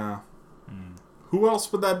 Yeah. Who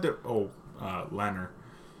else would that do? Oh, Leonard.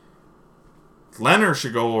 Leonard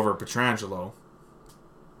should go over Pietrangelo.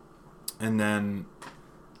 And then...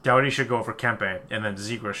 Doughty should go over Kempe, and then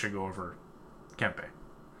Zegras should go over Kempe.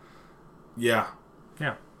 Yeah.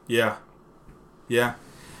 Yeah. Yeah. Yeah.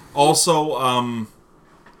 Also,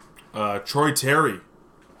 Troy Terry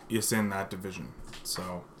is in that division.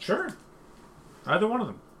 So, Sure. Either one of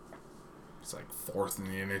them. he's like 4th in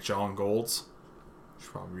the NHL in golds.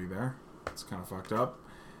 Should probably be there. It's kind of fucked up.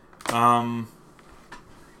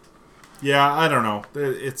 Yeah, I don't know.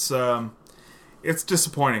 It's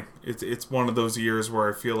disappointing. It's one of those years where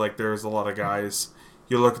I feel like there's a lot of guys.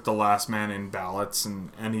 You look at the last man in ballots,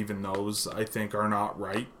 and even those I think are not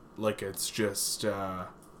right. Like, it's just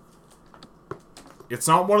it's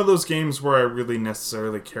not one of those games where I really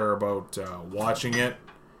necessarily care about watching it.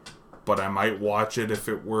 But I might watch it if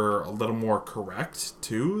it were a little more correct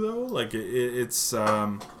too, though. Like it's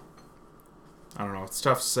I don't know. It's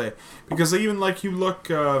tough to say because even like you look.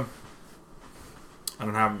 I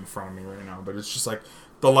don't have it in front of me right now, but it's just like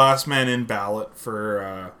the last man in ballot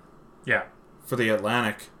for the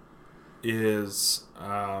Atlantic is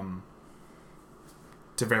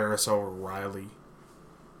Tavares over Riley.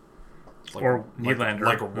 Or Nylander.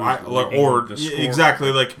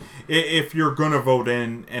 Exactly. Like, if you're going to vote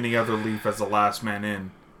in any other Leaf as the last man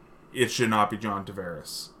in, it should not be John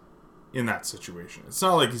Tavares in that situation. It's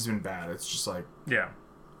not like he's been bad. It's just like,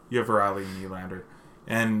 you have Riley and Nylander.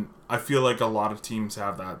 And I feel like a lot of teams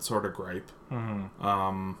have that sort of gripe.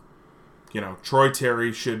 Mm-hmm. Troy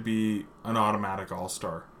Terry should be an automatic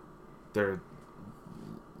all-star. There's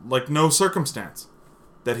like no circumstance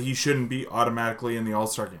that he shouldn't be automatically in the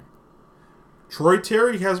all-star game. Troy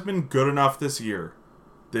Terry has been good enough this year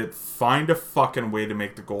that find a fucking way to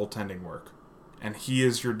make the goaltending work. And he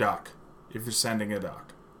is your duck if you're sending a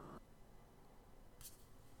duck.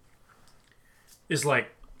 Is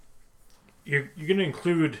like you're going to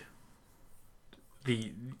include these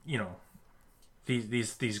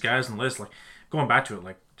guys in the list, like going back to it,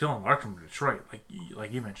 like Dylan Larkin from Detroit,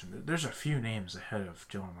 like you mentioned, there's a few names ahead of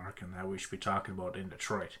Dylan Larkin that we should be talking about in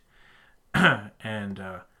Detroit. And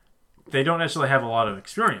they don't necessarily have a lot of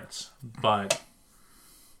experience, but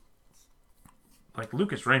like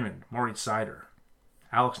Lucas Raymond, Moritz Seider,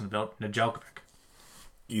 Alex Nedeljkovic.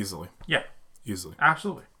 Easily. Yeah. Easily.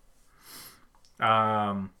 Absolutely.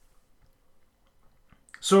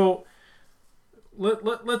 So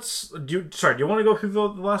let's do you want to go through the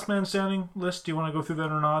last man standing list? Do you want to go through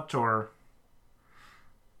that or not, or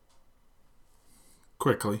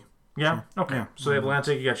quickly? Yeah. Sure. Okay. Yeah. So the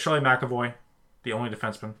Atlantic, you got Charlie McAvoy, the only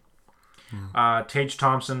defenseman. Tage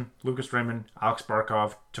Thompson, Lucas Raymond, Alex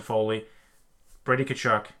Barkov, Toffoli, Brady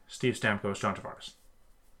Tkachuk, Steve Stamkos, John Tavares.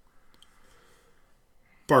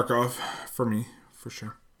 Barkov for me, for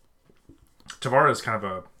sure. Tavares is kind of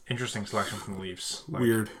a interesting selection from the Leafs.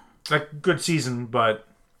 Weird. Like good season, but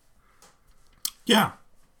yeah.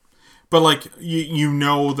 But like you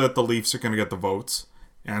know that the Leafs are going to get the votes,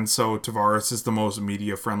 and so Tavares is the most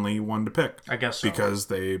media friendly one to pick. I guess so. Because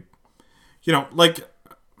they,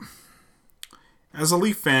 as a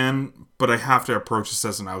Leaf fan, but I have to approach this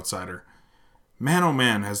as an outsider. Man, oh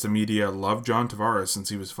man, has the media loved John Tavares since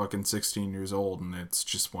he was fucking 16 years old, and it's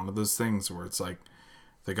just one of those things where it's like,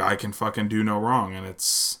 the guy can fucking do no wrong, and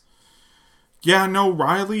it's... Yeah, no,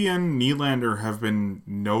 Riley and Nylander have been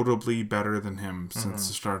notably better than him since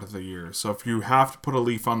the start of the year. So if you have to put a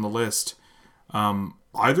Leaf on the list,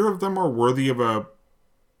 either of them are worthy of a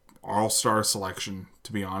all-star selection,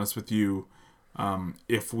 to be honest with you.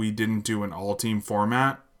 If we didn't do an all-team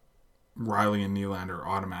format, Riley and Nylander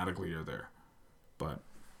automatically are there. But,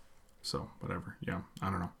 so, whatever. Yeah,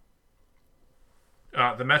 I don't know.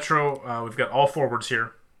 The Metro, we've got all forwards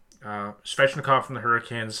here. Svechnikov from the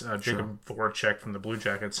Hurricanes, Jacob Voracek from the Blue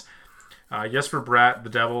Jackets, Jesper Bratt, the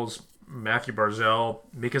Devils, Matthew Barzal,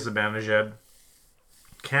 Mika Zibanejad,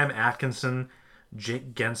 Cam Atkinson,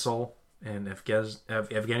 Jake Gensel, and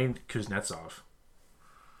Evgeny Kuznetsov.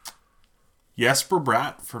 Jesper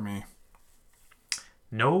Bratt for me.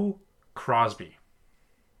 No Crosby.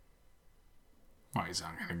 Well, he's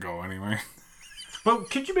not going to go anyway. Well,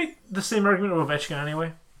 could you make the same argument of Ovechkin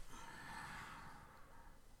anyway?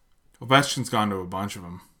 Ovechkin's gone to a bunch of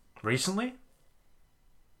them. Recently?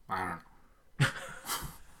 I don't know.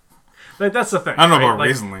 Like, that's the thing. I don't know right? about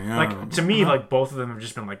recently. To me, like, both of them have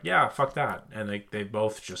just been like, yeah, fuck that. And they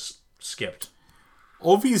both just skipped.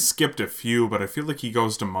 Ovi's skipped a few, but I feel like he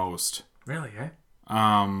goes to most. Really, eh?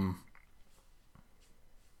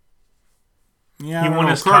 Yeah, he won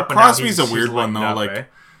his cup, Crosby's a weird one, though. Up, like, eh?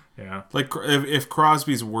 Yeah. Like, if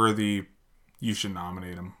Crosby's worthy, you should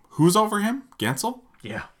nominate him. Who's over him? Gensel?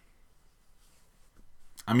 Yeah.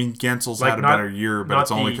 I mean, Gensel's had a better year, but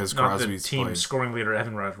it's only because Crosby's the team played. Scoring leader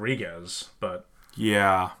Evan Rodriguez, but...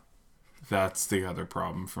 Yeah, that's the other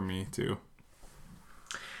problem for me, too.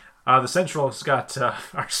 The Central has got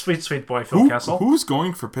our sweet boy, Phil Kessel. Who's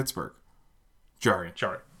going for Pittsburgh? Jari.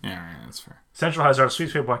 Yeah, that's fair. Central has our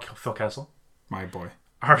sweet boy, Phil Kessel. My boy.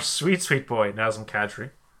 Our sweet boy, Nazem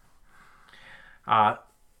Kadri.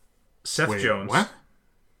 Seth Jones. What?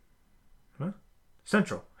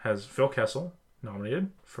 Central has Phil Kessel nominated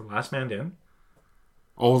for Last Man In.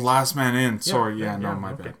 Oh, Last Man In. Sorry,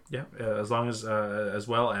 my bad. Yeah, as well as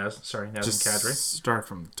Nazem Kadri. Start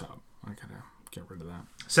from the top. I gotta get rid of that.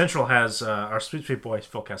 Central has our sweet boy,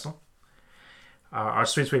 Phil Kessel. Our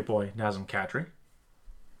sweet boy, Nazem Kadri.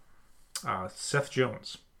 Seth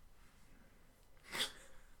Jones.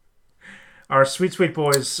 Our sweet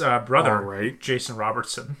boy's brother, Jason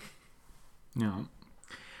Robertson. Yeah.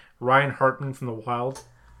 Ryan Hartman from the Wild.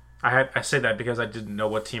 I say that because I didn't know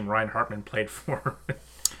what team Ryan Hartman played for.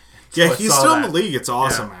 Yeah, I he's saw still in that. the league. It's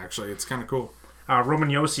awesome, actually. It's kind of cool. Roman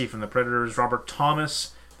Yossi from the Predators, Robert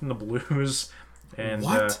Thomas from the Blues, and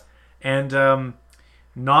What?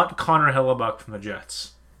 Not Connor Hellebuck from the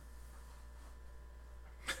Jets.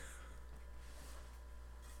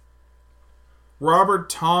 Robert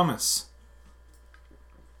Thomas.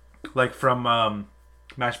 Like from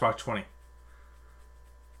Matchbox 20.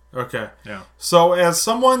 Okay. Yeah. So, as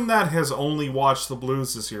someone that has only watched the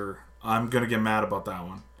Blues this year, I'm going to get mad about that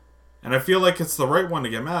one. And I feel like it's the right one to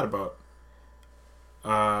get mad about.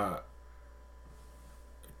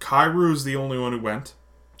 Kairu's the only one who went.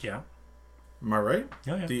 Yeah. Am I right?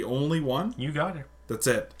 Yeah. The only one? You got it. That's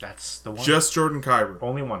it. That's the one. Just Jordan Kyrou.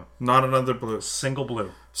 Only one. Not another Blues. Single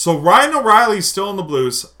blue. So Ryan O'Reilly's still in the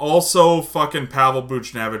Blues. Also, fucking Pavel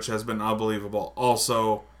Buchnevich has been unbelievable.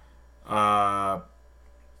 Also,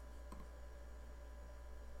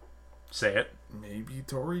 Say it. maybe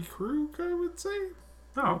Torrey Krug, I would say.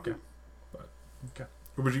 Oh, okay. But Okay.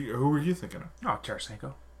 who were you thinking of? Oh,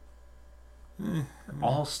 Tarasenko.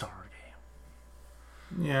 All-star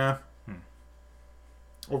game. Yeah.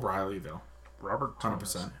 O'Reilly though. Robert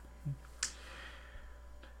Thomas. 100%.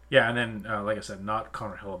 Yeah, and then, like I said, not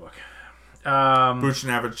Connor Hellebuck.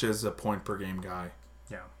 Buchnevich is a point per game guy.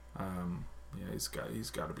 Yeah. Yeah, he's got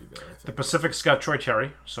to be there, I The think. Pacific's got Troy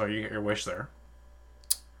Terry, so you get your wish there.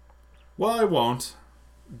 Well, I won't.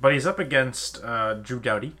 But he's up against Drew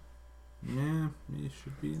Doughty, Yeah, he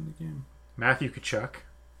should be in the game. Matthew Tkachuk.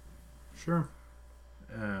 Sure.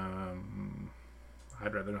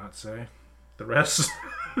 I'd rather not say. The rest.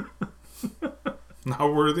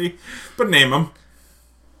 Not worthy, but name him.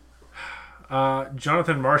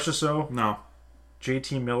 Jonathan Marchessault, No.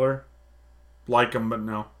 JT Miller, Like him, but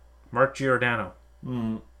no. Mark Giordano,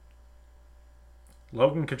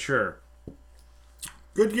 Logan Couture,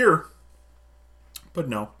 Good year, but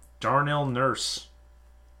no. Darnell Nurse.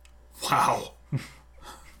 Wow.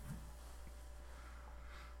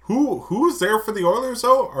 Who's there for the Oilers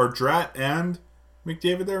though? Are Drat and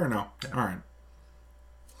McDavid there or no? Yeah. All right.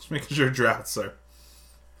 Just making sure Drat's there.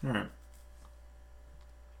 All right.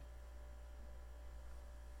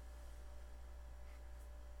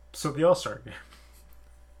 So the All-Star game.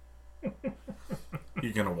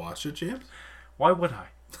 You gonna watch it, James? Why would I?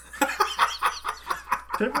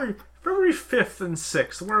 February 5th and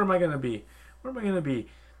 6th. Where am I going to be?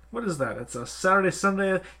 What is that? It's a Saturday,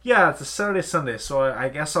 Sunday? Yeah, it's a Saturday, Sunday. So I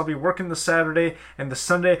guess I'll be working the Saturday, and the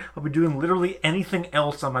Sunday I'll be doing literally anything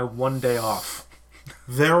else on my one day off.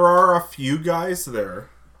 There are a few guys there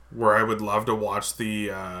where I would love to watch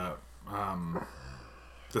the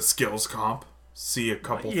skills comp. See a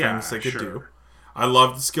couple things they could do. I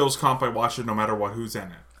love the skills comp. I watch it no matter who's in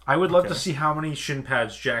it. I would love to see how many shin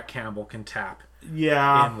pads Jack Campbell can tap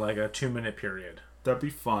Yeah, in like a 2-minute period. that'd be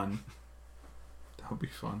fun.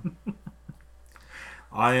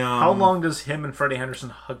 How long does him and Freddie Henderson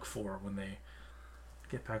hug for when they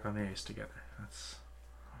get back on the ice together?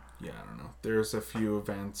 Yeah, I don't know. There's a few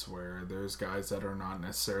events where there's guys that are not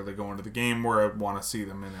necessarily going to the game where I want to see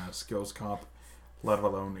them in a skills comp, let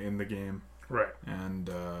alone in the game. Right. And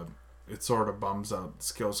it sort of bums out the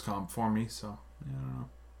skills comp for me, so yeah, I don't know.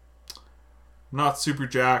 I'm not super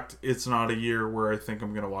jacked. It's not a year where I think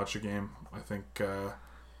I'm going to watch a game. I think...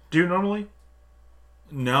 Do you normally?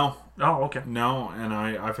 No. Oh, okay. No, and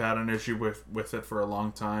I've had an issue with it for a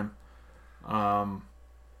long time. I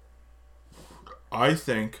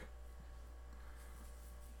think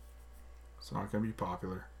it's not going to be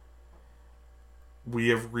popular. We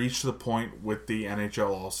have reached the point with the NHL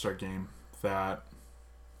All-Star Game that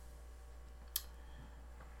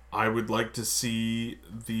I would like to see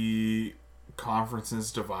the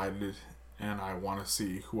conferences divided, and I want to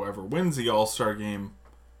see whoever wins the All-Star Game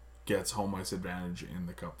gets home ice advantage in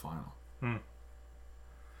the Cup final.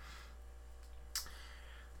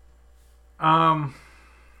 I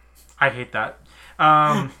hate that.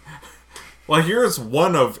 Well, here's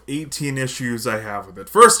one of 18 issues I have with it.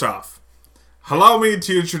 First off, allow me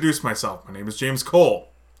to introduce myself. My name is James Cole.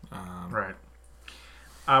 Right.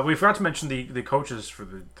 We forgot to mention the coaches for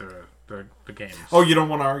the games. Oh, you don't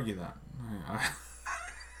want to argue that?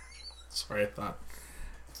 Sorry, I thought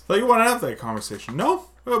you want to have that conversation. No,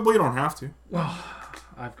 well, you don't have to. Well,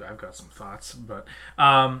 I've got some thoughts, but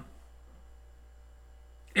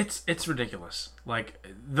it's ridiculous. Like,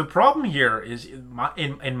 the problem here is in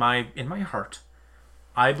my heart,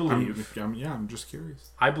 I believe I'm just curious.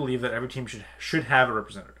 I believe that every team should have a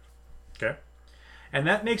representative. Okay, and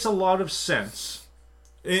that makes a lot of sense.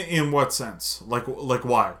 In what sense? Like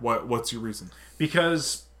why? What's your reason?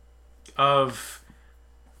 Because of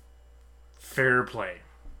fair play.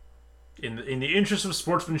 in the interest of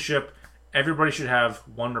sportsmanship, everybody should have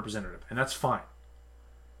one representative, and that's fine.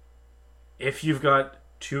 If you've got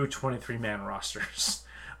two 23-man rosters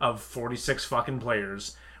of 46 fucking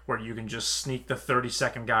players where you can just sneak the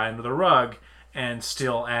 32nd guy under the rug and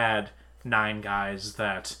still add 9 guys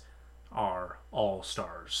that are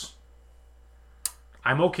all-stars.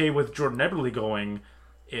 I'm okay with Jordan Eberle going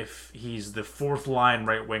if he's the 4th line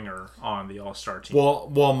right winger on the all-star team.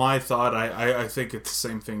 Well, my thought, I think it's the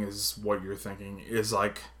same thing as what you're thinking, is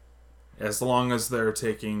like, as long as they're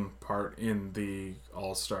taking part in the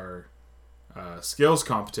all-star skills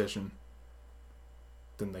competition,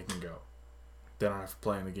 then they can go. They don't have to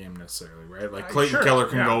play in the game necessarily, right? Like Clayton Keller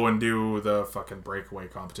can go and do the fucking breakaway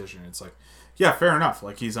competition. It's like, yeah, fair enough.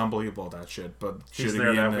 Like, he's unbelievable at that shit, but he's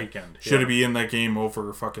there that weekend. Should he be in that game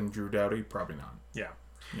over fucking Drew Doughty? Probably not. Yeah.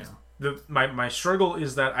 Yeah. My struggle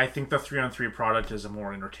is that I think the 3-on-3 product is a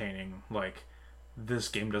more entertaining, like, this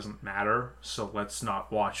game doesn't matter, so let's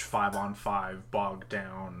not watch 5-on-5 bogged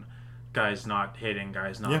down, guys not hitting,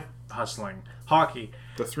 guys not hustling hockey.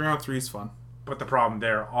 The 3-on-3 is fun. But the problem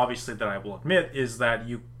there, obviously, that I will admit, is that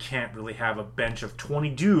you can't really have a bench of 20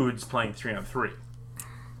 dudes playing 3-on-3.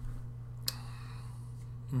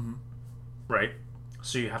 Mm-hmm. Right?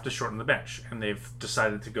 So you have to shorten the bench. And they've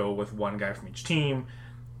decided to go with one guy from each team.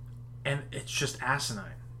 And it's just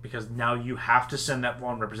asinine. Because now you have to send that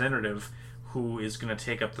one representative who is going to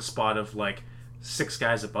take up the spot of, like, 6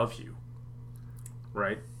 guys above you.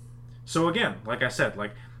 Right? So again, like I said,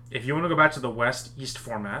 like, if you want to go back to the West-East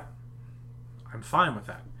format, I'm fine with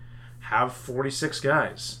that. Have 46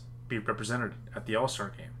 guys be represented at the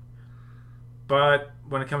All-Star game. But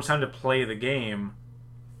when it comes time to play the game,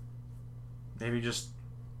 maybe just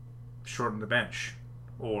shorten the bench.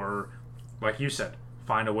 Or, like you said,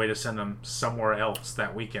 find a way to send them somewhere else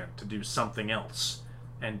that weekend to do something else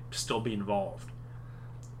and still be involved.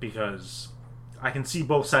 Because I can see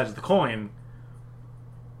both sides of the coin.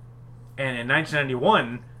 And in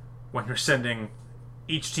 1991, when you're sending...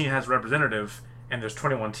 each team has a representative, and there's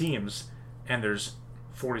 21 teams, and there's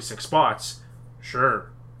 46 spots.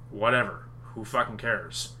 Sure, whatever. Who fucking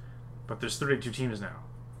cares? But there's 32 teams now.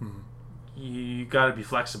 Mm-hmm. You gotta be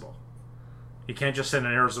flexible. You can't just send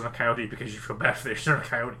an Arizona Coyote because you feel bad for the Arizona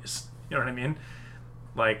Coyotes. You know what I mean?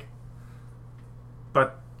 Like,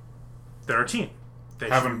 but they're a team.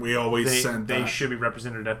 We always sent that? They should be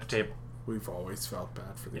represented at the table. We've always felt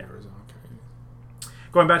bad for the Arizona Coyotes.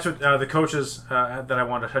 Going back to the coaches that I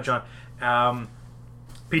wanted to touch on,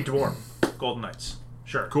 Pete DeBoer, Golden Knights.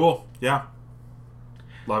 Sure. Cool. Yeah.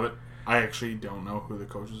 Love it. I actually don't know who the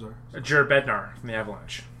coaches are. Jared Bednar from the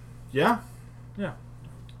Avalanche. Yeah. Yeah.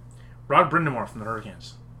 Rod Brindamore from the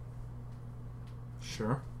Hurricanes.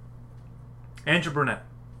 Sure. Andrew Burnett.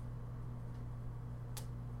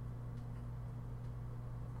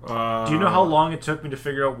 Do you know how long it took me to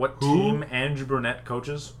figure out what team Andrew Burnett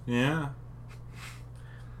coaches? Yeah.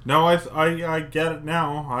 No, I get it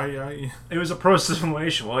now. It was a pro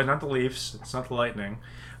simulation. Well, not the Leafs. It's not the Lightning.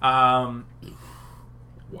 Wow.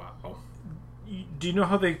 Do you know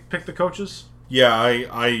how they pick the coaches? Yeah,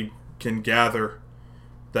 I can gather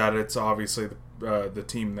that it's obviously the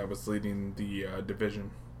team that was leading the division.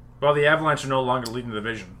 Well, the Avalanche are no longer leading the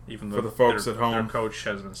division, even though for the folks at home, their coach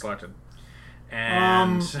has been selected.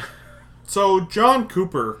 And so John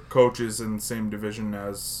Cooper coaches in the same division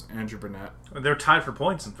as Andrew Burnett. They're tied for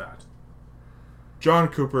points, in fact. John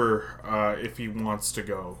Cooper, if he wants to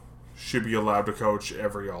go, should be allowed to coach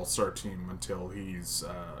every All-Star team until he's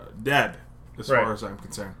dead, as far as I'm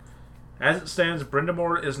concerned. As it stands,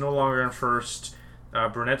 Brindamore is no longer in first.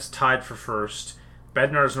 Burnett's tied for first.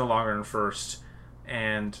 Bednar is no longer in first.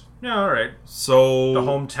 And, yeah, all right. So the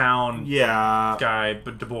hometown guy,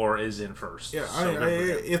 but DeBoer is in first. Yeah, so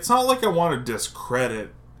it's not like I want to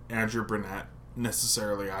discredit Andrew Burnett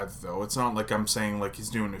necessarily either, though. It's not like I'm saying like he's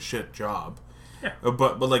doing a shit job. Yeah.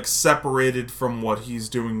 But like separated from what he's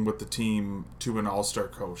doing with the team to an all-star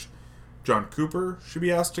coach. John Cooper should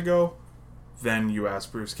be asked to go. Then you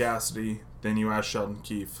ask Bruce Cassidy. Then you ask Sheldon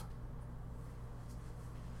Keefe.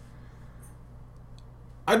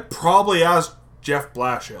 I'd probably ask Jeff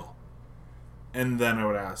Blashill. And then I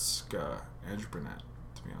would ask Andrew Burnett,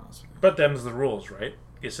 to be honest with you. But them's the rules, right?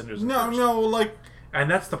 No, like... And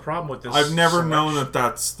that's the problem with this. I've never known that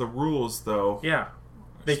that's the rules, though. Yeah.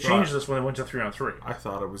 They changed this when they went to 3-on-3. I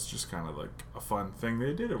thought it was just kind of like a fun thing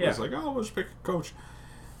they did. It was like, oh, we'll just pick a coach.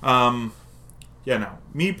 Yeah, no.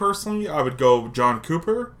 Me personally, I would go John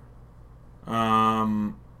Cooper.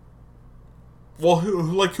 Well,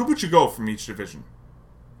 who would you go from each division?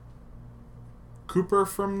 Cooper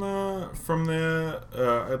from the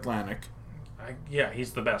Atlantic. Yeah,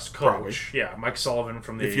 he's the best coach. Probably. Yeah, Mike Sullivan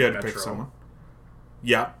from the If you had to Metro. pick someone.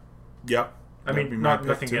 Yep. Yep. I That'd be mean, my not pick,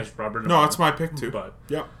 nothing too. against Robert. No, it's my pick too. But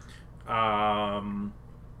Yep.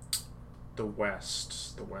 the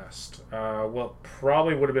West. Well,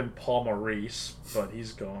 probably would have been Paul Maurice, but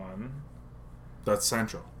he's gone. That's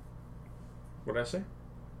Central. What did I say?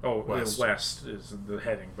 Oh, West. the West is the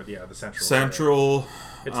heading, but yeah, the Central. Central.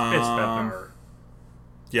 It's Bednar.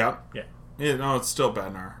 Yep. Yeah. Yeah. No, it's still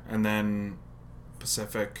Bednar, and then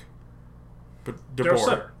Pacific. But Daryl DeBoer.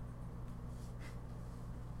 Sutter.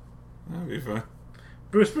 That'd be fun.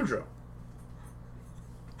 Bruce Boudreau.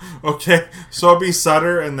 Okay, so it'd be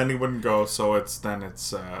Sutter, and then he wouldn't go. So it's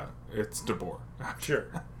DeBoer. Sure.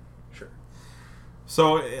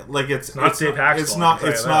 So it's not Dave Haxtell, it's I not can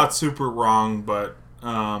tell it's you not that. super wrong, but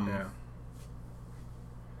Yeah.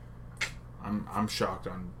 I'm shocked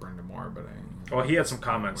on Brendan Moore, but Well, he had some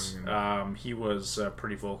comments. What are He was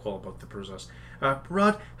pretty vocal about the process.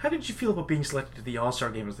 Rod, how did you feel about being selected to the All-Star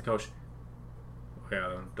game as the coach?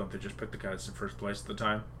 Yeah, don't they just pick the guys in first place at the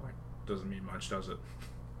time? Like, doesn't mean much, does it?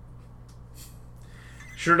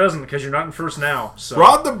 Sure doesn't, because you're not in first now. So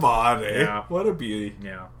Rod the Bod, eh? Yeah. What a beauty.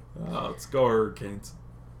 yeah. Oh, let's go Hurricanes.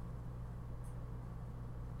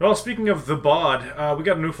 Well, speaking of the bod, we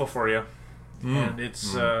got a noofle for you, and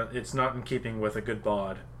it's not in keeping with a good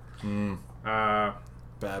bod.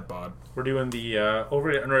 Bad Bod. We're doing the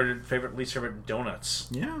overrated, underrated, favorite, least favorite donuts.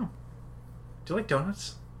 Yeah. Do you like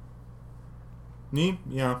donuts? Me?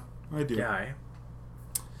 Yeah, I do. Yeah.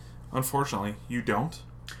 Unfortunately, you don't.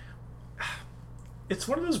 It's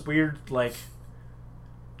one of those weird, like,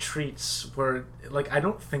 treats where, like, I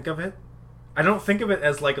don't think of it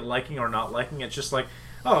as, like, liking or not liking. It's just like,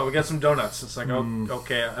 oh, we got some donuts. It's like, oh,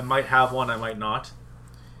 okay, I might have one, I might not.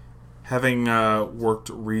 Having worked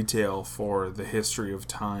retail for the history of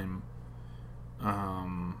time,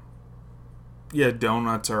 yeah,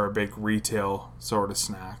 donuts are a big retail sort of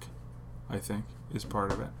snack, I think, is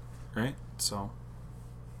part of it, right? So,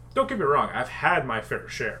 Don't get me wrong, I've had my fair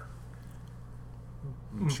share.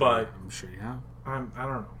 I'm But sure you have. I don't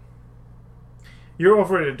know. Your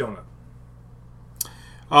overrated donut.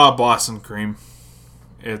 Boston cream.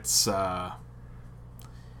 It's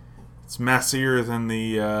messier than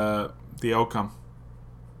the outcome.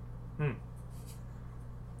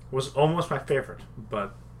 Was almost my favorite,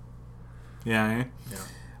 but Yeah, eh? yeah.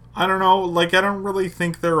 I don't know. Like, I don't really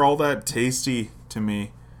think they're all that tasty to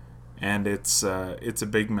me, and it's a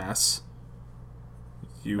big mess.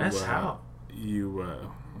 Mess how? What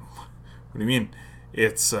do you mean?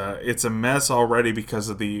 It's a mess already because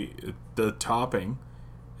of the topping,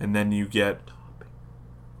 and then you get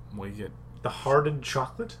The hardened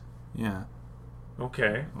chocolate? yeah,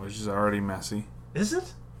 Okay. which is already messy. Is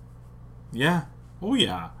it? Yeah. Oh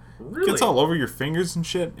yeah. Really? Gets all over your fingers and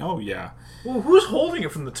shit. Oh yeah. Well, who's holding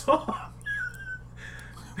it from the top?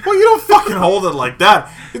 Well, you don't fucking hold it like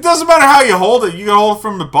that. It doesn't matter how you hold it. You can hold it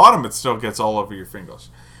from the bottom. It still gets all over your fingers.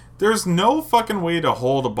 There's no fucking way to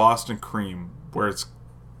hold a Boston cream where it's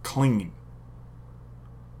clean.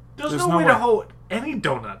 There's There's no no way way. to hold any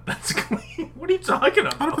donut that's clean. What are you talking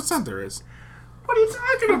about? 100% there is. What are you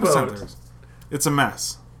talking 100% about? there is. It's a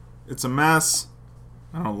mess. It's a mess.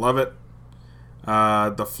 I don't love it.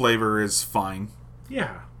 The flavor is fine.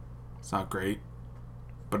 Yeah. It's not great,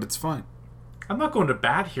 but it's fine. I'm not going to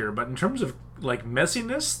bat here, but in terms of, like,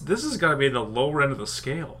 messiness, this has got to be the lower end of the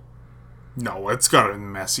scale. No, it's got to be the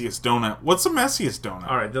messiest donut. What's the messiest donut?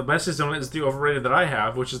 All right, the messiest donut is the overrated that I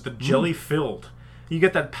have, which is the jelly-filled. You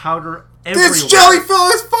get that powder everywhere. It's jelly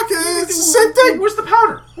filled. It's fucking. It's the same thing. Where's the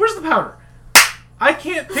powder? Where's the powder? I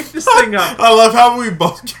can't pick this thing up. I love how we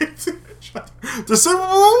both came to the same.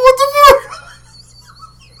 What the fuck?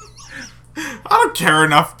 I don't care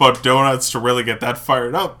enough about donuts to really get that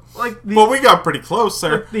fired up. Like But we got pretty close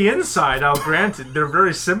there. the inside, I'll grant it, they're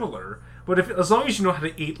very similar. But as long as you know how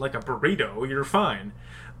to eat like a burrito, you're fine.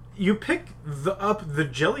 You pick up the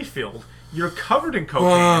jelly-filled, you're covered in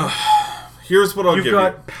cocaine. Here's what I'll You've give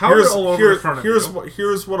got you. powder all over in front of you.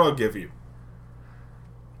 Here's what I'll give you.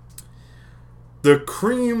 The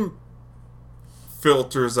cream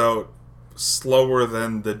filters out slower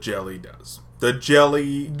than the jelly does. The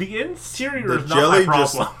jelly. The interior The is not my jelly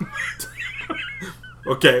just- problem.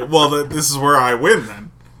 Okay, well, this is where I win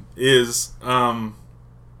then. Is the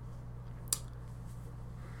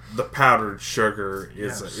powdered sugar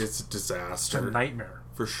is Yes. it's a disaster It's a nightmare.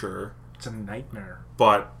 for sure. It's a nightmare.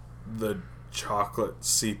 But the chocolate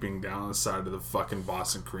seeping down the side of the fucking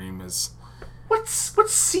Boston cream is. What's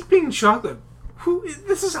seeping chocolate?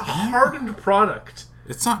 This is a hardened product.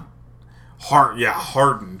 It's not hard. Yeah,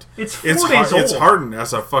 hardened. It's 4 days It's old. hardened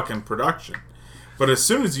as a fucking production. But as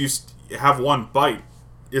soon as you have one bite,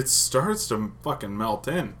 it starts to fucking melt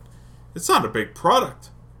in. It's not a big product.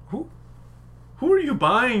 Who are you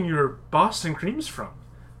buying your Boston creams from?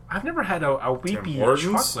 I've never had a weepy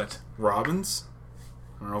Hortons? chocolate. Robin's?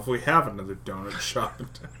 I don't know if we have another donut shop in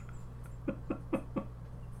town.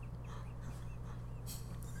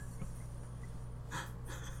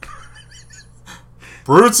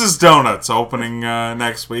 Bruce's Donuts opening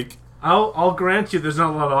next week. I'll grant you there's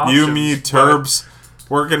not a lot of options. You, me, Turbs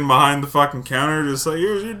working behind the fucking counter just like,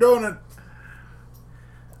 here's your donut.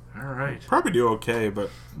 All right. Probably do okay, but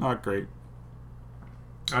not great.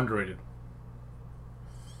 Underrated.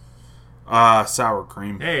 Sour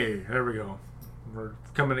cream. Hey, there we go. We're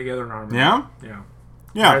coming together in harmony. Yeah? Yeah.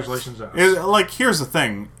 Yeah. Congratulations, us. Like, here's the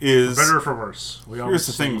thing. Is For better or for worse. We Here's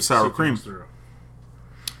the thing with sour cream.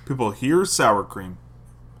 People hear sour cream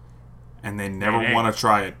and they never Nay, nay. want to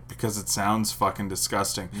try it because it sounds fucking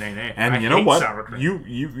disgusting. Nay, nay. And I you know hate what? sour cream.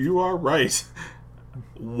 You are right.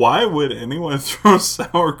 Why would anyone throw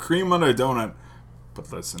sour cream on a donut?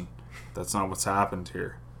 But listen, that's not what's happened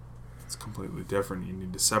here. It's completely different. You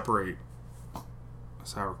need to separate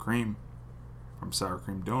sour cream from sour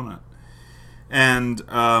cream donut. And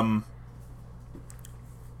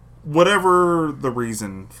whatever the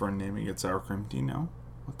reason for naming it sour cream, do you know?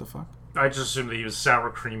 What the fuck? I just assumed they used sour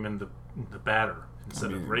cream in the batter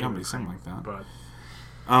instead of regular cream. Something like that. But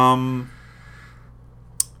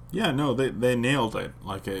yeah, no, they nailed it.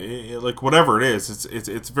 Like whatever it is,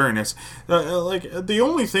 it's very nice. Like the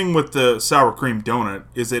only thing with the sour cream donut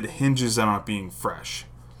is it hinges on it being fresh.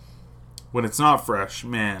 When it's not fresh,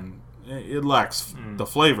 man, it lacks the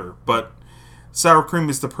flavor. But sour cream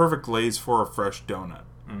is the perfect glaze for a fresh donut,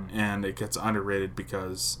 and it gets underrated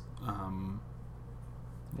because,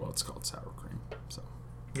 well, it's called sour cream. So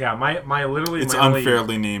yeah, it's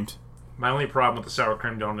unfairly named. My only problem with the sour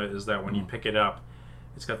cream donut is that when you pick it up,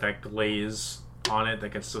 it's got that glaze on it that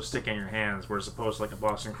gets so sticky in your hands, whereas opposed to like a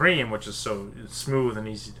Boston cream, which is so smooth and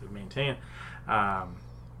easy to maintain.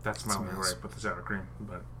 That's my only gripe with the sour cream,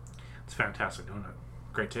 but it's a fantastic donut.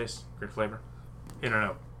 Great taste, great flavor. In and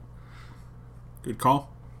out. Good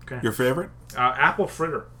call. Okay. Your favorite? Apple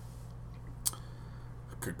fritter.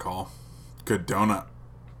 Good call. Good donut.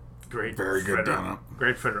 Great. Very good fritter. donut.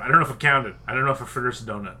 Great fritter. I don't know if it counted. I don't know if a fritter's a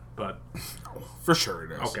donut, but For sure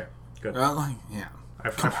it is. okay, good. Yeah.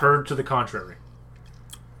 I've heard to the contrary.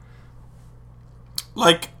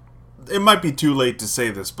 Like, it might be too late to say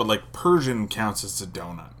this, but like Persian counts as a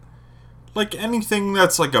donut. Like anything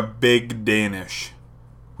that's like a big Danish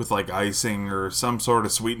with like icing or some sort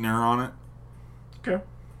of sweetener on it, Okay.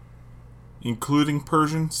 including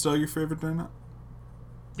Persian, still your favorite donut?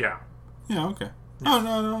 Yeah. Yeah, okay. Oh,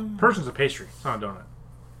 no. Persian's a pastry. It's not a donut.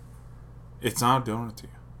 It's not a donut to you.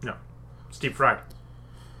 No. It's deep fried.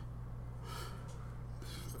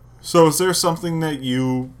 So is there something that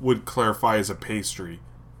you would clarify as a pastry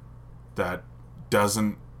that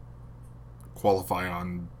doesn't qualify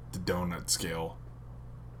on the donut scale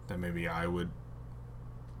that maybe I would,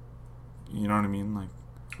 you know what I mean? Like,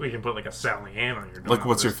 We can put like a Sally Ann on your donut. like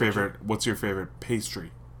what's your list, favorite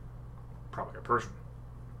pastry? Probably a Persian.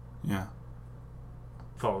 Yeah.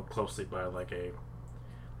 Followed closely by like a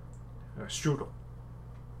strudel.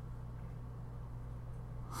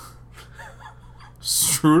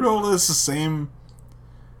 Strudel is the same.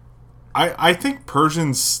 I think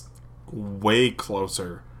Persian's way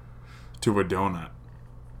closer to a donut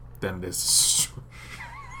than it is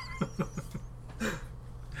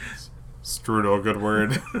strudel, good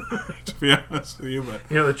word. To be honest with you, but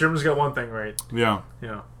You know, the Germans got one thing right. yeah.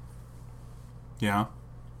 Yeah.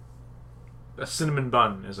 A cinnamon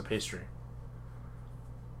bun is a pastry.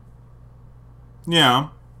 Yeah.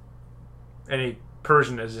 Any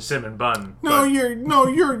Persian is a cinnamon bun. No, but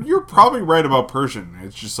you're probably right about Persian.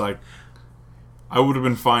 It's just like I would have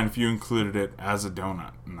been fine if you included it as a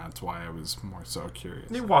donut, and that's why I was more so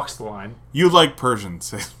curious. it walks the line. You like Persian,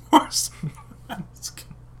 say more so.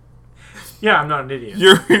 Yeah, I'm not an idiot.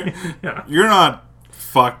 Yeah. You're not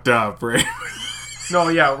fucked up, right? No,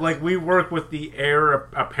 yeah, like we work with the heir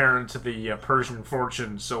apparent to the Persian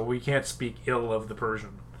fortune, so we can't speak ill of the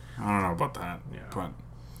Persian. I don't know about that, Yeah. but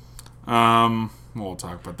we'll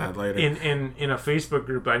talk about that later. In a Facebook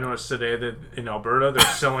group, I noticed today that in Alberta they're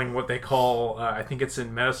selling what they call, I think it's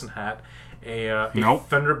in Medicine Hat, a Nope.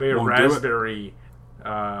 Thunder Bay Won't do it. raspberry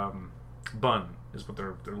bun is what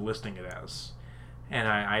they're listing it as. And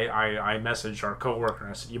I messaged our coworker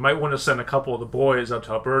and I said, you might want to send a couple of the boys out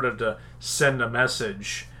to Alberta to send a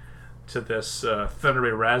message to this Thunder Bay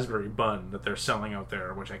raspberry bun that they're selling out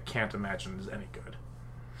there, which I can't imagine is any good.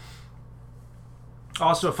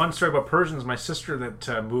 Also, a fun story about Persians. My sister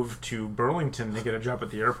that moved to Burlington to get a job at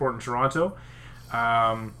the airport in Toronto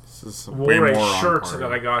This is way wore a more on shirt par.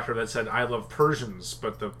 that I got her that said, I love Persians,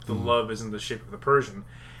 but the love is in the shape of the Persian.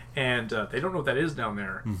 And they don't know what that is down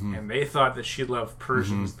there. And they thought that she loved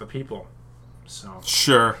Persians, the people. So,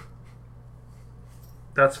 Sure.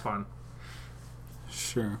 that's fun.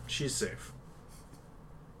 Sure. She's safe.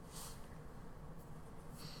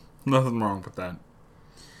 Nothing wrong with that.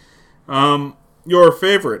 Your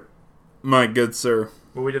favorite, my good sir.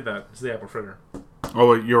 Well, we did that. It's the apple fritter. Oh,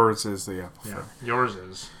 wait, yours is the apple Yeah. fritter. Yours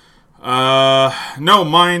is. No,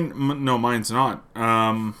 mine's not.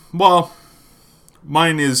 Well,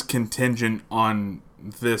 mine is contingent on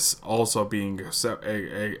this also being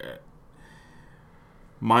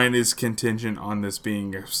mine is contingent on this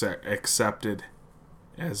being accepted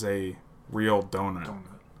as a real donut.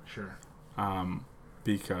 Donut. Sure.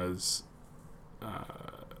 Because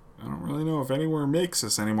I don't really know if anywhere makes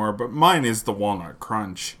this anymore, but mine is the Walnut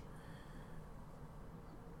Crunch.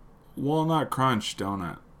 Walnut Crunch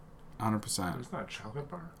donut. 100%. It's not a chocolate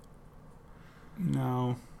bar?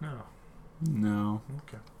 No. No. No.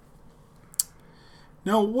 Okay.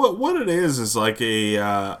 No, what it is like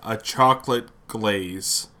a chocolate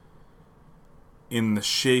glaze in the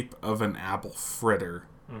shape of an apple fritter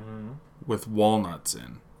with walnuts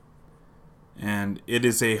in. And it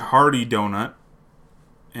is a hearty donut,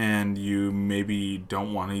 and you maybe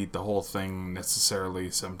don't want to eat the whole thing necessarily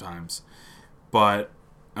sometimes. But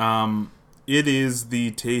it is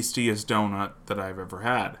the tastiest donut that I've ever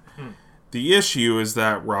had. The issue is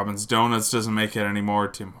that Robin's Donuts doesn't make it anymore,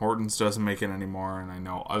 Tim Hortons doesn't make it anymore, and I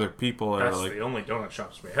know other people that That's are like... the only donut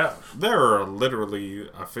shops we have. There are literally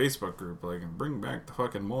a Facebook group like, bring back the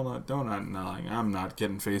fucking walnut donut, and I'm not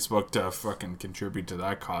getting Facebook to fucking contribute to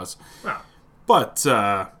that cause. Wow. But,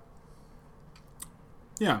 yeah,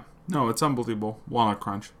 no, it's unbelievable. Walnut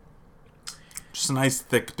Crunch. Just a nice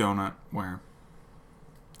thick donut where...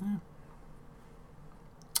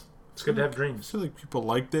 It's good to have I dreams. feel like people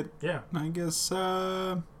liked it. Yeah. I guess,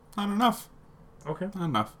 not enough. Okay. Not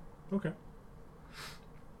enough. Okay.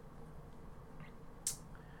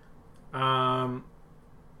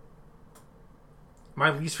 My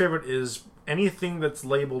least favorite is anything that's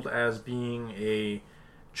labeled as being a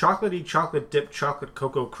chocolatey, chocolate dip, chocolate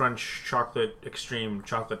cocoa crunch, chocolate extreme,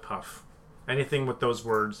 chocolate puff. Anything with those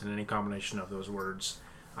words and any combination of those words,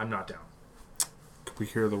 I'm not down. Could we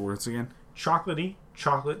hear the words again? Chocolatey,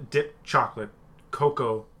 chocolate dip, chocolate,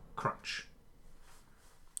 cocoa crunch.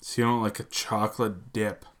 So you don't like a chocolate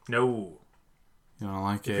dip. No. You don't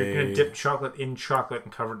like If you're going to dip chocolate in chocolate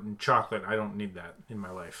and cover it in chocolate, I don't need that in my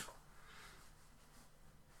life.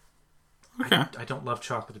 Okay. I don't love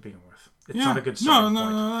chocolate to begin with. It's Yeah. not a good starting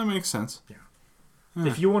point. No, that makes sense.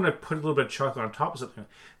 If you want to put a little bit of chocolate on top of something,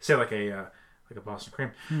 say like a Boston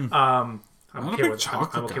cream, I'm Not a okay big with chocolate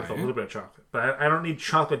I'm okay with guy, a little bit of chocolate, but I don't need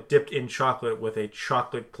chocolate dipped in chocolate with a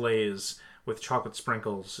chocolate glaze with chocolate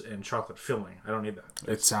sprinkles and chocolate filling. I don't need that.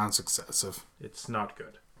 It sounds excessive, It's not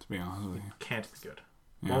good. to be honest with you. Can't be good.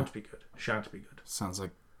 Won't be good. Shan't be good. Sounds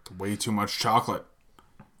like way too much chocolate.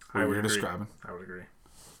 I would you're agree. describing. I would agree.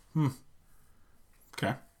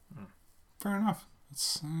 Okay. Fair enough. It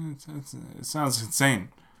sounds insane.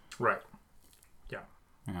 Right. Yeah.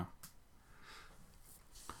 Yeah.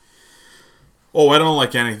 Oh, I don't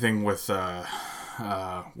like anything with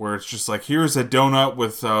where it's just like, here's a donut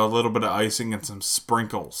with a little bit of icing and some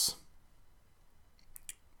sprinkles.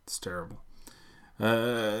 It's terrible.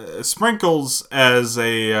 Sprinkles as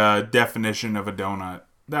a definition of a donut.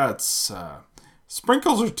 That's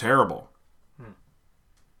sprinkles are terrible.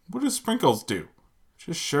 What do sprinkles do?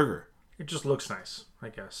 Just sugar. It just looks nice, I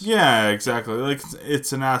guess. Yeah, exactly. Like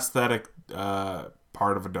it's an aesthetic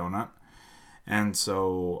part of a donut, and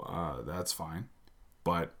so that's fine.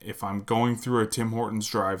 But if I'm going through a Tim Hortons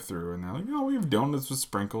drive-through and they're like, "Oh, we have donuts with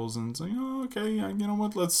sprinkles," and it's like, "Oh, okay, yeah, you know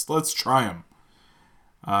what? Let's try them."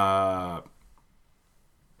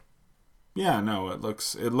 Yeah, no, it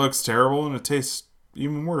looks terrible and it tastes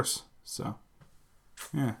even worse. So,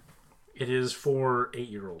 yeah, It is for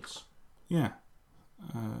 8-year-olds. yeah.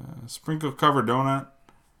 Sprinkle covered donut.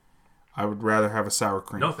 I would rather have a sour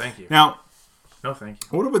cream. No, thank you. Now, No, thank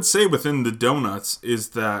you. what I would say within the donuts is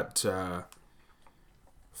that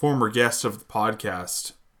former guest of the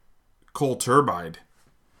podcast, Cole Turbide,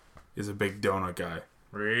 is a big donut guy.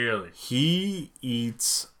 Really? He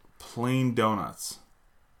eats plain donuts.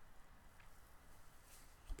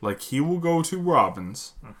 Like, he will go to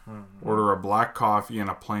Robin's, order a black coffee and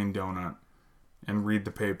a plain donut, and read the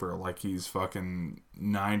paper like he's fucking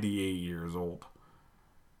 98 years old.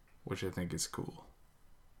 Which I think is cool.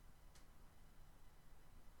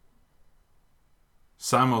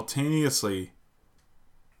 simultaneously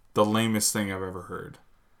the lamest thing I've ever heard.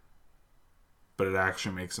 But it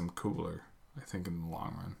actually makes him cooler, I think, in the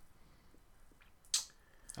long run.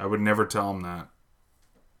 I would never tell him that.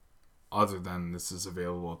 Other than this is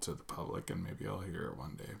available to the public and maybe I'll hear it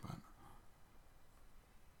one day, but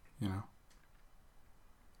you know.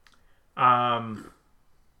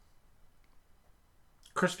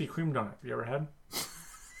 Krispy Kreme donut. Have you ever had?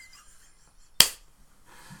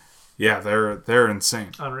 Yeah, they're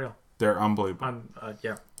insane. Unreal. They're unbelievable.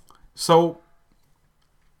 Yeah. So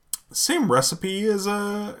same recipe as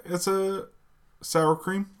a sour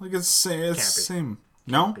cream? Like it's the same.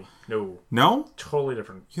 No? No. No? Totally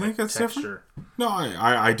different. You think that's texture. different? No,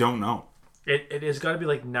 I don't know. It has got to be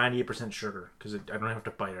like 98% sugar because I don't have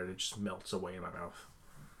to bite it. It just melts away in my mouth.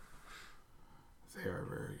 They are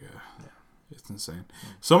very good. Yeah. It's insane.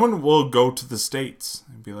 Someone will go to the States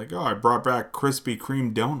and be like, oh, I brought back Krispy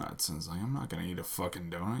Kreme donuts. And it's like, I'm not going to eat a fucking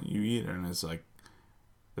donut. You eat it and it's like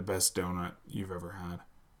the best donut you've ever had.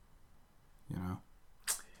 You know?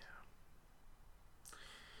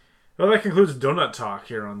 Well, that concludes donut talk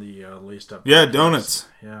here on the Laced Up. Yeah, donuts.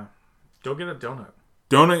 Yeah. Go get a donut.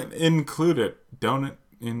 Donut included. Donut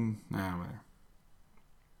in... Nah, whatever.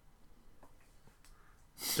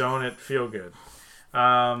 Donut feel good.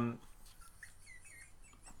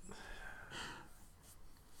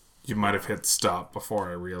 You might have hit stop before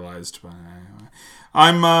I realized. But anyway.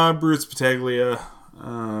 I'm Bruce Battaglia.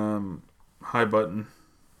 Hi button.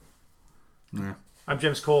 Yeah. I'm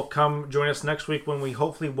James Cole. Come join us next week when we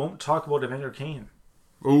hopefully won't talk about Evander Kane.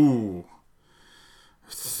 Ooh.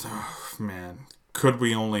 Oh, man. Could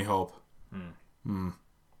we only hope?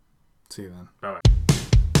 See you then. Bye-bye.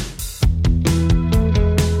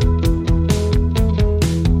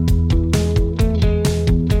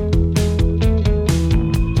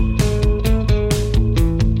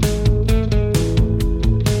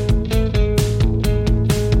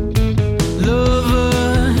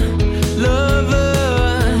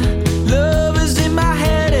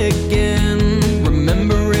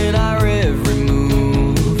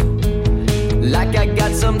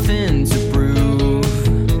 Something to prove.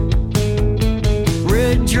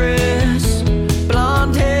 Red dress,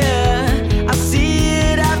 blonde hair. I see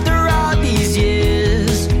it after all these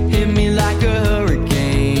years. Hit me like a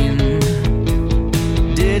hurricane.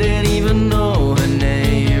 Didn't even know her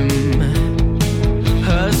name.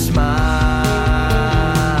 Her smile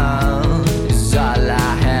is all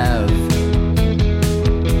I have.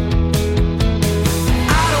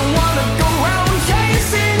 I don't wanna go around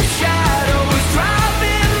chasing shadows,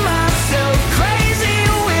 driving myself crazy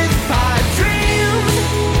with pipe dreams.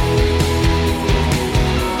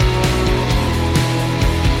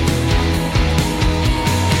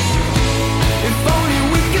 If only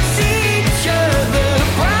we could see each other,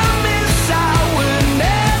 promise I would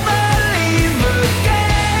never leave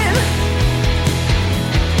again.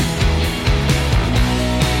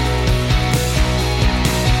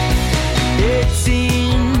 It's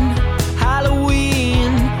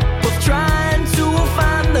Halloween, both trying to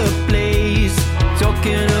find the place,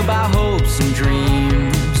 talking about hopes and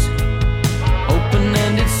dreams,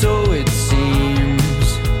 open-ended so it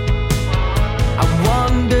seems. I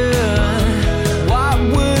wonder, what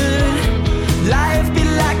would life be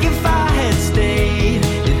like if I had stayed?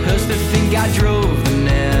 It hurts to think I drove the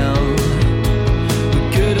nail. We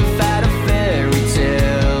could have had a fairy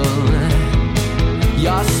tale.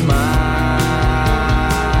 Your smile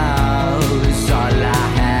is all I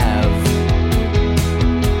have.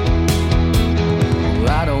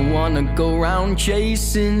 I don't wanna go round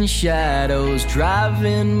chasing shadows,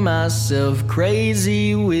 driving myself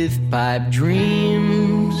crazy with pipe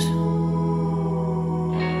dreams.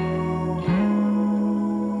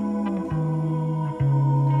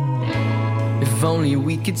 If only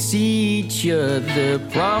we could see each other,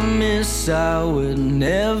 promise I would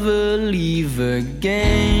never leave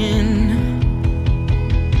again.